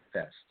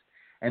manifest.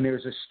 And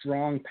there's a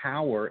strong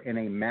power in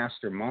a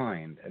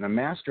mastermind. And a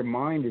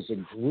mastermind is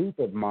a group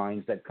of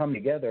minds that come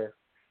together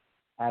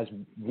as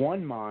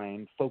one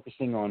mind,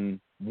 focusing on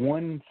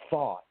one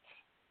thought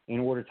in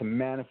order to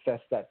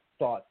manifest that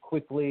thought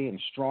quickly and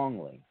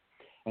strongly.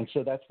 And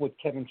so that's what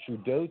Kevin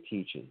Trudeau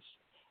teaches,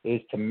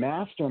 is to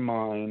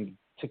mastermind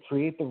to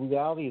create the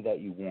reality that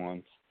you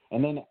want.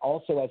 And then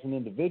also as an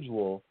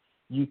individual,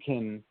 you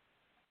can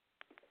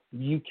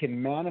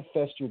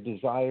manifest your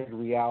desired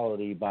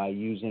reality by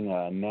using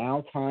a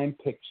now time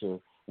picture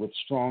with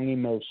strong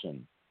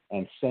emotion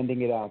and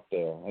sending it out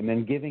there, and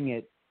then giving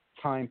it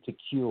time to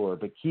cure,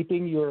 but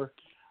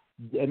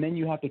and then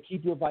you have to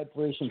keep your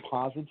vibration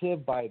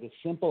positive by the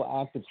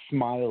simple act of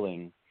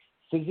smiling.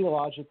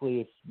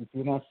 Physiologically, if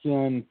you're not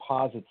feeling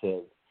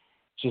positive,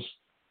 just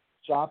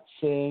stop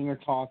saying or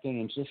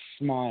talking and just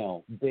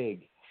smile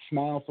big.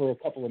 Smile for a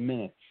couple of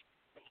minutes.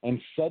 And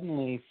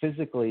suddenly,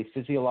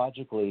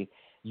 physiologically,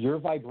 your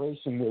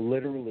vibration will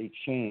literally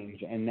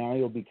change, and now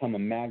you'll become a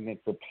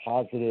magnet for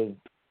positive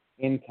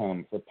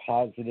income, for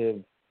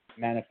positive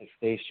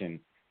manifestation,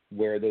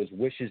 where those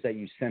wishes that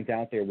you sent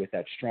out there with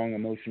that strong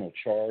emotional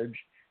charge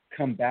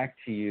come back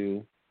to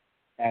you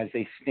as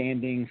a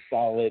standing,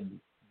 solid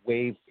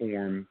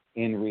waveform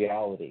in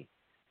reality.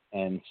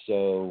 And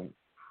so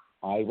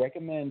I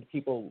recommend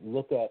people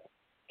look up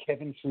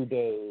Kevin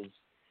Trudeau's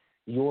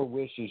Your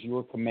Wish is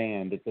Your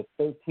Command. It's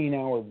a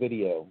 13-hour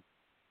video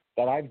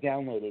that I've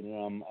downloaded,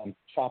 and I'm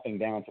chopping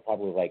down to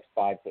probably like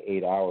 5 to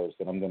 8 hours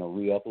that I'm going to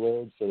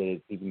re-upload so that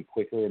it's even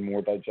quicker and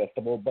more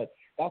digestible. But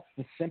that's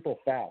the simple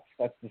facts.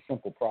 That's the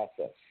simple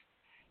process.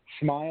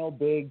 Smile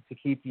big to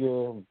keep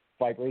your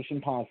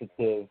vibration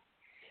positive,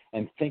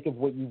 and think of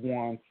what you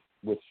want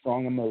with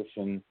strong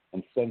emotion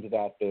and send it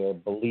out there,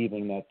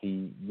 believing that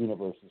the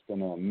universe is going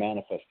to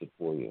manifest it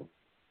for you.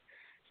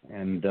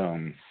 And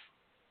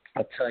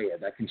I'll tell you,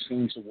 that can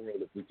change the world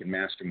if we can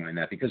mastermind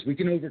that, because we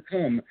can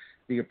overcome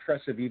the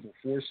oppressive evil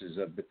forces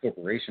of the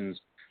corporations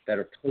that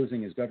are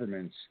posing as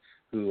governments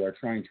who are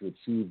trying to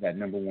achieve that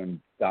number one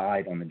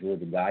guide on the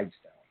Georgia Guidestones.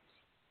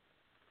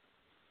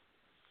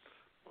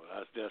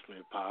 It's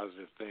definitely a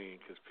positive thing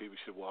because people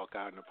should walk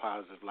out in a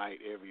positive light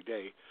every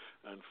day.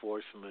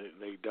 Unfortunately,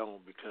 they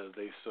don't because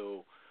they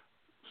so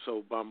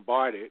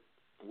bombarded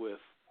with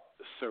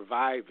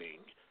surviving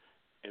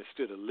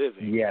instead of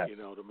living. Yes. You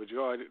know, the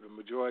majority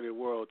of the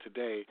world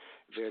today,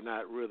 they're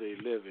not really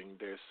living;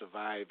 they're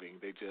surviving.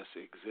 They're just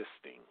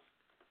existing.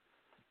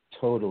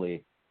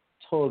 Totally.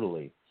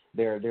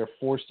 They're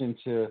forced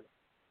into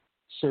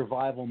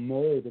survival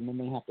mode, and then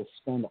they have to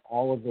spend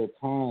all of their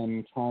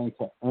time trying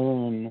to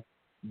earn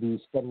these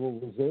Federal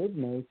Reserve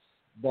notes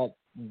that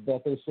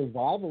their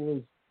survival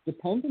is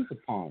dependent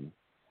upon.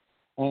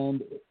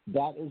 And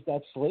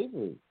that's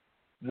slavery,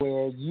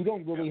 where you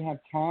don't really have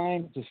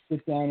time to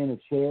sit down in a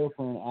chair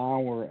for an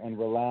hour and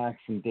relax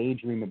and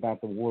daydream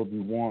about the world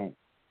you want.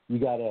 You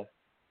got to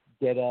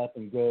get up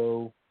and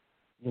go,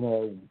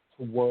 to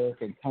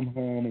work and come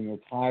home, and you're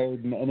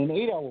tired. And an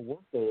 8-hour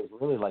workday is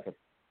really like a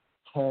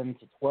 10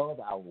 to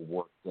 12-hour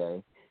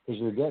workday, because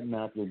you're getting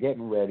up, you're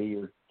getting ready,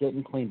 you're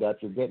getting cleaned up,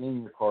 you're getting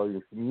in your car,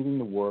 you're commuting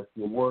to work,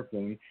 you're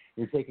working,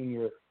 you're taking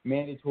your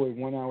mandatory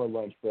 1-hour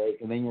lunch break,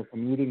 and then you're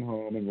commuting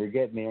home, and you're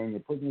getting there, and you're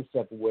putting your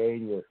stuff away,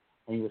 and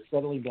you're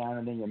settling down,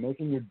 and then you're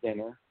making your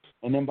dinner,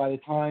 and then by the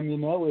time you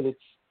know it,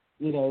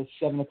 it's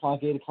 7 o'clock,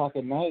 8 o'clock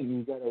at night,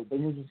 and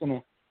then you're just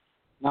gonna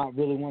not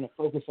really want to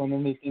focus on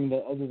anything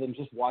other than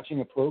just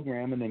watching a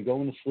program and then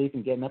going to sleep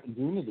and getting up and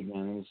doing it again.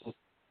 And it's just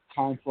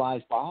time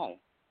flies by.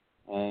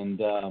 And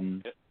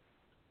you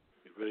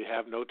really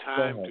have no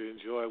time to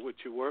enjoy what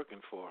you're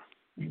working for.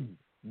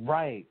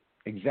 Right,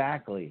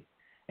 exactly.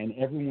 And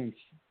everyone's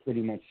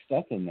pretty much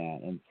stuck in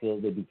that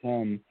until they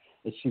become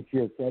a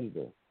secure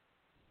creditor.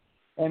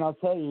 And I'll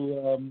tell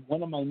you,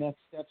 one of my next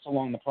steps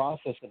along the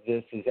process of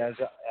this is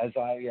as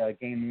I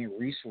gain more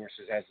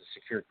resources as a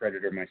secure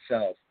creditor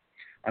myself,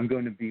 I'm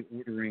going to be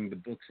ordering the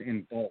books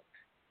in bulk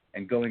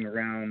and going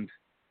around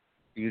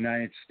the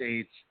United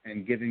States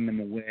and giving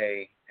them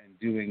away and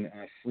doing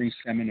free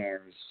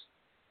seminars,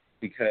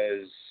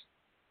 because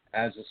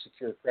as a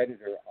secure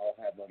creditor,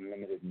 I'll have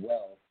unlimited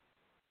wealth,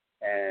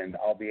 and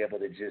I'll be able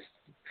to just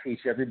teach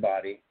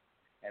everybody,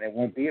 and it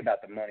won't be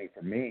about the money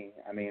for me.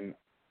 I mean,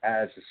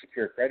 as a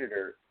secure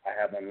creditor, I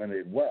have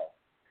unlimited wealth.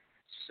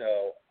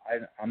 So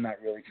I'm not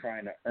really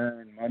trying to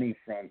earn money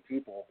from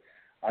people.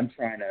 I'm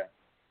trying to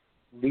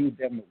lead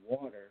them with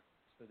water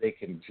so they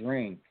can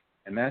drink,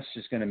 and that's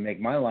just going to make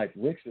my life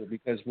richer,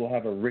 because we'll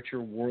have a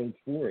richer world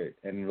for it,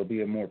 and it'll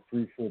be a more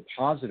fruitful,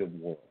 positive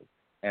world.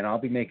 And I'll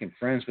be making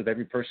friends with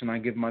every person I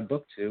give my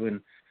book to,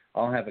 and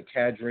I'll have a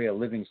cadre of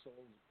living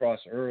souls across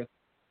Earth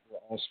who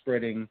are all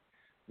spreading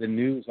the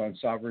news on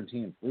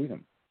sovereignty and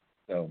freedom.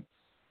 So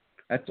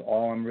that's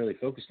all I'm really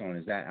focused on,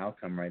 is that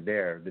outcome right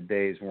there. The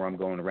days where I'm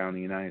going around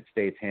the United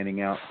States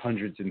handing out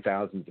hundreds and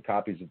thousands of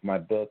copies of my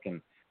book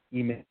and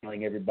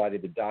emailing everybody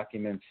the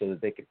documents so that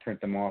they could print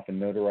them off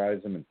and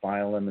notarize them and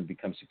file them and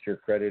become secure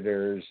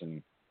creditors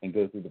and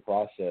go through the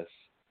process.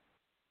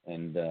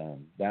 And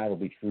that'll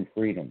be true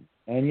freedom.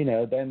 And,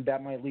 then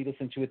that might lead us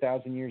into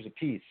 1,000 years of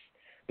peace.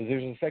 Because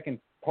there's a second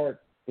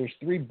part. There's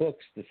 3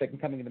 books. The Second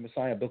Coming of the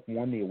Messiah, Book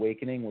 1, The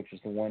Awakening, which is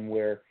the one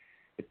where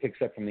it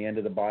picks up from the end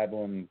of the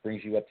Bible and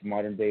brings you up to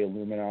modern-day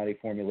Illuminati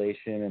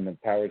formulation and the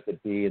powers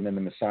that be, and then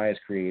the Messiah is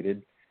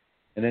created.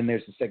 And then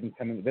there's the Second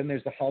Coming. Then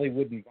there's the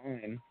Hollywood and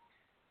Vine,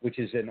 which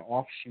is an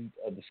offshoot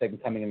of the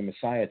Second Coming of the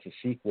Messiah. It's a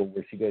sequel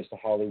where she goes to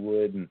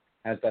Hollywood and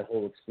has that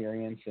whole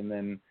experience, and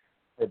then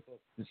her book,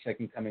 The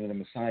Second Coming of the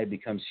Messiah,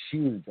 becomes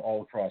huge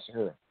all across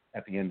Earth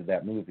at the end of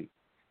that movie.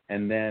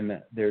 And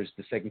then there's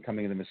The Second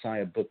Coming of the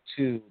Messiah, Book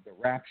 2, The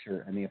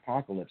Rapture and the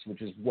Apocalypse,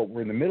 which is what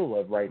we're in the middle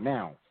of right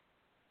now.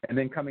 And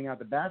then coming out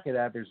the back of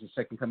that, there's The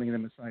Second Coming of the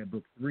Messiah,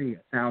 Book 3,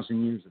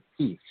 1,000 Years of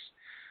Peace,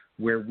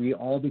 where we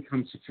all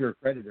become secure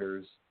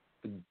creditors.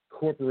 The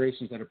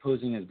corporations that are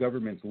posing as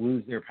governments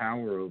lose their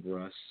power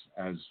over us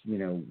as,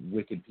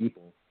 wicked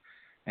people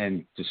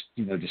and just,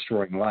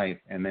 destroying life.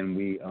 And then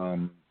we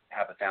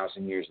have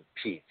 1,000 years of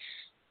peace.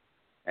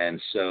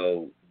 And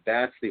so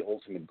that's the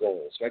ultimate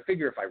goal. So I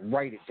figure if I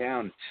write it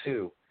down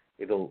too,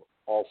 it'll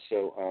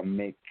also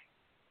make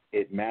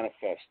it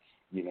manifest,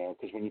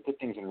 because when you put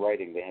things in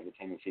writing, they have a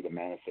tendency to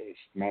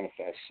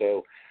manifest.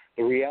 So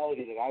the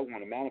reality that I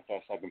want to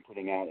manifest, I've been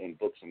putting out in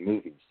books and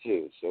movies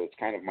too. So it's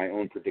kind of my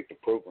own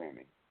predictive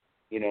programming.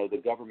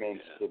 The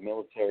government, the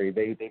military,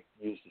 they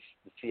use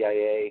the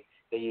CIA,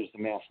 they use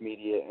the mass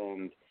media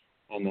and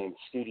the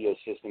studio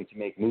system to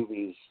make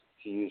movies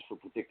to use for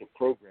predictive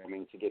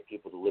programming to get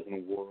people to live in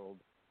a world.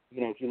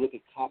 If you look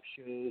at cop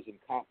shows and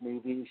cop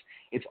movies,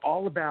 it's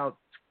all about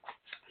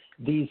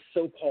these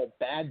so-called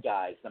bad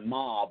guys, the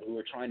mob, who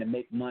are trying to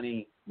make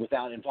money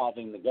without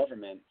involving the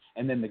government,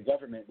 and then the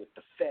government with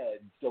the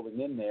feds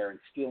going in there and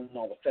stealing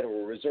all the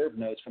Federal Reserve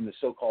notes from the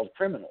so-called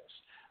criminals.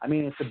 I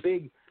mean, it's a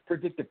big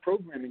predictive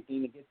programming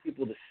thing to get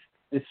people to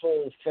this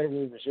whole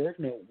Federal Reserve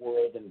note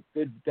world, and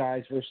good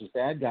guys versus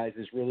bad guys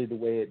is really the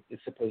way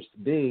it's supposed to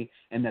be,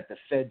 and that the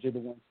feds are the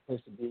ones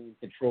supposed to be in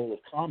control of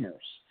commerce.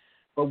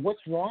 But what's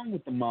wrong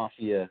with the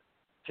mafia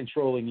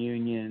controlling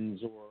unions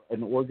or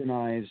an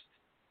organized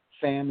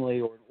family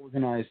or an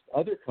organized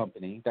other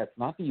company that's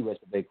not the U.S.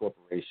 of A.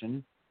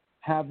 Corporation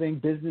having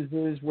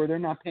businesses where they're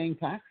not paying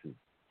taxes.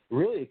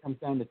 Really, it comes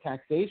down to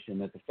taxation,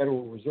 that the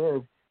Federal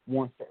Reserve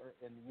wants to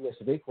earn, and the U.S.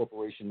 of A.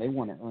 Corporation, they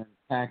want to earn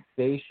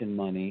taxation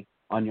money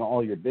on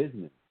all your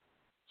business.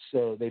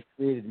 So they've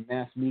created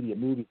mass media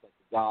movies like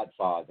The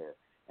Godfather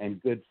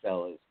and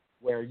Goodfellas,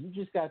 where you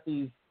just got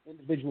these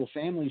individual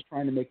families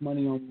trying to make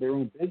money on their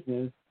own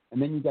business,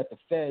 and then you got the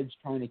feds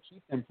trying to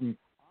keep them from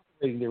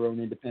operating their own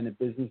independent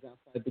business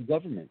outside the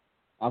government,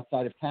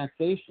 outside of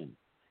taxation.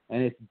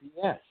 And it's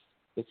BS.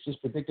 It's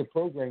just predictive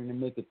programming to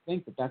make it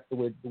think that that's the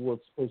way the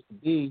world's supposed to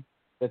be,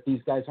 that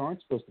these guys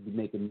aren't supposed to be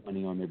making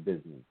money on their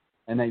business,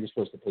 and that you're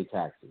supposed to pay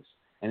taxes.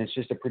 And it's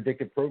just a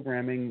predictive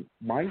programming,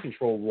 mind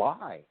control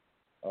lie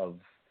of,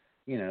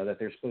 that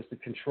they're supposed to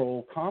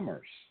control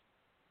commerce.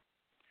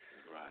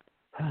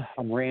 Right.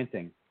 I'm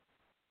ranting.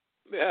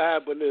 Yeah,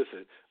 but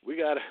listen, we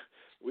got a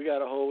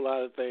whole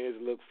lot of things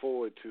to look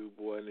forward to,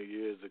 boy, in the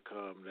years to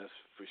come. That's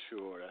for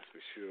sure. And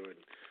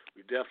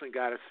we definitely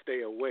got to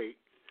stay awake.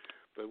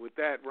 But with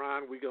that,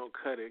 Ron, we're going to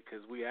cut it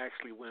because we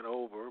actually went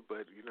over.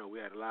 But, we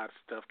had a lot of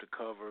stuff to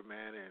cover,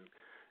 man, and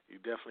you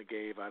definitely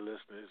gave our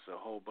listeners a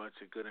whole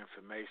bunch of good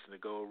information to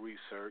go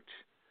research.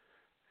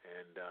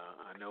 And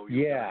I know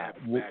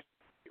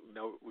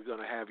we're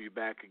going to have you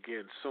back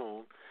again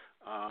soon.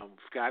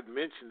 Scott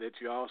mentioned that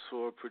you're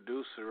also a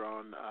producer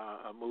on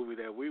a movie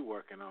that we're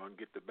working on,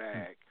 Get the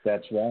Bag.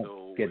 That's right.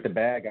 So Get the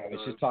Bag. I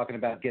was just talking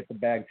about Get the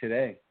Bag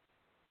today.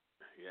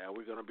 Yeah,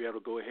 we're going to be able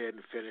to go ahead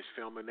and finish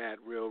filming that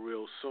real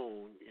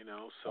soon,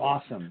 So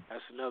awesome.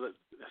 That's another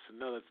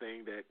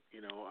thing that,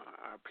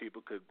 our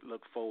people could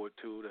look forward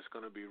to. That's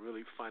going to be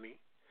really funny.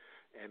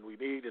 And we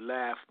need to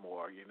laugh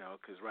more,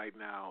 because right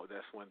now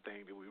that's one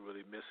thing that we're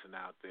really missing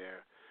out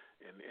there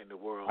in the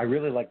world. I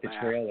really like the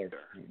trailer.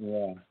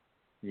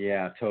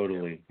 Yeah,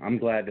 totally. I'm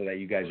glad that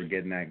you guys are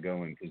getting that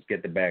going, because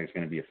Get the Bag is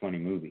going to be a funny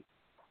movie.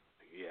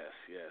 Yes.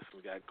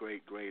 We got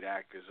great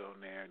actors on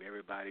there, and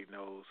everybody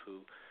knows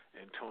who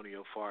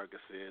Antonio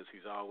Fargas is.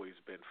 He's always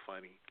been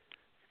funny.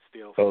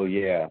 Still funny. Oh,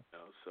 yeah.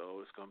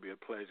 So it's going to be a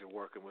pleasure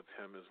working with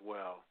him as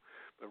well.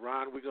 But,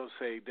 Ron, we're going to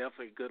say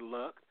definitely good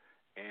luck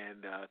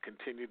and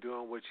continue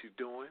doing what you're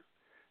doing.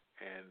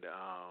 And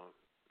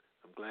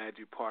I'm glad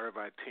you're part of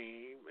our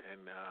team,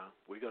 and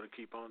we're going to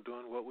keep on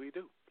doing what we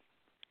do.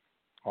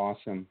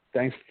 Awesome.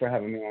 Thanks for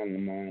having me on,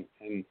 Lamont.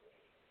 And,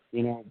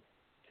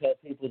 tell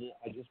people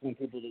I just want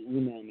people to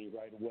email me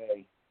right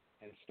away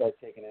and start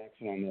taking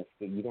action on this.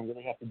 But you don't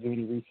really have to do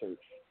any research.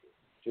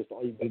 Just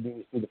all you've got to do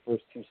is do the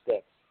first two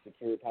steps.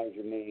 Securitize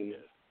your name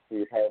for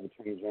your power of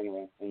attorney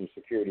general and your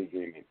security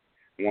agreement.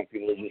 I want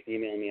people to just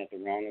email me at the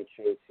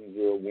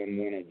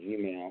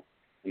ronaldshow2011@gmail,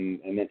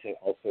 and then to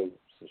also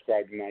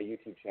subscribe to my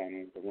YouTube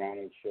channel, the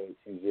Ronald Show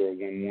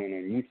 2011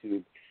 on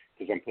YouTube,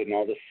 because I'm putting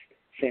all this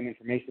same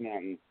information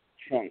out in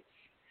chunks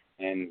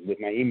and with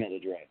my email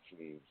address.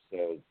 And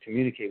so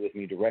communicate with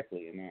me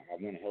directly, and I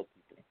want to help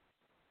people.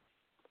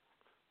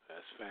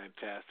 That's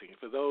fantastic.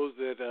 For those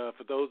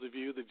of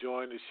you that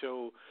joined the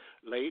show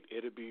late,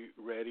 it'll be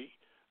ready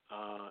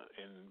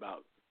in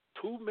about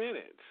 2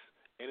 minutes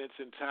in its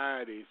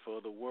entirety for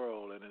the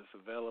world, and it's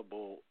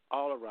available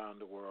all around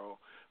the world.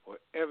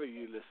 Wherever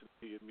you listen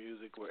to your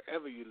music,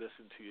 wherever you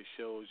listen to your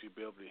shows, you'll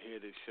be able to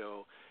hear this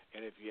show.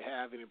 And if you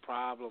have any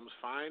problems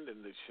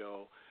finding the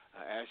show,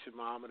 ask your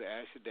mama, to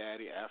ask your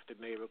daddy, ask the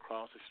neighbor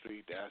across the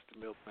street, to ask the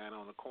milkman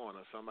on the corner.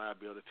 Somebody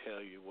will be able to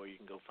tell you where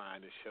you can go find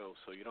the show,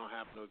 so you don't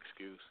have no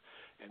excuse.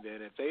 And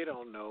then if they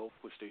don't know,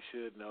 which they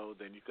should know,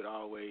 then you could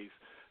always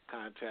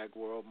contact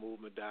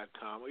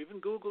worldmovement.com or even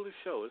Google the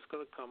show. It's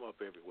going to come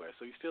up everywhere,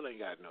 so you still ain't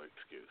got no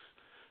excuse.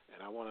 And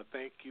I want to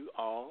thank you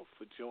all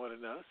for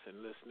joining us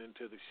and listening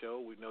to the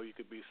show. We know you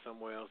could be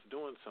somewhere else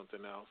doing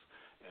something else,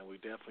 and we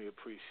definitely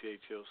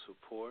appreciate your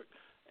support.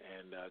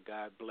 And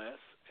God bless,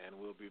 and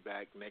we'll be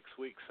back next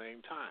week, same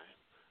time.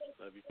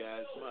 Love you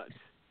guys much.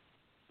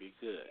 Be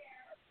good.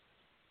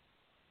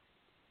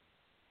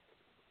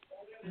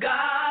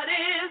 God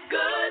is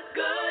good.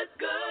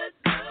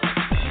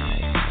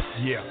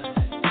 Yeah.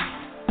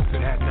 If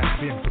it had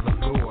not been for the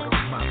Lord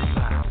on my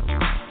side,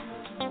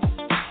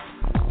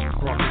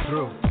 brought me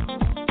through.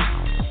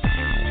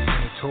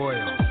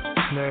 Toil,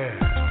 snare,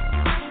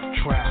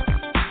 trap.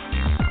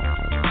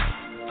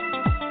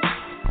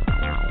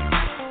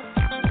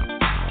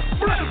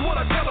 That's what I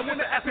tell them when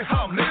they ask me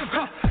how I'm living.